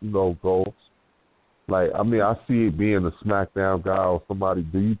Rumble, goes. Like, I mean, I see it being a SmackDown guy or somebody.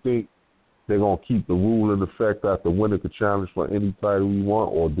 Do you think they're going to keep the rule in effect that the winner could challenge for any title we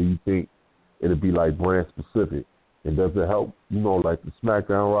want, or do you think it'll be, like, brand specific? And does it help, like the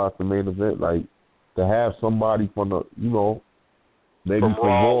SmackDown roster main event, like, to have somebody from the, maybe from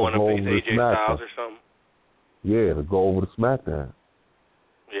Raw, one of go these over to AJ SmackDown? Styles or something? Yeah, to go over to SmackDown.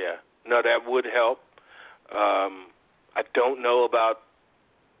 Yeah. No, that would help. I don't know about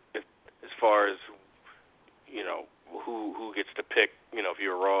as far as, who gets to pick, if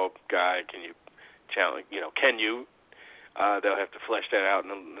you're a Raw guy, can you challenge, can you? They'll have to flesh that out in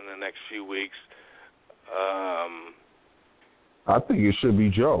the next few weeks. I think it should be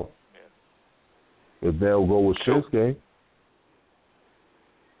Joe. Yeah. If they'll go with Shinsuke.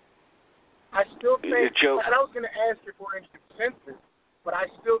 I still think, Joe, and I was going to ask you for a consensus, but I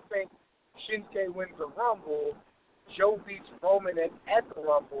still think Shinsuke wins the Rumble, Joe beats Roman at the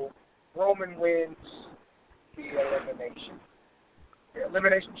Rumble, Roman wins the Elimination. The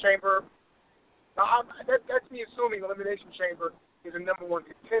Elimination Chamber, that's me assuming Elimination Chamber is a number one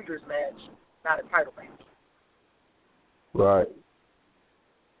contenders match, not a title match. Right.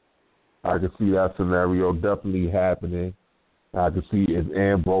 I can see that scenario definitely happening. I can see if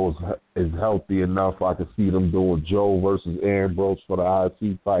Ambrose is healthy enough, I can see them doing Joe versus Ambrose for the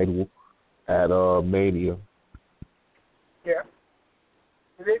IC title at Mania. Yeah.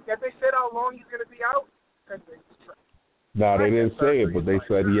 Have they said how long he's going to be out? No, they didn't say it, but they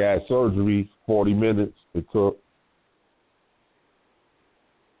said he had surgery, 40 minutes it took.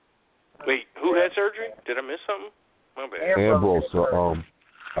 Wait, who had surgery? Did I miss something? My bad. Ambrose,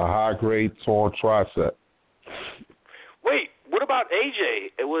 a high-grade torn tricep. Wait, what about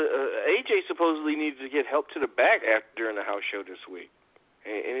AJ? AJ supposedly needed to get help to the back during the house show this week.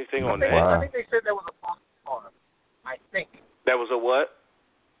 Anything on that? I think they said that was a false alarm. I think. That was a what?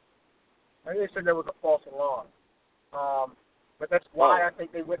 I think they said that was a false alarm. But that's why I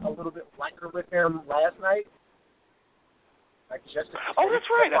think they went a little bit lighter with him last night. Like just that's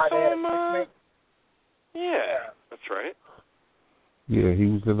right. I saw him. Yeah, that's right. Yeah, he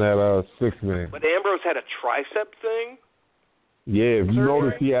was in that 6-man. But Ambrose had a tricep thing? Yeah, if you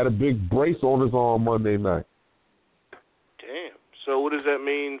notice, he had a big brace on his arm Monday night. Damn. So what does that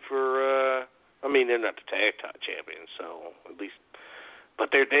mean for, they're not the tag champions, so at least, but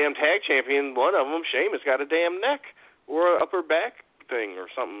they're damn tag champion. One of them, Sheamus, got a damn neck or an upper back thing or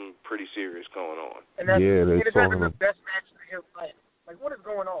something pretty serious going on. And that's, they're having the best match in the fight. Like, what is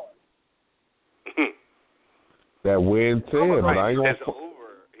going on? That wear and tear, but I ain't gonna.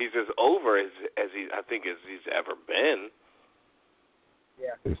 He's as over as he's ever been.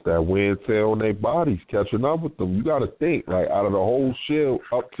 Yeah. It's that wear and tear on their bodies catching up with them. You got to think, like, out of the whole Shield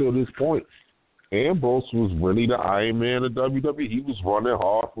up till this point, Ambrose was really the Iron Man of WWE. He was running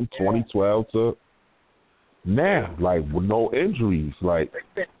hard from 2012 to now, like with no injuries. Like,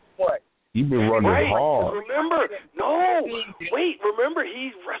 what? He been running hard. Remember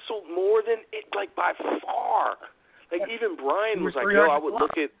he wrestled more than it, like by far. Like even Brian was like, yo, I would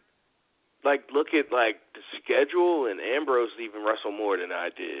look at the schedule, and Ambrose even wrestled more than I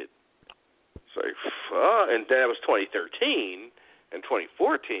did. It's like, and that was 2013 and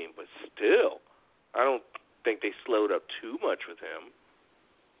 2014, but still, I don't think they slowed up too much with him.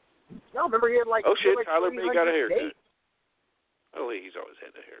 No, remember he had like Tyler Bate got a haircut. Days. Oh, he's always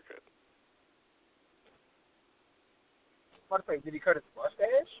had a haircut. What thing? Did he cut his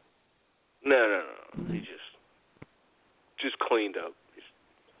mustache? No. He just cleaned up. His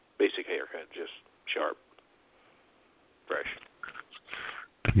basic haircut, just sharp, fresh.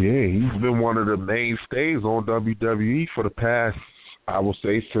 Yeah, he's been one of the mainstays on WWE for the past, I would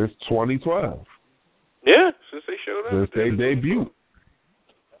say, since 2012. Yeah, since they showed up. Since they debuted.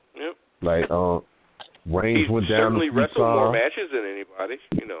 Yep. Like, Reigns went down a few times. He's certainly wrestled more matches than anybody,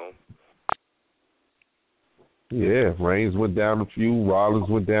 Yeah, Reigns went down a few. Rollins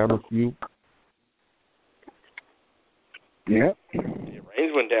went down a few. Yeah.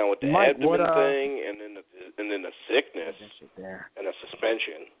 Reigns went down with the abdomen thing, and then the sickness and a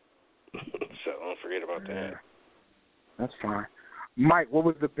suspension. So don't forget about that. That's fine. Mike, what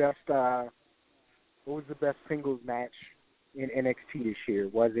was the best singles match in NXT this year?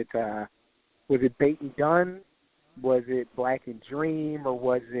 Was it Bate and Dunn? Was it Black and Dream, or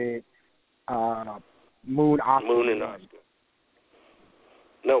was it Moon Asuka? Moon and Asuka.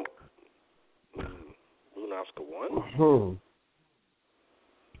 No. Moon Asuka won?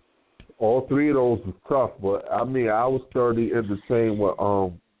 All three of those was tough, but I mean, I was thoroughly entertained with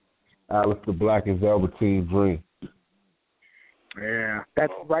Aleister Black and Velveteen Dream. Yeah,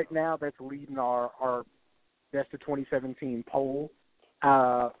 that's right now. That's leading our best of 2017 poll.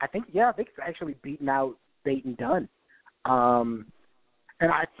 I think it's actually beaten out Bait and Dunn. And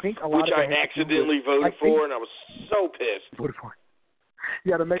I think a lot which of I accidentally voted for, and I was so pissed. Voted for.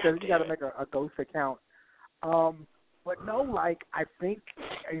 You got to make a ghost account. But no, like I think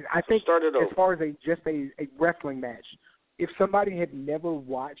as far as a wrestling match, if somebody had never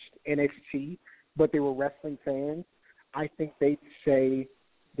watched NXT but they were wrestling fans, I think they'd say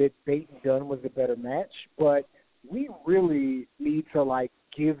that Bait and Dunn was a better match. But we really need to like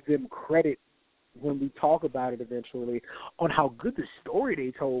give them credit when we talk about it eventually on how good the story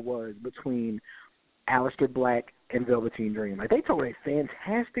they told was between Aleister Black and Velveteen Dream. Like they told a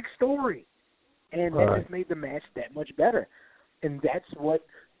fantastic story. And that has made the match that much better. And that's what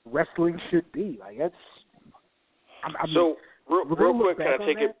wrestling should be. Like that's. So real quick, can I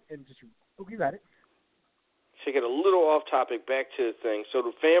take it? And just, you got it. Take it a little off topic. Back to the thing. So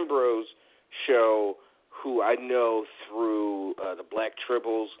the Fan Bros show, who I know through the Black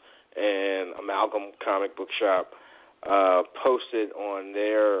Tribbles and Amalgam Comic Book Shop, posted on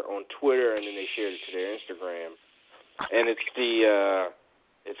Twitter, and then they shared it to their Instagram. And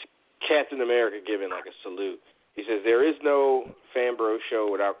it's Captain America giving like a salute. He says, there is no Fan Bro show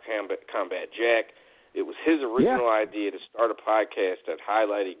without Combat Jack. It was his original idea to start a podcast that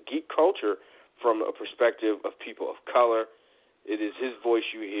highlighted geek culture from a perspective of people of color. It is his voice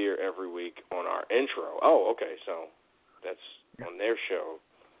you hear every week on our intro. Oh, okay, so that's on their show.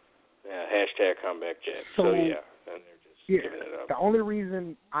 Hashtag Combat Jack. So yeah, and they're just giving it up. The only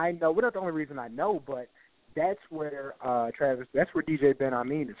reason I know, well, not the only reason I know, but that's where that's where DJ Ben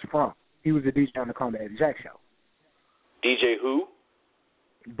Amin is from. He was a DJ on the Combat Jack show. DJ who?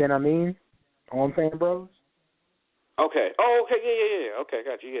 Ben Amin on Fan Bros. Okay. Oh, okay. Yeah. Okay,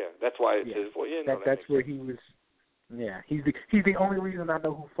 got you. Yeah, that's why it's his voice. Yeah, that's where he was. Yeah, he's the only reason I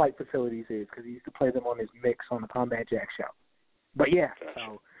know who Flight Facilities is because he used to play them on his mix on the Combat Jack show. But yeah, gotcha.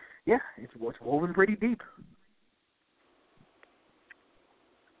 So yeah, it's woven pretty deep.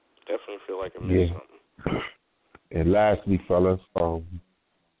 Definitely feel like I missed something. And lastly, fellas, what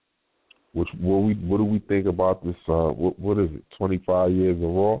do we think about this? What is it? 25 years of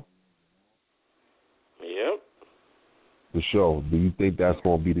Raw. Yep. The show. Do you think that's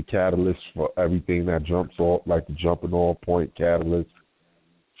going to be the catalyst for everything that jumps off, like the jumping on point catalyst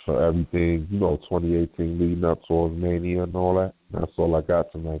for everything? 2018 leading up towards Mania and all that. That's all I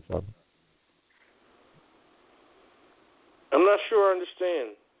got tonight, fellas. I'm not sure I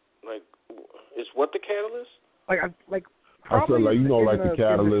understand. Like, is what the catalyst? I said, like, the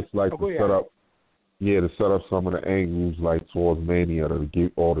catalyst, like, to set up, to set up some of the angles, like, towards Mania, to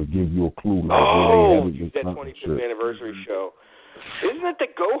give you a clue, like, where they headed. That 25th anniversary show. Isn't it the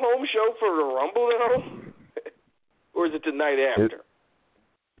go-home show for the Rumble, though? Or is it the night after?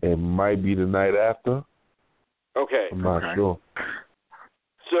 It might be the night after. Okay. I'm not sure.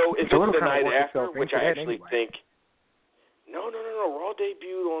 So if it's the night after, which I actually think... No. Raw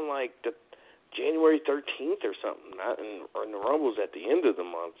debuted on, like, the January 13th or something, and the Rumble's at the end of the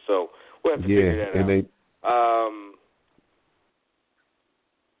month, so we'll have to figure that out.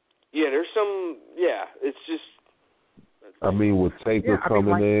 There's some, it's just... I mean, with Taker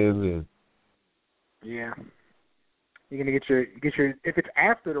coming in and... Yeah. You're going to get your, if it's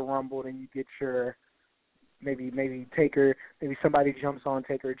after the Rumble, then you get your, maybe Taker, maybe somebody jumps on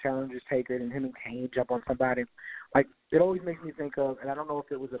Taker, challenges Taker, and him and Kane jump on somebody. Like, it always makes me think of, and I don't know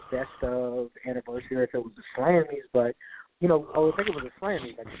if it was a best of anniversary or if it was the Slammies, but, I think it was a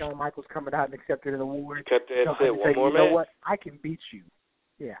Slammies. Like, Shawn Michaels coming out and accepted an award. Kept that said, one more match. You know what? I can beat you.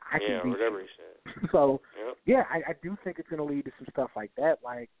 Yeah, I can beat whatever you. He said. So, I do think it's going to lead to some stuff like that.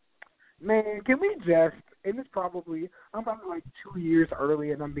 Like, man, can we just, and it's probably, I'm probably like 2 years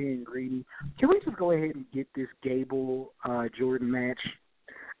early and I'm being greedy. Can we just go ahead and get this Gable Jordan match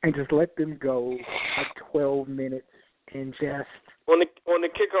and just let them go like 12 minutes and just on the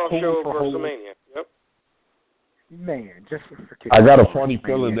kickoff show of WrestleMania. Yep. Man, just for kickoff. I got a funny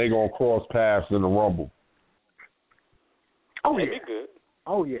feeling they're gonna cross paths in the Rumble. Oh That'd be good.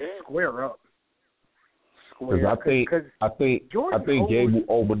 Oh yeah, square up. Because I think Gable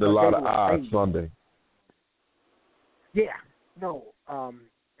opened a lot of eyes Sunday. Yeah, no,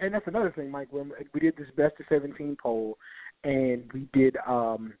 and that's another thing, Mike. When we did this best of 17 poll, and we did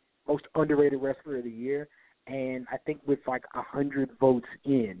most underrated wrestler of the year, and I think with like 100 votes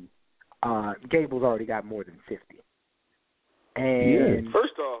in, Gable's already got more than 50. And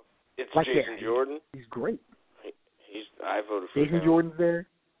first off, it's like Jason Jordan. He's great. I voted for Jason him. Jordan's there.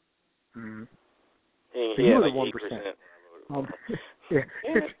 Mm-hmm. He So you had were like the 8%.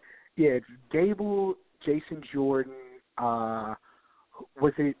 Yeah, it's Gable, Jason Jordan.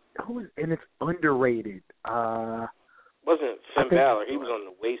 Was it who was? And it's underrated. Wasn't Finn Balor? He was on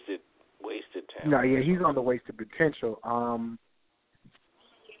the wasted talent. No, yeah, he's on the wasted potential.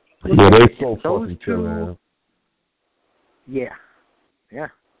 Yeah, they so those fucking two. killing him. Yeah.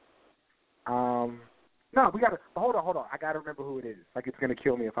 No, we gotta hold on. I gotta remember who it is. Like it's gonna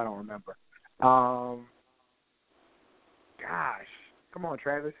kill me if I don't remember. Gosh, come on,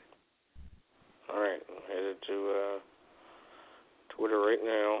 Travis. All right, I'm headed to Twitter right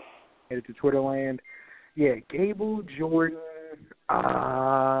now. Headed to Twitterland. Yeah, Gable, Jordan.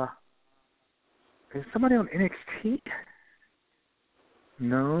 Is somebody on NXT?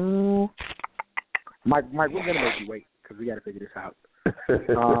 No. Mike, we're gonna make you wait because we gotta figure this out. Here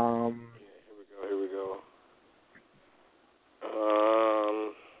we go.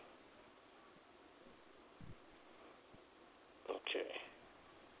 Okay.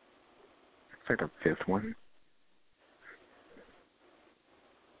 It's like the fifth one.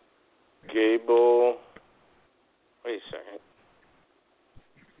 Gable. Wait a second.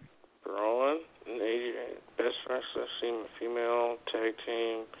 Braun, best wrestler, female tag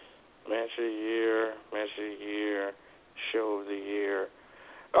team, match of the year, show of the year.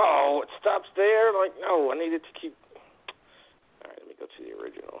 Oh, it stops there? Like, no, I needed to keep. All right, let me go to the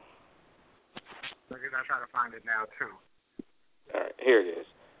original. Because I'm trying to find it now, too. All right, here it is.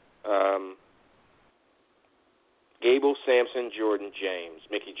 Gable, Sampson, Jordan, James,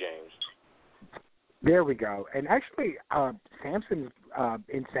 Mickey James. There we go. And actually, Sampson's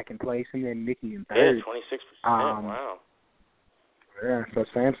in second place, and then Mickey in third. Yeah, 26%. Wow. Yeah, so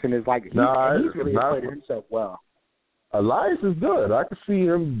Sampson is like, he's really played himself well. Elias is good. I can see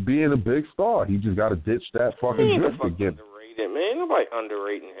him being a big star. He just got to ditch that fucking drift again. Underrated, man. Nobody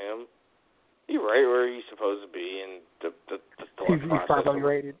underrating him. He's right where he's supposed to be in the He's properly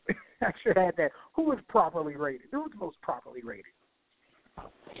rated. I should have had that. Who was properly rated? Who was the most properly rated?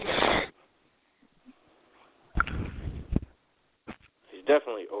 He's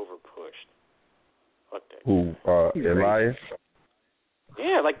definitely overpushed. What the? Who? Elias?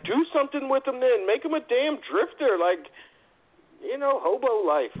 Yeah, like do something with him then. Make him a damn drifter. Like, hobo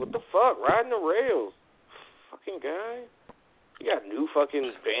life. What the fuck? Riding the rails. Fucking guy. You got new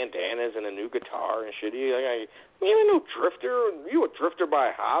fucking bandanas and a new guitar and shit. You ain't no drifter. You a drifter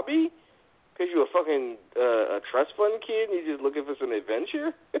by hobby? Because you a fucking a trust fund kid and you just looking for some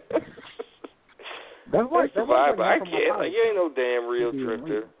adventure? That's right. Survivor. I can't. Like, you ain't no damn real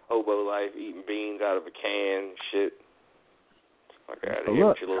drifter. Hobo life, eating beans out of a can, shit. Fuck out of here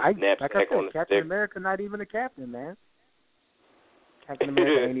with your little knapsack on the Captain stick. America not even a captain, man. Captain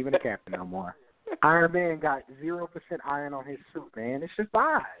America ain't even a captain no more. Iron Man got 0% iron on his suit, man. It's just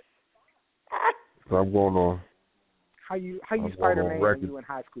bad. So I'm going on. How you Spider-Man when you in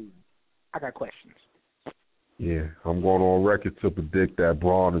high school? I got questions. Yeah, I'm going on record to predict that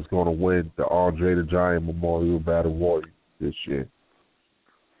Braun is going to win the Andre the Giant Memorial Battle Royal this year.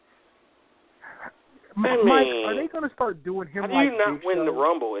 Mike, are they going to start doing him like how do you not Big win Show the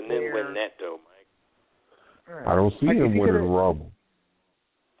Rumble and then where... win that, though, Mike? I don't see him winning the Rumble.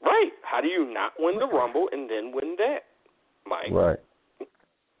 Right. How do you not win the Rumble and then win that, Mike? Right.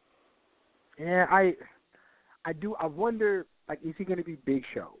 Yeah, I wonder, like, is he going to be Big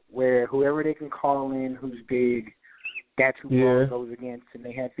Show, where whoever they can call in who's big, that's who Braun goes against, and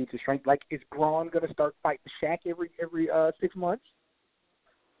they have feats of strength? Like, is Braun going to start fighting Shaq every 6 months?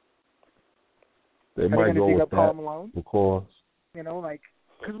 They might go with that, because...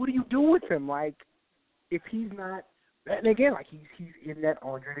 because what do you do with him? Like, if he's not... And again, like, he's in that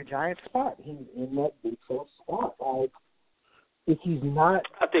Andre the Giant spot. He's in that Big Show spot. Like, if he's not...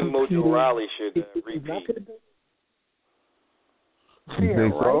 I think Mojo Rawley should repeat. You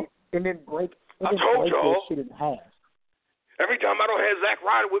think so? And then break I told y'all. shit in half. Every time I don't have Zack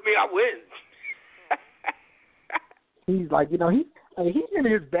Ryder with me, I win. He's like, he's in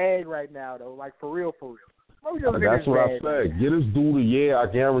his bag right now, though. Like, for real. That's what I said. Get this dude I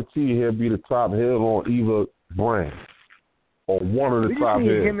guarantee he'll be the top heel on either brand. Or one of the top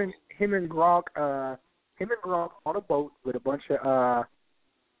heels. Him and Gronk on a boat with a bunch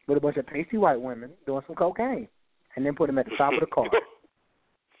of pasty white women doing some cocaine, and then put him at the top of the car.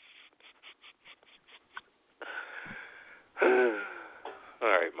 All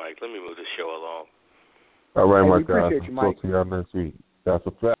right, Mike. Let me move this show along. All right, my guys. You, Mike. Talk to y'all next week. That's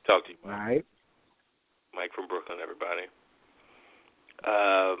a fact. Talk to you, Mike. All right. Mike from Brooklyn, everybody.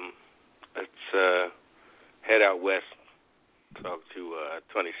 Let's head out west. Talk to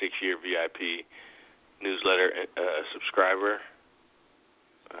 26-year VIP newsletter subscriber.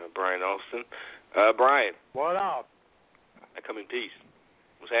 Brian Austin. Brian. What up? I come in peace.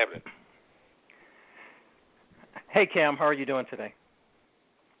 What's happening? Hey, Cam, how are you doing today?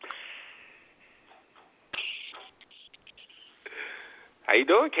 How you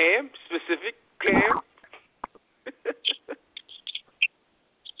doing, Cam? Specific, Cam?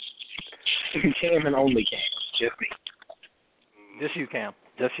 Cam and only Cam. Just me. Just you, Cam.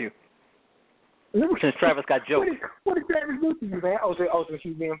 Just you. Since Travis got jokes. What did Travis do to you, man? Oh, so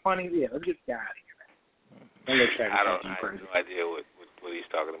she's being funny? Yeah, let's get the guy out of here, man. I have no idea what he's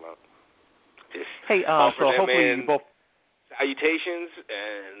talking about. Just hey, so hopefully you both salutations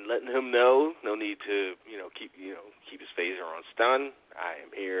and letting him know. No need to, keep his phaser on stun. I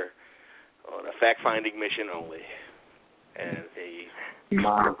am here on a fact-finding mission only. And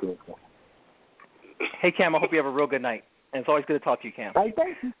Hey, Cam, I hope you have a real good night. And it's always good to talk to you, Cam. Hey,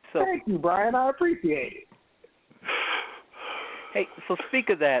 thank you, Brian. I appreciate it. Hey, so speak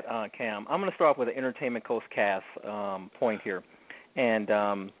of that, Cam, I'm going to start off with an Entertainment Coast cast point here. And,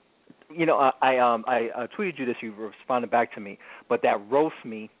 I tweeted you this. You responded back to me. But that roast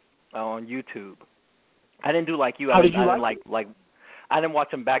me on YouTube, I didn't do like you. I didn't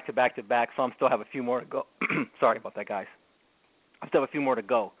watch them back to back to back, so I still have a few more to go. Sorry about that, guys. I still have a few more to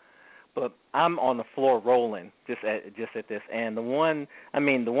go. But I'm on the floor rolling just at this. And the one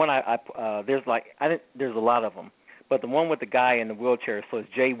there's a lot of them. But the one with the guy in the wheelchair, so it's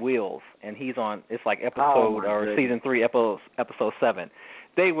Jay Wheels, and he's on, it's like season 3, episode 7.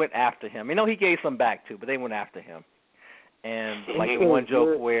 They went after him. He gave some back too, but they went after him. And like the one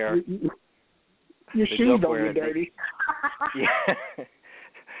joke where your shoes don't get dirty. Yeah.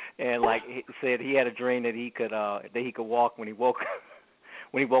 And like he said, he had a dream that he could walk when he woke up.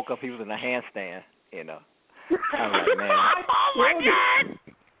 When he woke up, he was in a handstand. I'm like, man. Oh my God!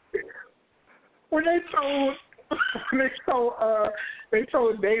 When they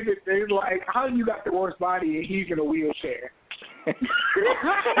told David, they was like, "How you got the worst body and he's in a wheelchair?"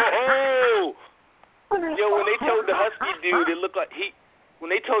 Oh! Yo, when they told the husky dude, it looked like When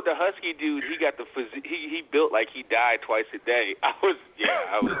they told the husky dude he got the physique, he built like he died twice a day.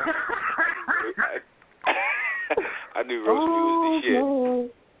 I knew Roasty was the shit.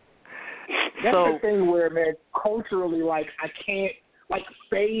 That's the thing where, man, culturally, like, I can't, like,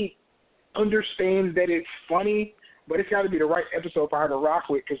 Faye understands that it's funny, but it's got to be the right episode for her to rock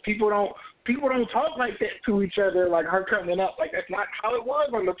with, because people don't talk like that to each other, like her coming up. Like, that's not how it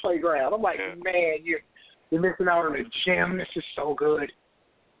was on the playground. I'm like, man, you're missing out on the gym. This is so good.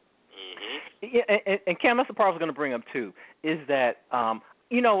 Yeah, and Cam, that's the part I was going to bring up too, is that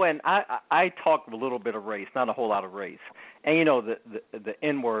and I talked a little bit of race, not a whole lot of race, and the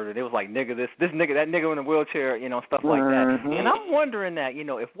N word, it was like nigga this nigga, that nigga in the wheelchair, stuff like that. And I'm wondering that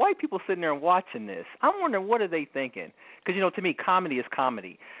if white people sitting there and watching this, I'm wondering what are they thinking? Because to me, comedy is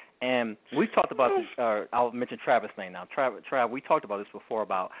comedy, and we've talked about this. I'll mention Travis' name now. Trav, we talked about this before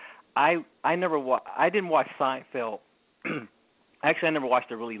about I didn't watch Seinfeld. Actually, I never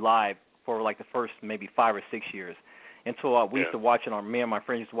watched it really live for like the first maybe 5 or 6 years until we used to watch it on, me and my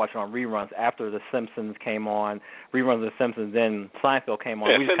friends used to watch it on reruns after The Simpsons came on, reruns of The Simpsons, then Seinfeld came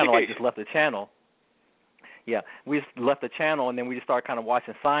on. We just kind of like just left the channel. Yeah, we just left the channel, and then we just started kind of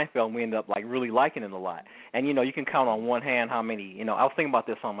watching Seinfeld, and we ended up like really liking it a lot. And you can count on one hand how many. I was thinking about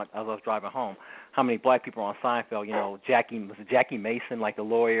this as I was driving home. How many black people are on Seinfeld? Jackie Mason, like the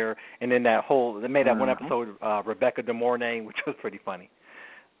lawyer, and then they made that one episode, Rebecca De Mornay, which was pretty funny.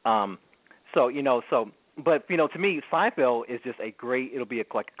 But to me, Seinfeld is just a great. It'll be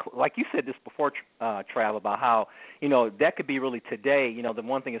like you said this before, Trav, about how that could be really today. The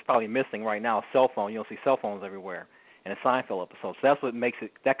one thing is probably missing right now is cell phone. You don't see cell phones everywhere in a Seinfeld episode. So that's what makes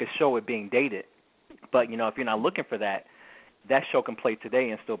it. That could show it being dated. But if you're not looking for that, that show can play today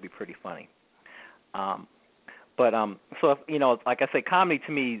and still be pretty funny. So if, like I say, comedy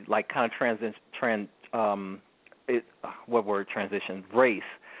to me like kind of transitions race,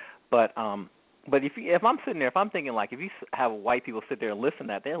 but if I'm sitting there, if I'm thinking like if you have white people sit there and listen to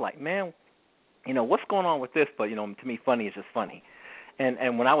that, they're like, man, what's going on with this? But to me, funny is just funny.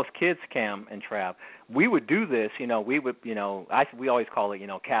 And when I was kids, Cam and Trav, we would do this. We would, we always call it,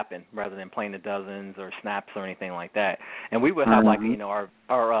 capping rather than playing the dozens or snaps or anything like that. And we would have like,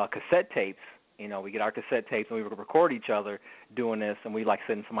 our cassette tapes. We get our cassette tapes and we would record each other doing this, and we like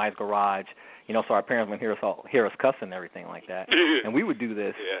sit in somebody's garage, so our parents would hear us cussing and everything like that. And we would do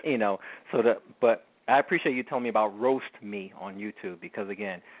this, but I appreciate you telling me about Roast Me on YouTube, because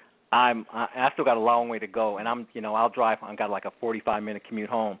again, I still got a long way to go, and I'll drive. I've got like a 45-minute commute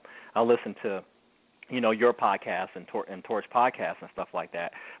home. I'll listen to, your podcast and Torch podcast and stuff like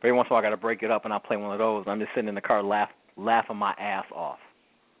that. Every once in a while, I got to break it up, and I'll play one of those. I'm just sitting in the car laughing my ass off.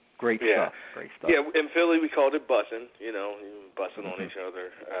 Great stuff. Great stuff. Yeah, in Philly we called it bussing. You know, bussing on each other.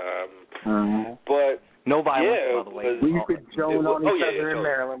 But no violence, by the way. We could joan on each other in totally.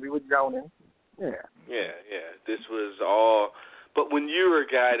 Maryland. We would joan in. Yeah. Yeah. This was all. But when you were a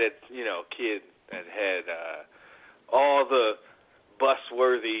guy that, you know, kid that had all the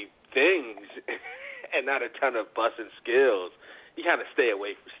bus-worthy things and not a ton of bussing skills, you kind of stay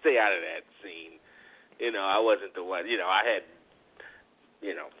out of that scene. You know, I wasn't the one. You know, I had,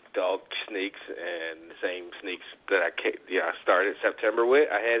 you know, dog sneaks and the same sneaks that I started September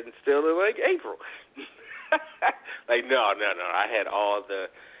with. I had still in like April. Like no. I had all I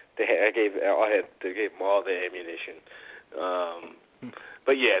gave them all the ammunition.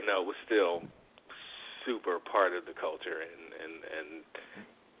 But yeah, no, it was still super part of the culture, and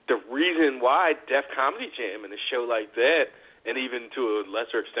the reason why Def Comedy Jam and a show like that, and even to a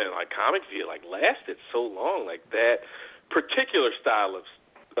lesser extent like Comic View, like lasted so long, like that particular style of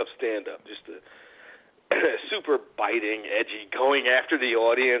stand-up, just a super biting, edgy, going after the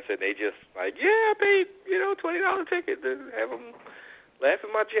audience, and they just like, yeah, I paid, you know, $20 ticket to have them laugh at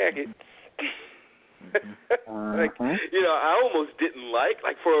my jacket. Like, you know, I almost didn't like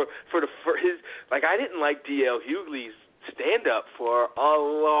for his, like, I didn't like D.L. Hughley's stand-up for a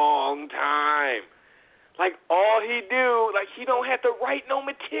long time. Like, all he do, like, he don't have to write no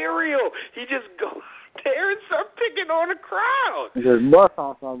material. He just go there and start picking on the crowd. Just bust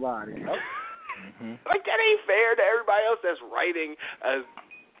on somebody. Like, that ain't fair to everybody else that's writing a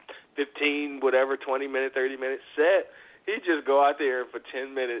 20 minute, 30-minute set. He just go out there for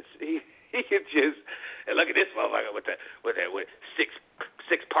 10 minutes. He could just, and look at this motherfucker with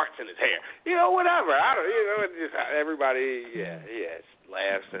six parts in his hair. You know, whatever. I don't. You know, it's just everybody. Yeah,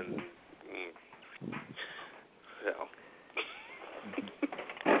 laughs and. So.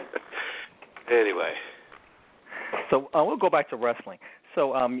 Anyway. So we'll go back to wrestling.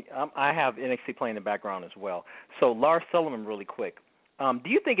 So I have NXT playing in the background as well. So Lars Sullivan, really quick. Do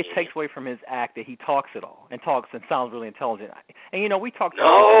you think it takes away from his act that he talks it all and sounds really intelligent? And, you know, we talked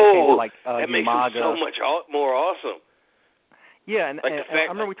about like that makes him so much more awesome. Yeah, and, like and, the fact, I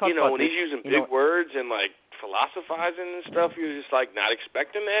remember we talked you know, about when this, he's using big words and, like, philosophizing and stuff, you're just, like, not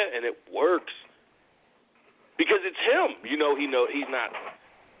expecting that, and it works. Because it's him. You know, he's not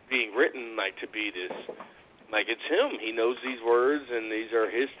being written, like, to be this. Like, it's him. He knows these words, and these are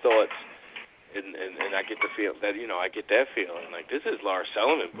his thoughts. And I get the feel that, you know, I get that feeling. Like, this is Lars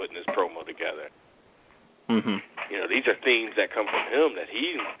Sullivan putting this promo together. Mm-hmm. You know, these are themes that come from him that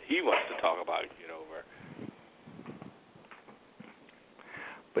he wants to talk about, you know.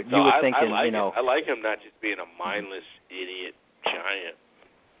 But you were thinking, I like you know. I like him not just being a mindless idiot giant.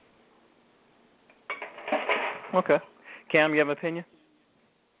 Okay. Cam, you have an opinion?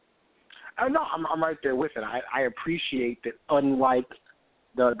 No, I'm right there with it. I appreciate that, unlike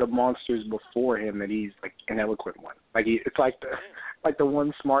the monsters before him, that he's like an eloquent one. Like it's like the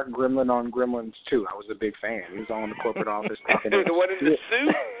one smart gremlin on Gremlins 2. I was a big fan. He was on the corporate office talking. The one in the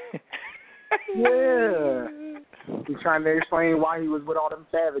suit. Yeah. He's trying to explain why he was with all them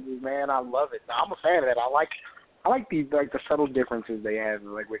savages, man. I love it. I'm a fan of that. I like these, like, the subtle differences they have,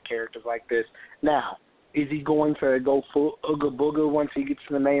 like, with characters like this. Now, is he going to go full Ooga Booga once he gets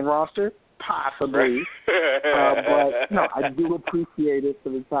to the main roster? Possibly. But no, I do appreciate it for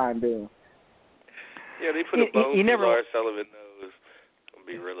the time being. Yeah, they put a bone through Lars Sullivan nose. I'll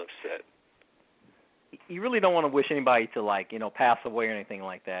be real upset. You really don't want to wish anybody to, like, you know, pass away or anything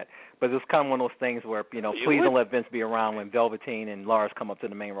like that. But it's kind of one of those things where, you know, please don't let Vince be around when Velveteen and Lars come up to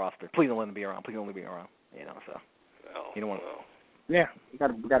the main roster. Please don't let him be around. Please don't let him be around. You know, so you don't want to. Yeah, you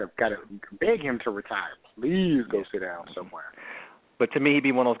gotta beg him to retire. Please go sit down somewhere. But to me, he'd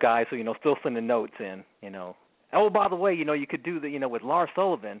be one of those guys who, you know, still sending notes in, you know. Oh, by the way, you know, you could do the, you know, with Lars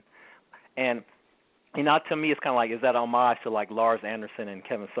Sullivan, and you know, to me, it's kind of like, is that homage to like Lars Anderson and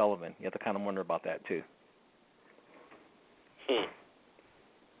Kevin Sullivan? You have to kind of wonder about that too.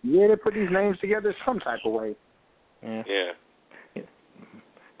 Yeah, they put these names together some type of way. Yeah.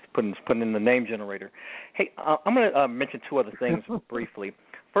 Putting in the name generator. Hey, I'm going to mention two other things briefly.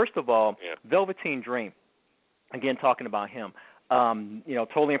 First of all, Velveteen Dream. Again, talking about him. You know,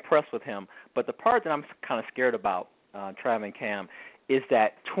 totally impressed with him. But the part that I'm kind of scared about, Trav and Cam, is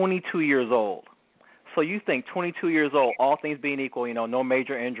that 22 years old. So you think 22 years old, all things being equal, you know, no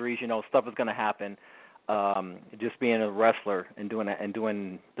major injuries, you know, stuff is going to happen. Just being a wrestler and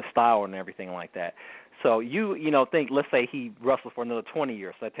doing the style and everything like that. So you know, think, let's say he wrestles for another 20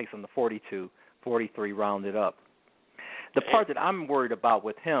 years, so that takes him to 42, 43 rounded up. The part that I'm worried about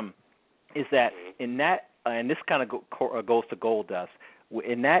with him is that in that, and this kind of goes to Goldust,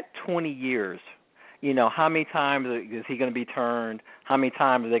 in that 20 years, you know, how many times is he going to be turned? How many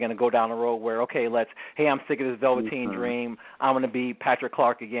times are they going to go down the road where, okay, hey, I'm sick of this Velveteen Dream. I'm going to be Patrick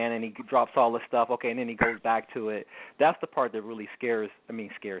Clark again, and he drops all this stuff, okay, and then he goes back to it. That's the part that really scares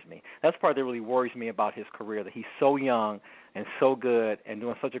me. That's the part that really worries me about his career, that he's so young and so good and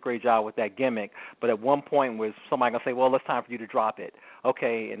doing such a great job with that gimmick, but at one point was somebody going to say, well, it's time for you to drop it.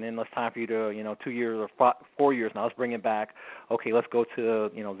 Okay, and then it's time for you to, you know, 2 years or 4 years now, let's bring it back. Okay, let's go to,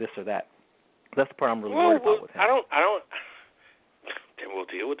 you know, this or that. That's the part I'm really worried about with him. I don't. Then we'll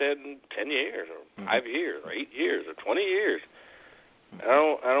deal with that in 10 years or 5 years or 8 years or 20 years. I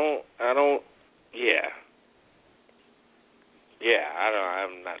don't. Yeah.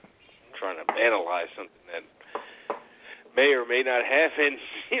 I'm not trying to analyze something that may or may not happen,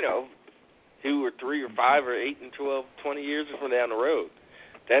 you know, 2 or 3 or 5 or 8 and 12, 20 years from down the road.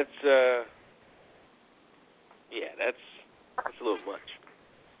 That's a little much.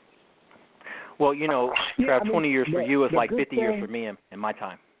 Well, you know, Trav, 20 years for you is like 50 years for me in my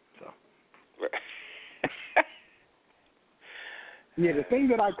time. So. Yeah, the thing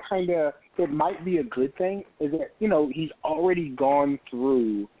that I it might be a good thing is that, you know, he's already gone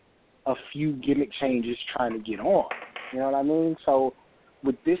through a few gimmick changes trying to get on. You know what I mean? So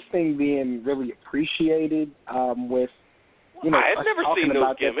with this thing being really appreciated, with, you know, I've us never talking seen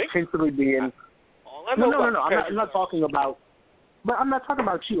about those that gimmicks. potentially being No. I'm not talking about. But I'm not talking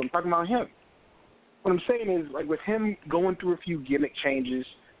about you. I'm talking about him. What I'm saying is, like, with him going through a few gimmick changes,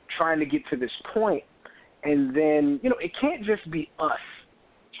 trying to get to this point, and then, you know, it can't just be us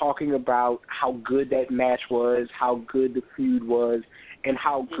talking about how good that match was, how good the feud was, and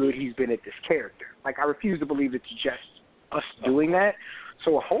how good he's been at this character. Like, I refuse to believe it's just us doing that.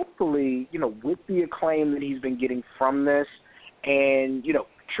 So hopefully, you know, with the acclaim that he's been getting from this, and, you know,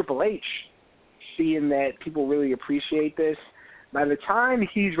 Triple H seeing that people really appreciate this, by the time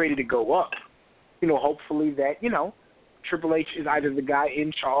he's ready to go up, you know, hopefully that, you know, Triple H is either the guy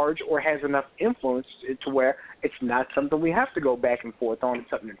in charge or has enough influence to where it's not something we have to go back and forth on. It's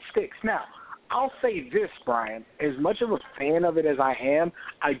something that sticks. Now, I'll say this, Brian. As much of a fan of it as I am,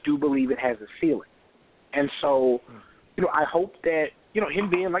 I do believe it has a ceiling. And so, you know, I hope that, you know, him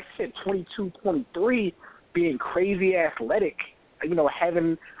being, like I said, 22, 23, being crazy athletic, you know,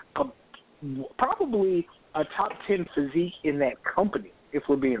 having probably a top 10 physique in that company, if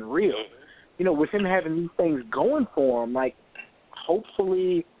we're being real. You know, with him having these things going for him, like,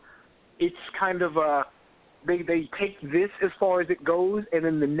 hopefully it's kind of they take this as far as it goes, and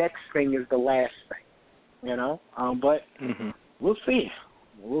then the next thing is the last thing, you know? But we'll see.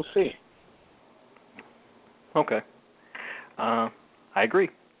 We'll see. Okay. I agree.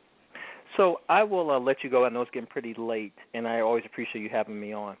 So I will let you go. I know it's getting pretty late, and I always appreciate you having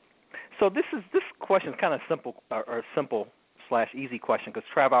me on. So this question is kind of simple/easy question, because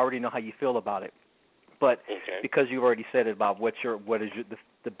Trav, I already know how you feel about it, but because you already said it about what is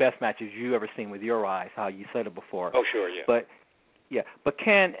the best matches you ever seen with your eyes, how you said it before. Oh, sure, yeah. But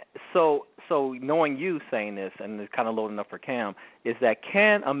so knowing you saying this, and it's kind of loading up for Cam, is that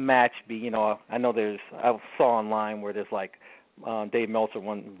can a match be, you know, I saw online where there's like Dave Meltzer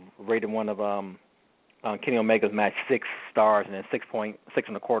rated one of Kenny Omega's match 6 stars and then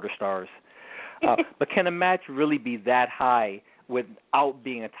 6.25 stars. But can a match really be that high without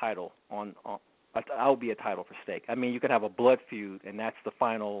being a title be a title for stake? I mean, you could have a blood feud, and that's the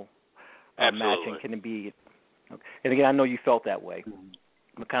final match. And can it be? And again, I know you felt that way,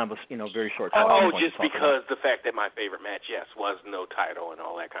 but kind of a very short time. Oh, just because the fact that my favorite match, yes, was no title and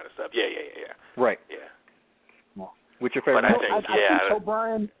all that kind of stuff. Yeah. Right. Yeah. What's your favorite match? I think so,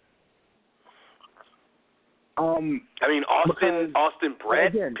 Brian. I mean, Austin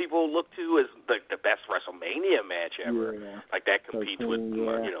Brett, again, people look to as the best WrestleMania match ever. Yeah. Like that competes with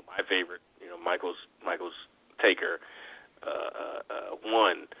my favorite, Michael's Taker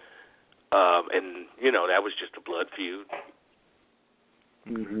one, and that was just a blood feud,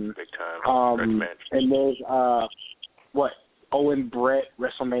 big time match. And there's Owen Brett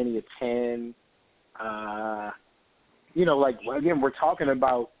WrestleMania 10. Again, we're talking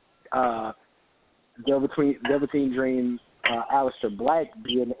about Velveteen Dream, Aleister Black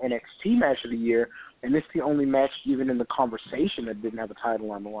being the NXT match of the year, and this is the only match even in the conversation that didn't have a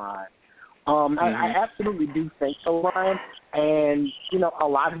title on the line. I absolutely do think so, Ryan, and a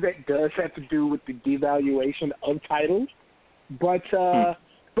lot of that does have to do with the devaluation of titles, but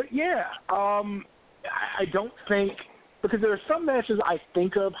yeah, I don't think, because there are some matches I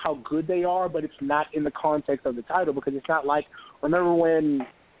think of how good they are, but it's not in the context of the title, because it's not like, remember when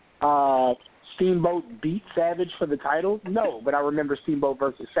Steamboat beat Savage for the title? No, but I remember Steamboat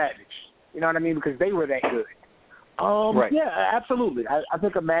versus Savage. You know what I mean? Because they were that good. Right. Yeah, absolutely. I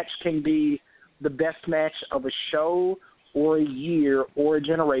think a match can be the best match of a show or a year or a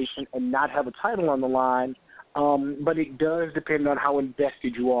generation and not have a title on the line, but it does depend on how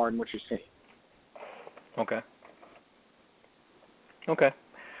invested you are in what you're seeing. Okay.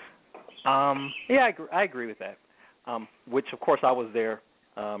 Yeah, I agree with that. Which, of course, I was there,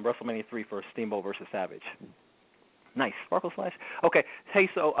 WrestleMania 3 for Steamboat versus Savage. Nice. Sparkle Splash? Okay. Hey,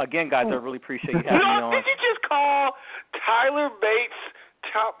 so, again, guys, I really appreciate you having me on. Did you just call Tyler Bates'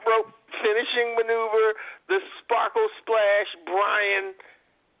 top rope finishing maneuver the Sparkle Splash, Brian?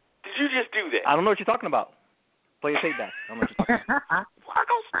 Did you just do that? I don't know what you're talking about. Play your tape back. I don't know what you're talking about.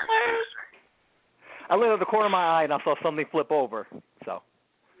 Sparkle Splash? I looked at the corner of my eye and I saw something flip over. So,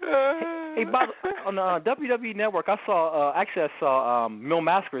 hey, Bob, on the WWE Network, I saw Mil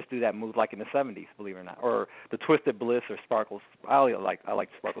Mascaras do that move like in the 70s, believe it or not, or the Twisted Bliss or Sparkles. I like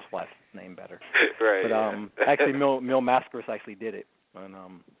Sparkle Splash name better. Right. But actually, Mil Mascaras actually did it in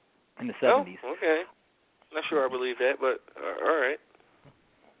the 70s. Oh, okay. Not sure I believe that, but all right.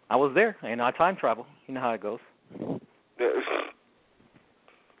 I was there, and I time travel. You know how it goes. All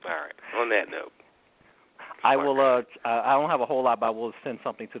right. On that note. I will. I don't have a whole lot, but I will send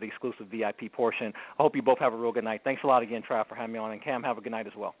something to the exclusive VIP portion. I hope you both have a real good night. Thanks a lot again, Trav, for having me on, and Cam, have a good night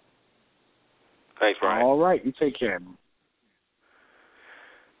as well. Thanks, Brian. All right, you take care.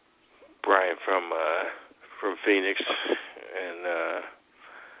 Brian from Phoenix, and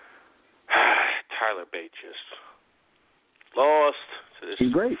Tyler Bates just lost to this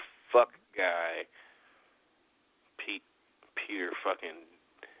fuck guy, Peter fucking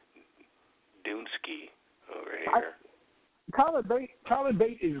Dunsky. Over here. Tyler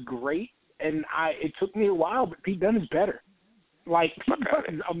Bates is great, and it took me a while, but Pete Dunne is better. Like, Pete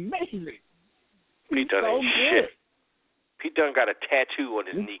Dunne is amazing. Pete Dunne ain't shit. Pete Dunne got a tattoo on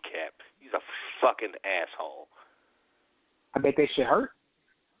his kneecap. He's a fucking asshole. I bet that shit hurt.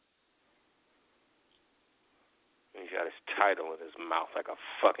 He's got his title in his mouth like a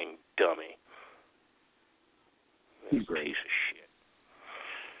fucking dummy. He's great. Piece of shit.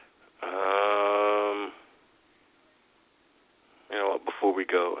 You know what, before we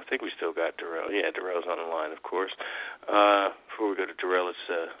go, I think we still got Darrell. Yeah, Darrell's on the line, of course. Before we go to Darrell, let's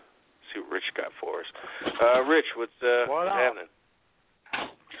see what Rich got for us. Rich, what's happening?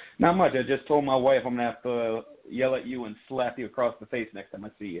 Not much. I just told my wife I'm going to have to yell at you and slap you across the face next time I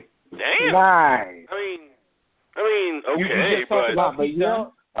see you. Damn! Nice. I mean, okay, you just talked about Pete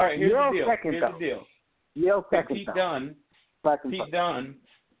Dunne. All right, here's the deal. Pete Dunne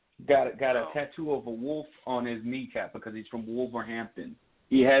got a tattoo of a wolf on his kneecap because he's from Wolverhampton.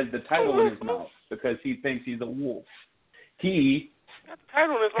 He has the title in his mouth because he thinks he's a wolf. He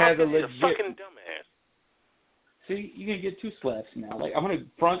title in his has mouth a is legit. a fucking dumbass. See, you're gonna get two slaps now. Like, I'm gonna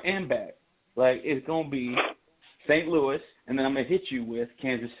front and back. Like, it's gonna be St. Louis, and then I'm gonna hit you with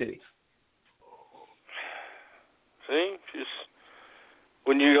Kansas City. See, just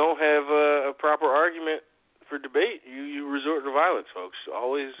when you don't have a proper argument for debate, you resort to violence, folks.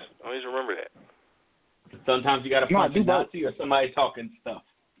 Always remember that. Sometimes you got to punch a Nazi or somebody talking stuff.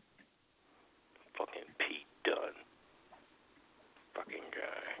 Fucking Pete Dunne. Fucking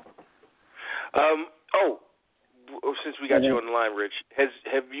guy. Since we got you on the line, Rich,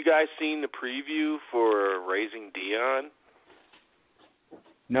 have you guys seen the preview for Raising Dion?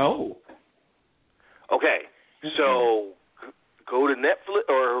 No. Okay, so go to Netflix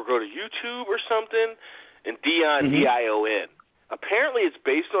or go to YouTube or something, and Dion, D-I-O-N. Apparently it's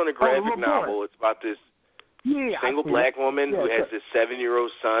based on a graphic novel. It's about this single black woman who has this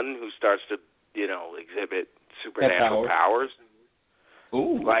 7-year-old son who starts to, exhibit supernatural powers.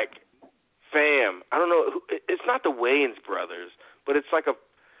 Ooh. Like, fam, I don't know. It's not the Wayans brothers, but it's like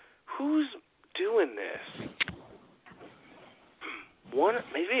who's doing this?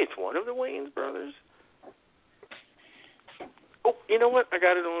 Maybe it's one of the Wayans brothers. Oh, you know what? I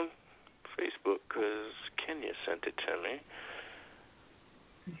got it on Facebook because Kenya sent it to me.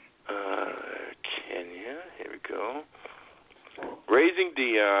 Kenya, here we go. Raising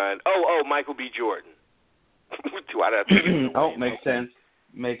Dion. Oh, Michael B. Jordan. Makes sense.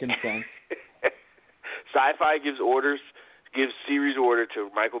 Making sense. Sci-Fi gives series order to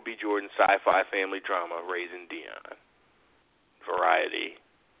Michael B. Jordan's sci-fi family drama, Raising Dion. Variety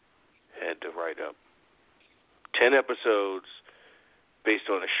had to write up 10 episodes based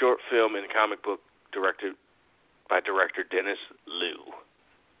on a short film and comic book directed by director Dennis Liu.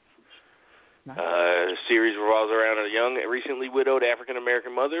 Nice. The series revolves around a young, recently widowed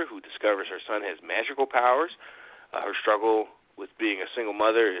African-American mother who discovers her son has magical powers. Her struggle with being a single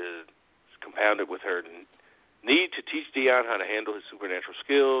mother is compounded with her need to teach Dion how to handle his supernatural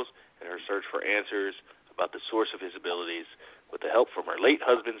skills and her search for answers about the source of his abilities with the help from her late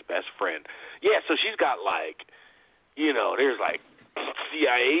husband's best friend. Yeah, so she's got like, there's like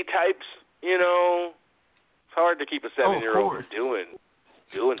CIA types, It's hard to keep a 7-year-old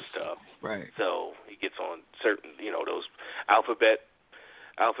doing stuff. Right. So he gets on certain, those alphabet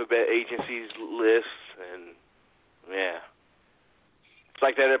agencies lists, and yeah. It's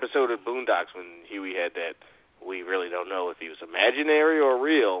like that episode of Boondocks when Huey had that, we really don't know if he was imaginary or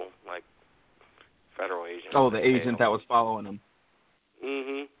real, like federal agent. Oh, the agent that was following him.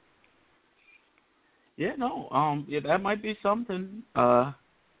 Mhm. Yeah, no. Yeah, that might be something. I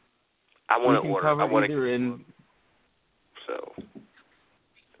want to order. I want to. In... So.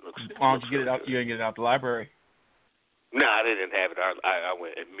 Why don't you get it out? You didn't get it out the library. No, they didn't have it. I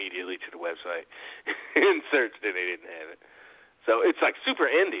went immediately to the website and searched, and they didn't have it. So it's like super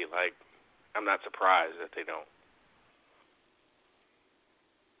indie. Like, I'm not surprised that they don't.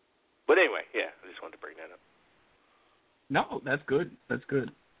 But anyway, yeah, I just wanted to bring that up. No, that's good. That's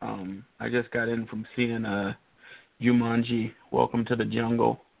good. I just got in from seeing Jumanji, Welcome to the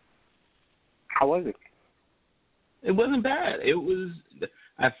Jungle. How was it? It wasn't bad. It was,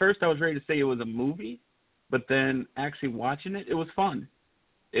 at first I was ready to say it was a movie, but then actually watching it, it was fun.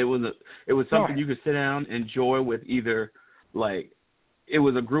 It was something you could sit down, enjoy with either, like, it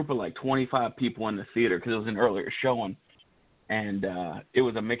was a group of like 25 people in the theater because it was an earlier showing. And it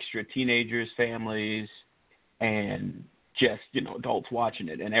was a mixture of teenagers, families, and just, adults watching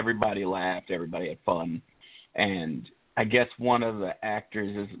it. And everybody laughed. Everybody had fun. And I guess one of the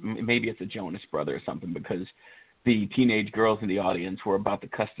actors is, maybe it's a Jonas brother or something, because the teenage girls in the audience were about to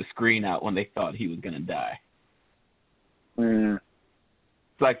cuss the screen out when they thought he was going to die. Mm.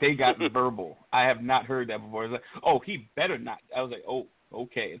 It's like they got verbal. I have not heard that before. It's like, oh, he better not. I was like, oh,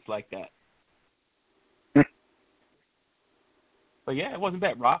 okay, it's like that. But yeah, it wasn't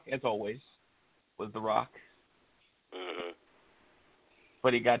bad. Rock, as always, was The Rock. Mm-hmm.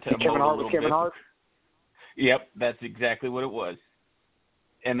 But he got to emote a little bit. Yep, that's exactly what it was.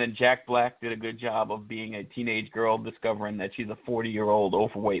 And then Jack Black did a good job of being a teenage girl discovering that she's a 40-year-old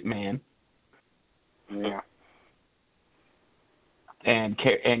overweight man. Yeah. And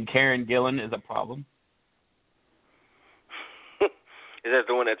Karen Gillan is a problem. Is that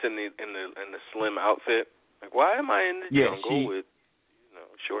the one that's in the slim outfit? Like, why am I in the jungle with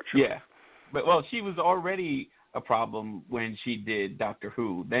short shorts? Yeah, but she was already a problem when she did Doctor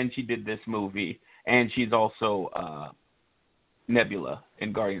Who. Then she did this movie, and she's also Nebula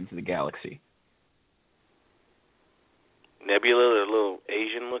in Guardians of the Galaxy. Nebula, the little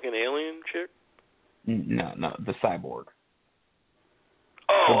Asian-looking alien chick? No, the cyborg.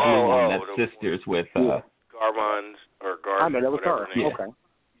 Oh, the blue one that's sisters with Garmons or Gar. I know that was her. Yeah. Okay.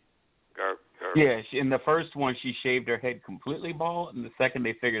 Yeah, in the first one she shaved her head completely bald, and the second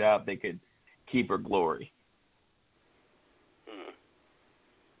they figured out they could keep her glory.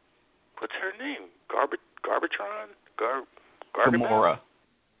 What's her name? Garbatron? Gamora.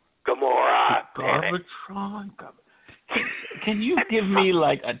 Gamora. Garbatron. Can you give me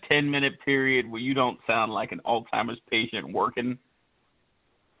like a 10-minute period where you don't sound like an Alzheimer's patient working?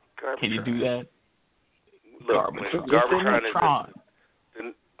 Garbatron. Can you do that? Look,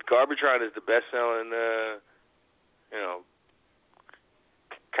 Garbatron is the best-selling,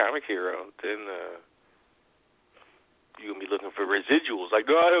 comic hero. Then you're gonna be looking for residuals. Like,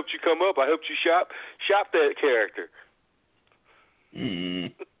 I helped you come up. I helped you shop that character.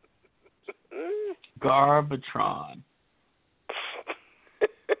 Garbatron.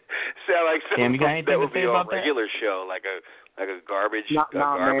 Sound like something that would be on a regular that? show, like a garbage. No,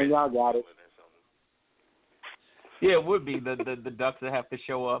 man, y'all got it. Yeah, it would be the ducks that have to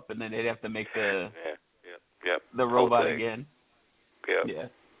show up, and then they'd have to make the the robot again. Yep. Yeah.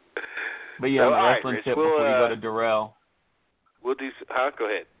 But yeah, so, wrestling tip before we go to Darrell. We'll do. Go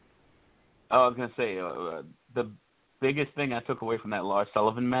ahead. I was gonna say the biggest thing I took away from that Lars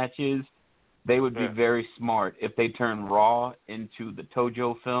Sullivan match is they would be very smart if they turned Raw into the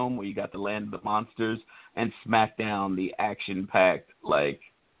Tojo film where you got the Land of the Monsters, and SmackDown the action-packed like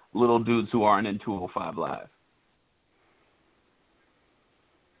little dudes who aren't in 205 Live.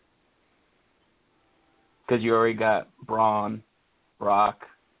 Because you already got Braun, Brock,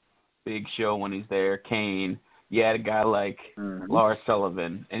 Big Show when he's there, Kane. You had a guy like Lars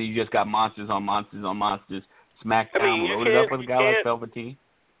Sullivan, and you just got monsters on monsters on monsters. SmackDown loaded up with a guy like Velveteen.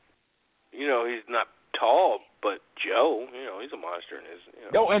 He's not tall, but Joe, he's a monster in his.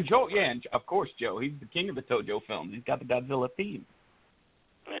 And Joe, and of course Joe. He's the king of the Tojo films. He's got the Godzilla theme.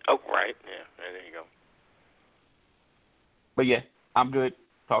 Oh, right. Yeah, there you go. But yeah, I'm good.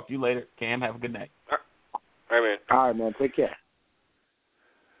 Talk to you later. Cam, have a good night. All right, man. All right, man. Take care.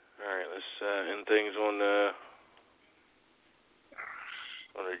 All right, let's end things on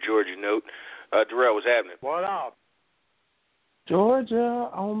Georgia note. Darrell, what's happening? What up? Georgia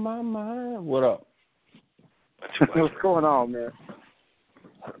on my mind. What up? What's going on, man?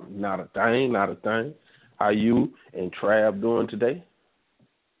 Not a thing. How you and Trav doing today?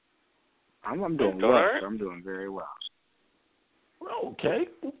 I'm doing well. Right? I'm doing very well. Okay.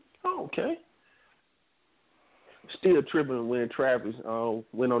 Still tripping when Travis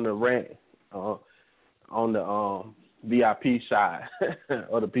went on the rant on the VIP side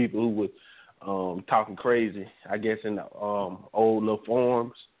of the people who was talking crazy, I guess, in the old little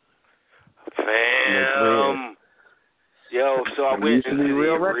forums. Fam. Yo, so I went into the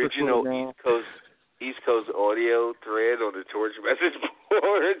original East Coast audio thread on the Torch message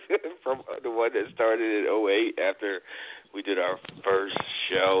board from the one that started in 2008 after we did our first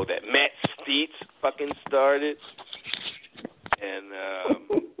show that Matt Steets fucking started. And,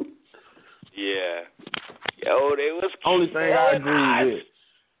 yeah. Yo, they was Only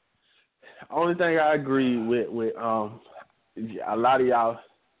thing I agree with a lot of y'all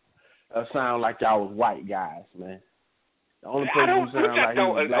sound like y'all was white guys, man. The only person who sounded like he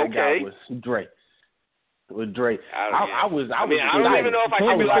was a black guy was Dre. I don't even know if I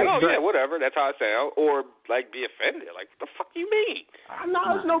can be like, yeah, whatever, that's how I sound, or like be offended. Like, what the fuck you mean? No,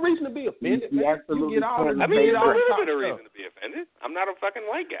 there's no reason to be offended. You absolutely. There's a little bit of reason to be offended. I'm not a fucking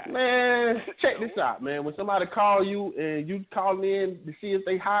white guy. Man, check this out, man. When somebody call you and you call in to see if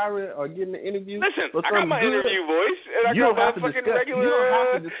they hiring or getting an interview, listen, I got my interview voice, and I got my fucking regular. You don't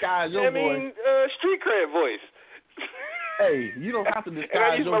have to disguise your voice. Street cred voice. Hey, you don't have to disguise and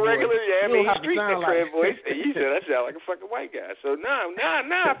I use my regular, street cred voice, and you said I sound like a fucking white guy. So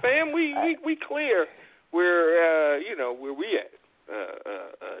nah, fam, we clear where where we at,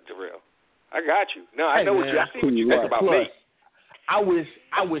 Darrell. I got you. No, I know what you. I see what you think about me. I wish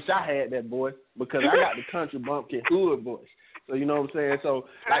I had that voice because I got the country bumpkin hood voice. So you know what I'm saying. So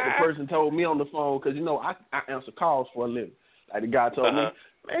like the person told me on the phone, because I answer calls for a living. Like the guy told me,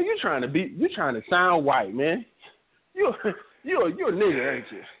 man, you trying to sound white, man. You're a nigga, ain't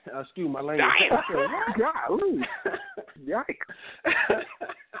you? Excuse my language. Golly. Yikes.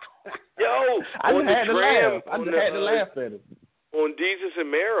 Yo, I just had to laugh. I just had to laugh at him. On Jesus and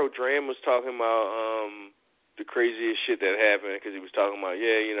Mero, Dram was talking about the craziest shit that happened because he was talking about,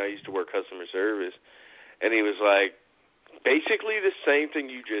 I used to work customer service. And he was like, basically the same thing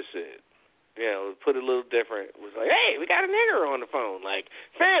you just said. Put it a little different. It was like, hey, we got a nigger on the phone. Like,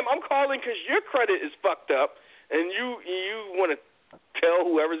 fam, I'm calling because your credit is fucked up. And you want to tell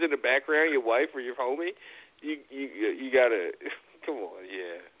whoever's in the background, your wife or your homie, you gotta come on,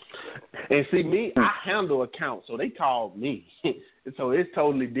 yeah. And see me, I handle accounts, so they call me, so it's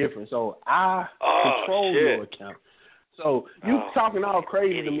totally different. So I control your account. So you talking all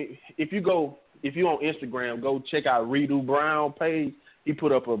crazy to me. If you on Instagram, go check out Redo Brown page. He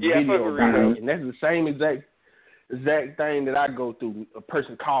put up a video about it, and that's the same exact thing that I go through. A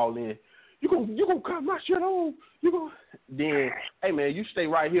person called in. You gonna cut my shit on? Then, hey man, you stay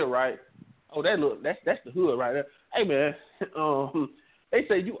right here, right? Oh, that's the hood right there. Hey man, they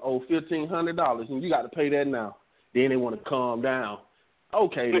say you owe $1,500 and you got to pay that now. Then they want to calm down.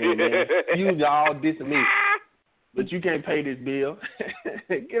 Okay, man, you all dissing me, but you can't pay this bill.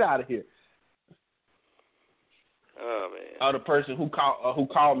 Get out of here. Oh man. The person who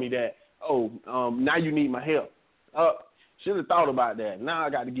called me that. Now you need my help. Should have thought about that. Now I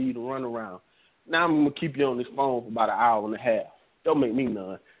got to give you the runaround. Now I'm going to keep you on this phone for about an hour and a half. Don't make me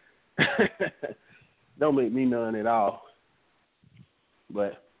none. Don't make me none at all.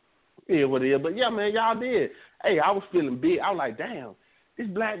 But, yeah, what it is. But, yeah, man, y'all did. Hey, I was feeling big. I was like, damn, this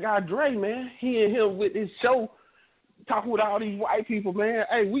black guy Dre, man, he and him with his show talking with all these white people, man.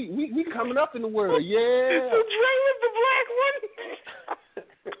 Hey, we coming up in the world, yeah. So Dre was the black one?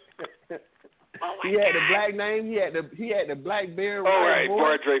 He had the black name. He had the black bear. Oh right,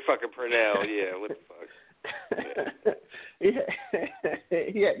 Bardre fucking Purnell. Yeah, what the fuck? He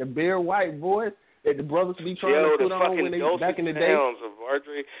had the bare white voice that the brothers be trying to put on when they back in the day. Of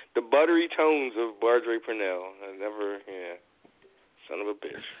Bardre, the buttery tones of Bardre Purnell. Son of a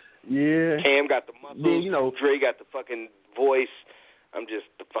bitch. Yeah. Cam got the muscles. Then, Dre got the fucking voice. I'm just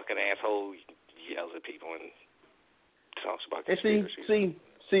the fucking asshole who yells at people and talks about conspiracy.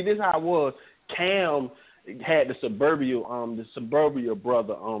 See, this is how it was. Cam had the Suburbia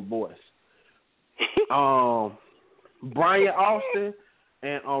brother voice. Brian Austin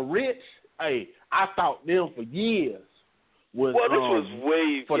and Rich, hey, I thought them for years was this was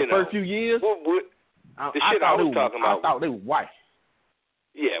way for the first few years. The shit I was talking about. I thought they were white.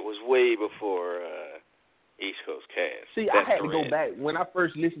 Yeah, it was way before East Coast cast. See, I had to go back. When I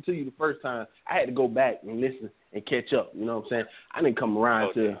first listened to you the first time, I had to go back and listen and catch up. You know what I'm saying? I didn't come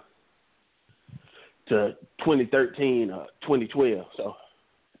around to 2013 or 2012, so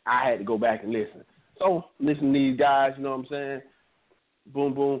I had to go back and listen. So, listen to these guys, you know what I'm saying?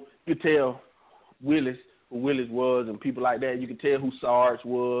 Boom, boom. You could tell Willis, who Willis was, and people like that. You could tell who Sarge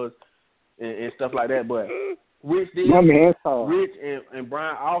was and stuff like that. But Rich and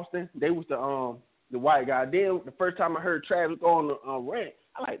Brian Austin, they was the white guy. Then the first time I heard Travis go on the rant,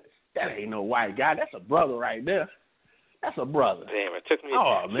 I like, that ain't no white guy. That's a brother right there. That's a brother. Damn, it took me.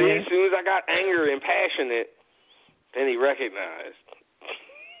 Man. As soon as I got angry and passionate, then he recognized.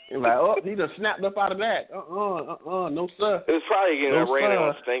 He's like, oh, he just snapped up out of that. No sir. It was probably again I ran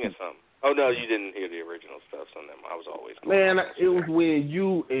on Sting or something. Oh no, you didn't hear the original stuff on them. I was always man. It was when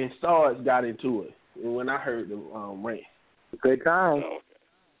you and Sarge got into it, and when I heard the rant. Good time. Oh,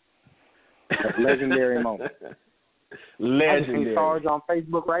 okay. Legendary moment. Legendary. I see Sarge on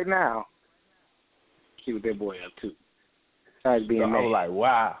Facebook right now. See what that boy up to. Sarge being I was like,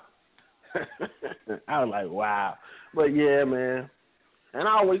 wow. I was like, wow. But yeah, man. And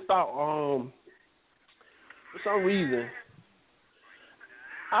I always thought, for some reason,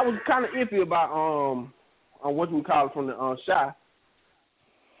 I was kind of iffy about on what we call it from the Shy,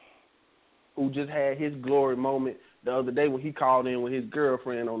 who just had his glory moment the other day when he called in with his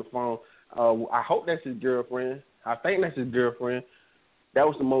girlfriend on the phone. I hope that's his girlfriend. I think that's his girlfriend. That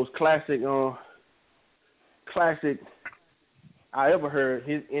was the most classic I ever heard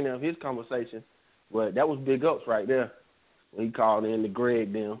any of his conversation. But that was big ups right there when he called in to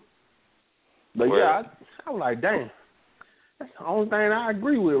Greg them. But yeah, I was like, damn. That's the only thing I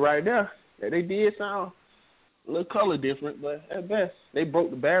agree with right there. That they did sound a little color different, but at best, they broke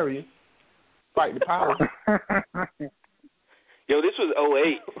the barrier, fight the power. Yo, this was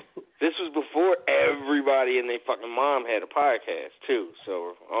 2008. This was before everybody and their fucking mom had a podcast, too.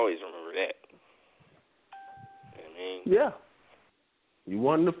 So I always remember that. I mean, yeah. You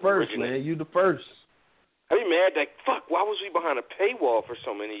wasn't the first, man. You the first. I'd be mad like, fuck, why was we behind a paywall for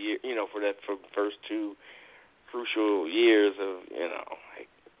so many years, for the first two crucial years of, like,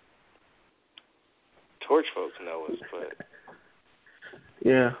 Torch folks know us, but.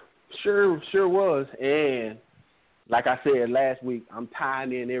 Yeah, sure was. And like I said last week, I'm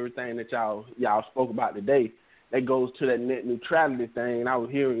tying in everything that y'all spoke about today. That goes to that net neutrality thing, and I was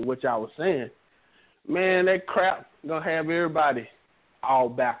hearing what y'all was saying. Man, that crap gonna have everybody all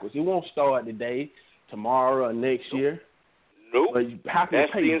backwards. It won't start today, tomorrow, or next year. Nope. But you have to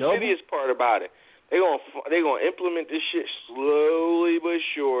That's pay the insidious double. part about it. They're gonna implement this shit slowly but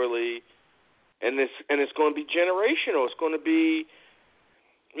surely, and it's gonna be generational. It's gonna be,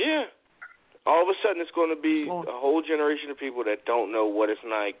 yeah. All of a sudden, it's gonna be a whole generation of people that don't know what it's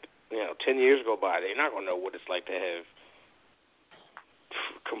like. 10 years go by, they're not gonna know what it's like to have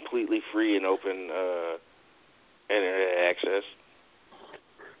completely free and open internet access.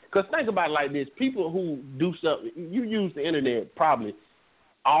 Because think about it like this. People who do something, you use the internet probably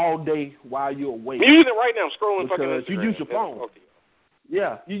all day while you're awake. You're using it right now, scrolling fucking Instagram. You use your phone.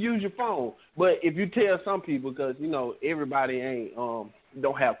 Yeah, you use your phone. But if you tell some people, because, everybody ain't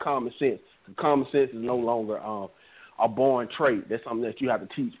don't have common sense. Common sense is no longer a born trait. That's something that you have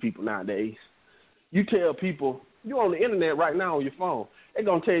to teach people nowadays. You tell people, you're on the internet right now on your phone. They're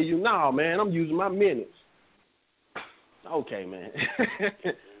going to tell you, nah, man, I'm using my minutes. Okay, man.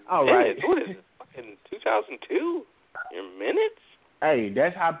 All right. What is it? Fucking 2002? Your minutes? Hey,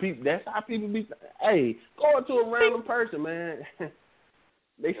 that's how people be. Hey, going to a random person, man.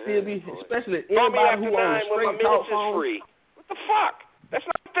 They still be, especially anybody who on a straight talk phone. Free. What the fuck? That's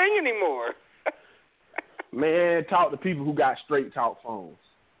not a thing anymore. Man, talk to people who got straight talk phones.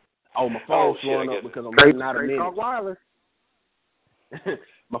 Oh, my phone's slowing up because I'm running out of minutes. Talk wireless.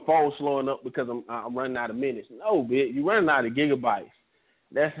 My phone's slowing up because I'm running out of minutes. No, bitch, you running out of gigabytes.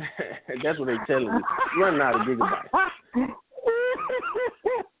 That's what they're telling you. You're running out of gigabytes.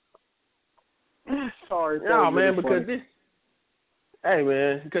 Sorry, no, man, because this. Hey,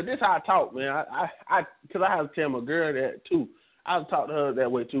 man, because this how I talk, man. Because I have to tell my girl that too. I have to talk to her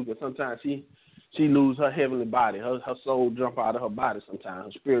that way too, because sometimes she lose her heavenly body, her soul jump out of her body.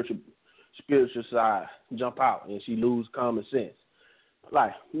 Sometimes her spiritual side jump out, and she lose common sense.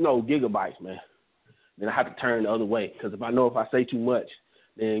 Like gigabytes, man. Then I have to turn the other way, because if I say too much,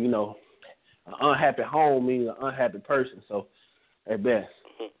 then an unhappy home means an unhappy person. So at best,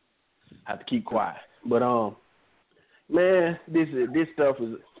 I have to keep quiet. But man, this stuff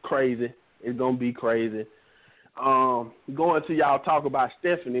is crazy. It's gonna be crazy. Going to y'all talk about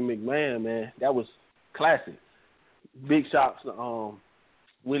Stephanie McMahon, man, that was classic. Big shots to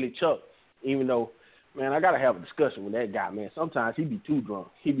Willie Chuck, even though man, I gotta have a discussion with that guy, man. Sometimes he be too drunk.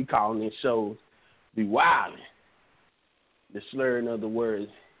 He be calling in shows, be wilding, the slurring of the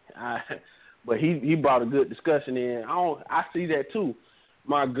words. But he brought a good discussion in. I see that too.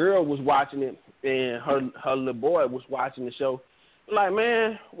 My girl was watching it, and her little boy was watching the show. Like,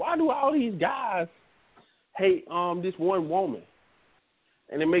 man, why do all these guys hate this one woman?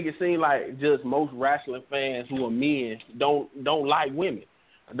 And it make it seem like just most wrestling fans who are men don't like women,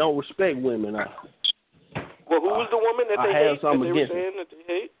 don't respect women. Well, who was the woman that they hate? That they were saying that they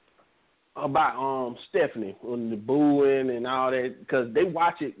hate? About Stephanie and the booing and all that, because they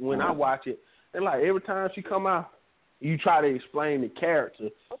watch it. When I watch it, they're like, every time she come out, you try to explain the character.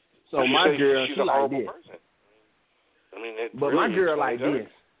 So my girl, she like this. Person. I mean, but really my girl like this.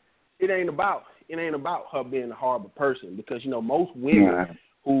 It ain't about her being a horrible person, because most women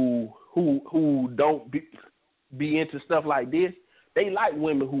who don't be into stuff like this, they like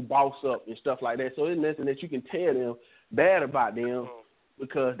women who boss up and stuff like that. So there's nothing that you can tell them bad about them,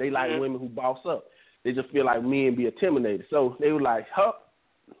 because they like women who boss up. They just feel like men be intimidated. So they were like, her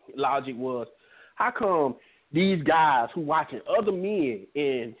logic was, how come these guys who watching other men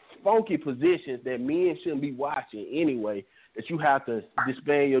in funky positions that men shouldn't be watching anyway, that you have to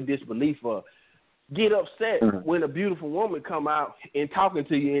disband your disbelief of, get upset when a beautiful woman come out and talking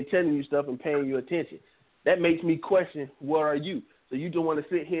to you and telling you stuff and paying you attention? That makes me question, what are you? So you just want to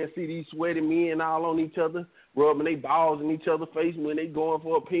sit here and see these sweaty men all on each other, rubbing their balls in each other's face when they going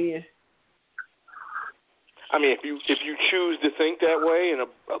for a pen? I mean, if you choose to think that way and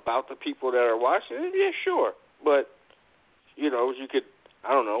about the people that are watching it, yeah, sure. But, you could,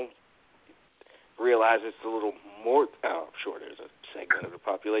 I don't know, realize it's a little more. Oh, I'm sure there's a segment of the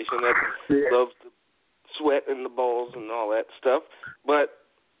population that loves the sweat and the balls and all that stuff. But,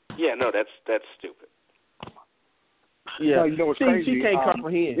 yeah, no, that's stupid. Yeah, you know what's crazy? She can't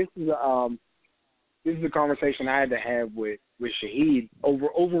comprehend. This is a conversation I had to have with Shahid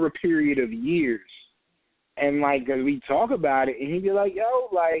over a period of years. And, we talk about it, and he'd be like, yo,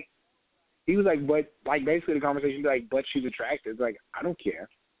 he was like, but, basically the conversation would be like, but she's attractive. Like, I don't care.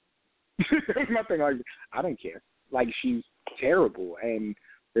 My thing, I don't care. She's terrible, and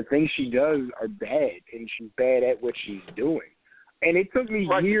the things she does are bad, and she's bad at what she's doing. And it took me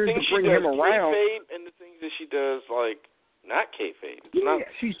years to bring him around. Kayfabe and the things that she does, not kayfabe. It's not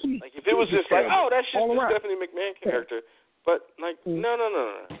she's if it was just that's just the Stephanie McMahon character. But no.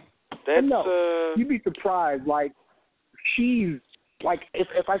 That's you'd be surprised. She's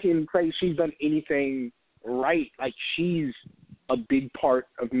if I can say she's done anything right, she's a big part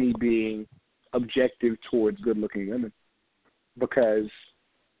of me being objective towards good-looking women, because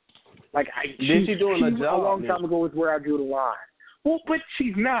she's doing a job a long time ago is where I drew the line. Well, but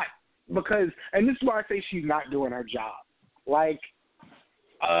she's not, because, and this is why I say she's not doing her job. I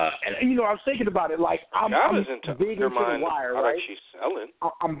was thinking about it. I'm big into The Wire, right? She's selling.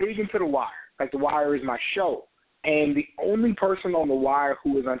 I'm big into The Wire. The Wire is my show, and the only person on The Wire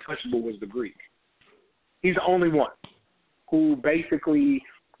who is untouchable was the Greek. He's the only one who basically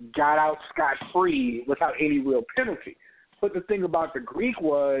got out scot-free without any real penalty. But the thing about the Greek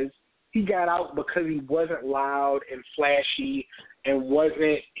was, he got out because he wasn't loud and flashy and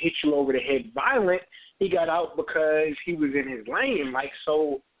wasn't hit you over the head violent. He got out because he was in his lane.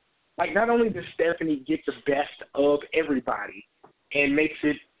 Not only does Stephanie get the best of everybody and makes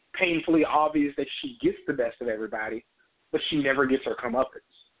it painfully obvious that she gets the best of everybody, but she never gets her comeuppance.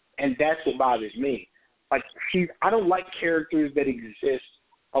 And that's what bothers me. I don't like characters that exist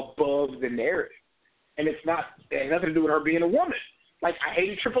above the narrative. And it has nothing to do with her being a woman. I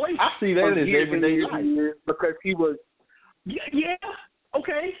hated Triple H. I see that as everyday life. Because he was,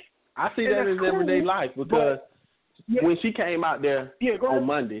 okay. I see that as everyday life, because when she came out there on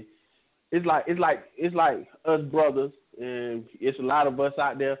Monday, it's like us brothers, and it's a lot of us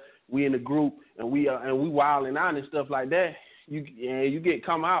out there. We in a group, and we wilding out and stuff like that. You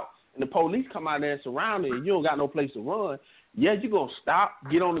come out, and the police come out there and surround you, and you don't got no place to run. Yeah, you gonna stop,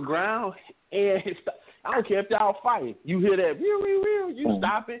 get on the ground, and stop. I don't care if y'all fighting. You hear that, you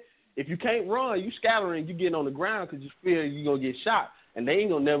stop it. If you can't run, you scattering, you getting on the ground because you fear you're going to get shot. And they ain't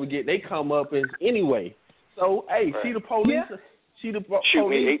going to never they come up as anyway. So, hey, see the police. Yeah. Shoot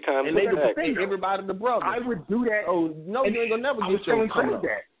me 8 times and they defend everybody the brother. I would do that. Oh, no, you ain't going to never get your coming up.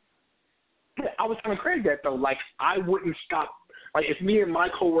 I was telling Craig that, though. I wouldn't stop. If me and my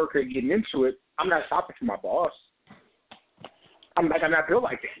coworker are getting into it, I'm not stopping for my boss. I'm not built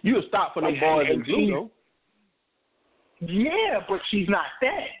like that. You would stop for them boys in blue, though. Yeah, but she's not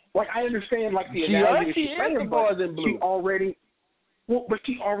that. I understand, the analogy she's saying, the boys in blue. But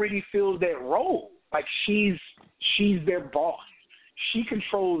she already fills that role. She's their boss. she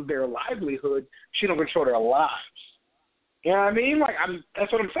controls their livelihood. She don't control their lives. You know what I mean? Like,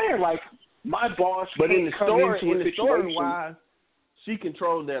 that's what I'm saying. Like, my boss. But in the story, why she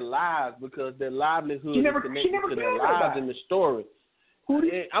controls their lives because their livelihood is connected to their lives in the story.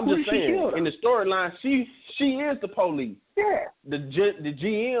 I'm just saying, in the storyline, she is the police. Yeah. The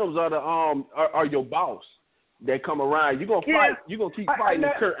GMs are are your boss that come around. You're gonna fight. You're gonna keep fighting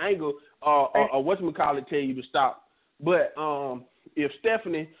if Kurt Angle or whatchamacallit tell you to stop. But if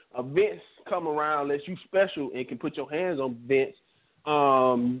Stephanie or Vince come around, unless you special and can put your hands on Vince,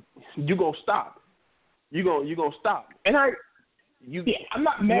 you're gonna stop. You're gonna stop. And I'm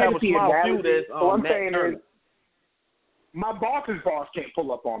not mad at the analogy. What I'm saying is, my boss's boss can't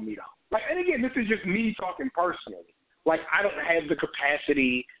pull up on me though. Like, and again, this is just me talking personally. Like, I don't have the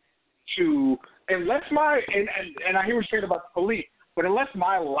capacity to, unless and I hear what you're saying about the police, but unless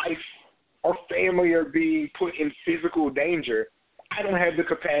my life or family are being put in physical danger, I don't have the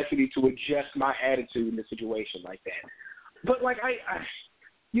capacity to adjust my attitude in a situation like that. But like,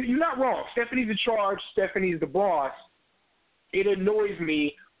 you're not wrong. Stephanie's in charge. Stephanie's the boss. It annoys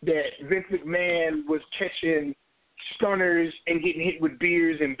me that Vince McMahon was catching stunners and getting hit with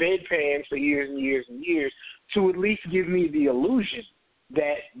beers and bedpans for years and years and years to at least give me the illusion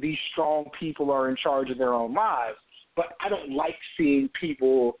that these strong people are in charge of their own lives. But I don't like seeing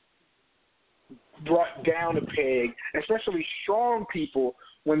people brought down a peg, especially strong people,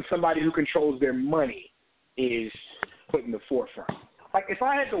 when somebody who controls their money is put in the forefront. Like, if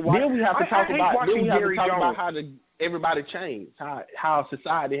I had to watch, then we have to talk about how everybody changed, how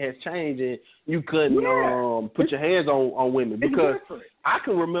society has changed, and you couldn't put your hands on women. Because I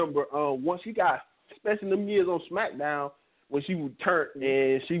can remember once she got, especially them years on SmackDown, when she turned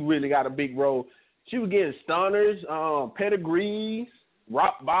and she really got a big role, she was getting stunners, pedigrees,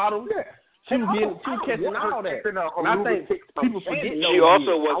 rock bottoms. Yeah. She was catching all that. And I think people forget. She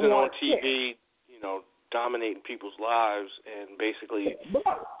also wasn't on TV, dominating people's lives and basically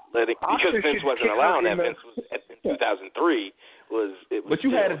letting, because Vince wasn't allowing that. Vince was in 2003 But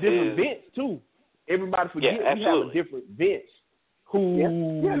you had a different Vince too. Everybody forget you have a different Vince who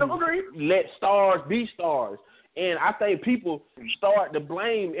let stars be stars. And I think people start to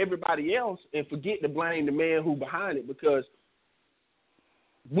blame everybody else and forget to blame the man who behind it, because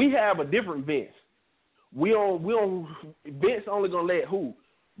we have a different Vince. We don't Vince only gonna let who?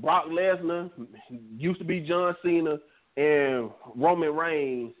 Brock Lesnar, used to be John Cena, and Roman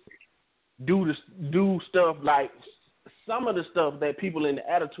Reigns do stuff like some of the stuff that people in the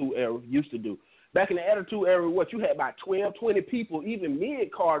Attitude Era used to do. Back in the Attitude Era, you had about 12, 20 people, even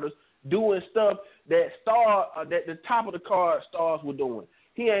mid-carders, doing stuff that that the top of the card stars were doing.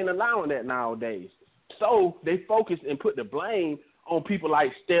 He ain't allowing that nowadays. So they focus and put the blame on people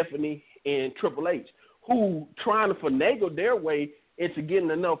like Stephanie and Triple H, who trying to finagle their way into getting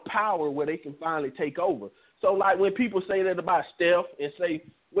enough power where they can finally take over. So, like, when people say that about Steph and say,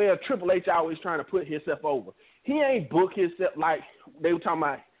 well, Triple H always trying to put himself over. He ain't book himself like they were talking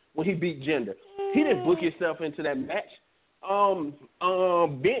about when he beat Jinder. He didn't book himself into that match.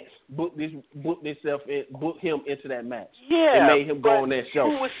 Vince booked him into that match. Yeah, and made him go on that show.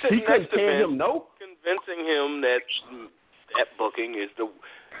 Who was sitting he couldn't next to tell Vince, him no, convincing him that booking is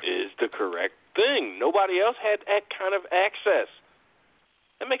the correct thing. Nobody else had that kind of access.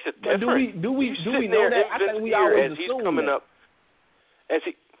 That makes it different. But do we know that? I think we always as he's assume coming that. up. As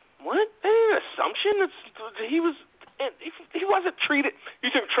he what? That ain't an assumption. He wasn't treated.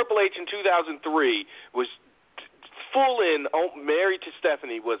 You think Triple H in 2003 was full in married to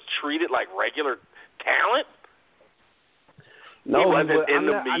Stephanie, was treated like regular talent? No, he wasn't in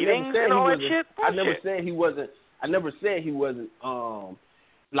the meetings and all that shit. I never said he wasn't.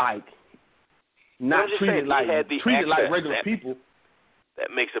 Like not treated like regular people. That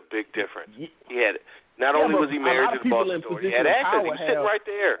makes a big difference. He had not only was he married to the boss store, he had access. He was sitting right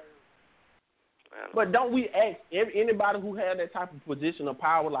there. But don't we ask anybody who had that type of position of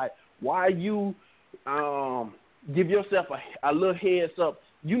power, like, why you give yourself a little heads up?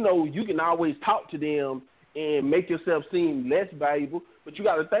 You know, you can always talk to them and make yourself seem less valuable, but you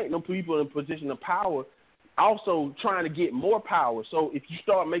got to think them people in a position of power also trying to get more power. So if you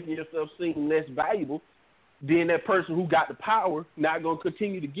start making yourself seem less valuable, then that person who got the power not going to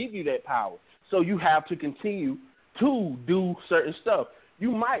continue to give you that power. So you have to continue to do certain stuff.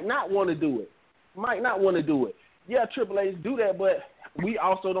 You might not want to do it. Yeah, Triple H do that, but we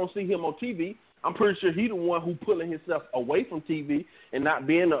also don't see him on TV. I'm pretty sure he's the one who pulling himself away from TV and not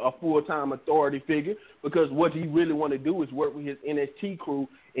being a full-time authority figure, because what he really want to do is work with his NXT crew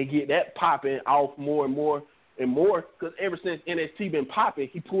and get that popping off more and more and more, because ever since NXT been popping,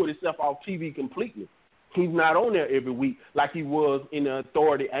 he pulled himself off TV completely. He's not on there every week like he was in the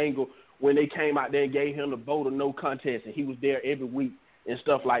Authority angle when they came out there and gave him the vote of no contest, and he was there every week and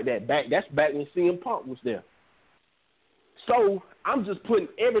stuff like that. That's back when CM Punk was there. So I'm just putting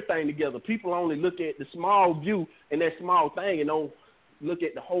everything together. People only look at the small view and that small thing and don't look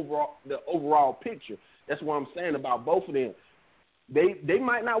at the overall picture. That's what I'm saying about both of them. They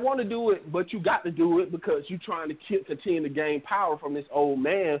might not want to do it, but you got to do it because you're trying to continue to gain power from this old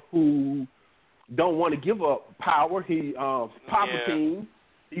man who don't want to give up power. He Palpatine. Yeah.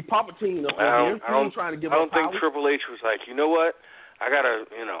 He Palpatine up there. He ain't trying to give up power. I don't think Triple H was like, you know what? I got to,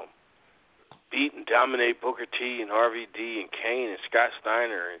 beat and dominate Booker T and RVD and Kane and Scott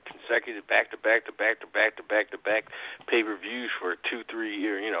Steiner in consecutive back-to-back pay-per-views for 2-3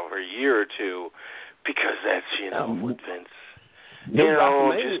 years, for a year or two, because that's, what Vince,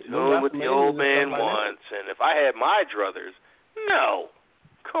 just doing what the old man wants. And if I had my druthers, no.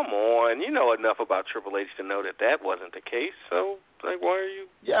 Come on. You know enough about Triple H to know that wasn't the case. So, why are you?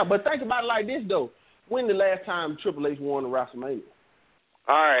 Yeah, but think about it like this, though. When the last time Triple H won a WrestleMania?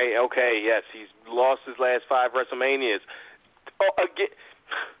 All right, okay, yes, he's lost his last 5 WrestleManias. Again,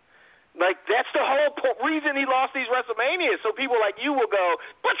 that's the whole reason he lost these WrestleManias. So people like you will go,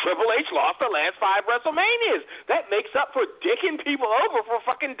 but Triple H lost the last 5 WrestleManias. That makes up for dicking people over for a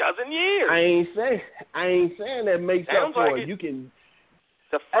fucking dozen years. I ain't saying that makes up for it. You can.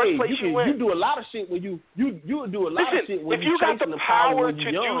 The first place you do a lot of shit when you do a lot of shit when if you got the power to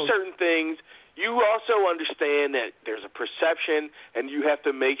do young. certain things. You also understand that there's a perception, and you have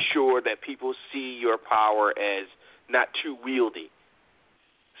to make sure that people see your power as not too wieldy.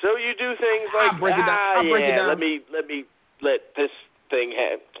 So you do things like, let me let this thing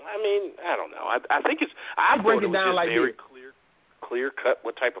happen. I mean, I don't know. I think it's. I thought it was just like very clear cut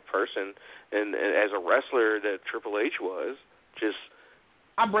what type of person and as a wrestler that Triple H was. Just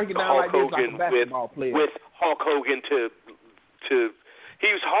I break it down like this, like a basketball player with Hulk Hogan to. He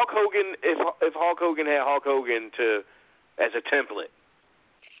was Hulk Hogan if Hulk Hogan had Hulk Hogan as a template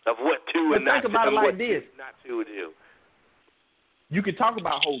of what to and not to do. But think about it like this. Not to do. You can talk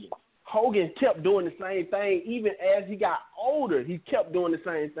about Hogan. Hogan kept doing the same thing even as he got older. He kept doing the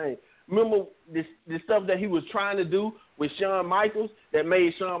same thing. Remember the stuff that he was trying to do with Shawn Michaels that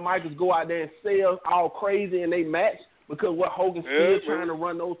made Shawn Michaels go out there and sell all crazy in they match because what Hogan still trying to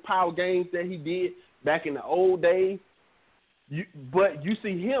run those power games that he did back in the old days. But you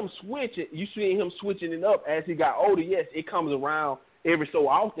see him switching. You see him switching it up as he got older. Yes, it comes around every so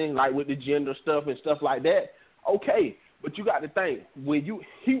often, like with the gender stuff and stuff like that. Okay, but you got to think when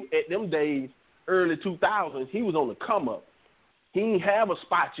he at them days, early 2000s, he was on the come up. He didn't have a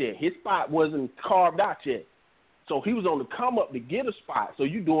spot yet. His spot wasn't carved out yet, so he was on the come up to get a spot. So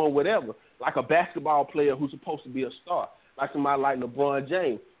you doing whatever, like a basketball player who's supposed to be a star, like somebody like LeBron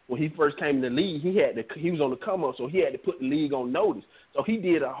James. When he first came in the league, he was on the come up, so he had to put the league on notice. So he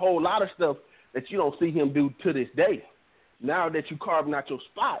did a whole lot of stuff that you don't see him do to this day. Now that you carving out your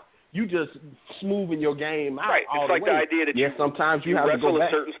spot, you just smoothing your game out. Right. All it's like the way. The idea that sometimes you have to go wrestle back.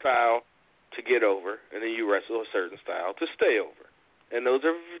 a certain style to get over, and then you wrestle a certain style to stay over, and those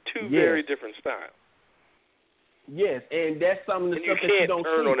are two very different styles. Yes, and that's some of the stuff that you don't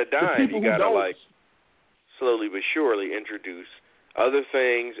see. You can't turn on a dime. You gotta slowly but surely introduce other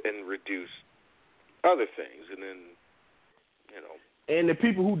things and reduce other things, and then, And the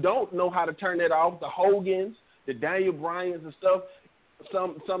people who don't know how to turn that off, the Hogans, the Daniel Bryans and stuff,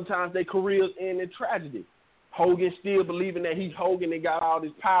 sometimes their careers end in tragedy. Hogan still believing that he's Hogan and got all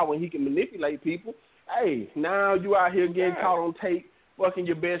this power and he can manipulate people. Hey, now you out here getting caught on tape, fucking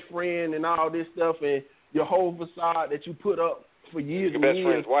your best friend and all this stuff, and your whole facade that you put up for years and years.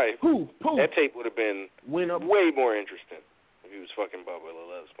 Your best friend's wife. Poof. That tape would have been way more interesting. If he was fucking Bubba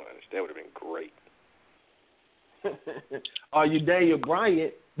the Love Sponge, that would have been great. Or you Daniel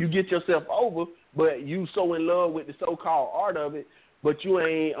Bryant, you get yourself over, but you so in love with the so-called art of it, but you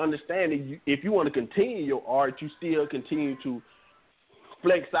ain't understanding. If you want to continue your art, you still continue to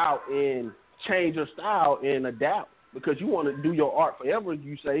flex out and change your style and adapt because you want to do your art forever,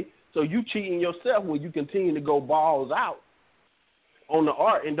 you say. So you cheating yourself when you continue to go balls out on the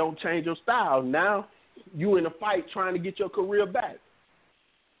art and don't change your style. Now you in a fight trying to get your career back.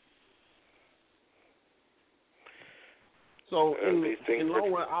 So in the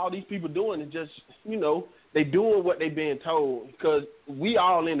long run, all these people doing is just, they doing what they being told because we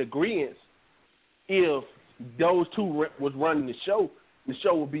all in agreement. If those two was running the show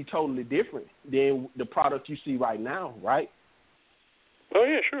would be totally different than the product you see right now, right? Oh,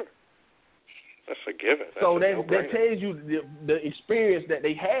 yeah, sure. That's a given. So that tells you the experience that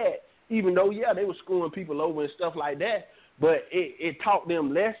they had, even though, they were screwing people over and stuff like that, but it taught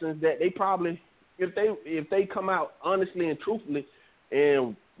them lessons that they probably, if they come out honestly and truthfully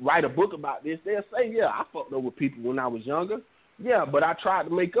and write a book about this, they'll say, yeah, I fucked up with people when I was younger. Yeah, but I tried to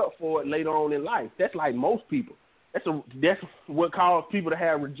make up for it later on in life. That's like most people. That's what caused people to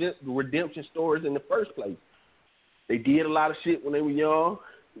have redemption stories in the first place. They did a lot of shit when they were young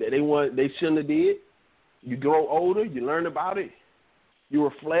that they shouldn't have did. You grow older, you learn about it, you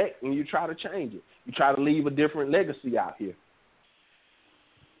reflect, and you try to change it. You try to leave a different legacy out here.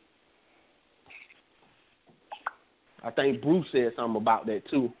 I think Bruce said something about that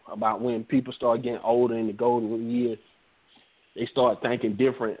too, about when people start getting older in the golden years, they start thinking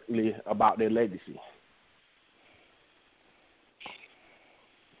differently about their legacy.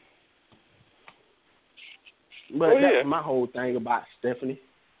 But that's my whole thing about Stephanie.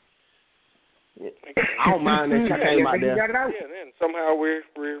 I don't mind that she came out there. Yeah, then somehow we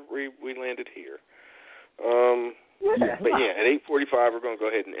landed here. But yeah, at 8:45 we're going to go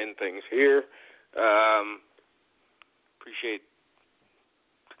ahead and end things here. Appreciate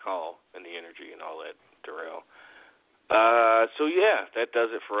the call and the energy and all that, Darrell. So yeah, that does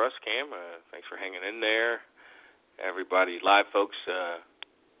it for us, Cam. Thanks for hanging in there. Everybody, live folks,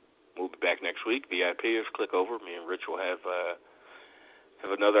 we'll be back next week. VIPers, click over. Me and Rich will have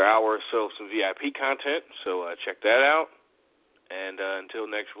another hour or so of some VIP content, so check that out. And until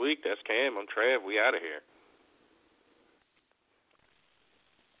next week, that's Cam. I'm Trav. We out of here.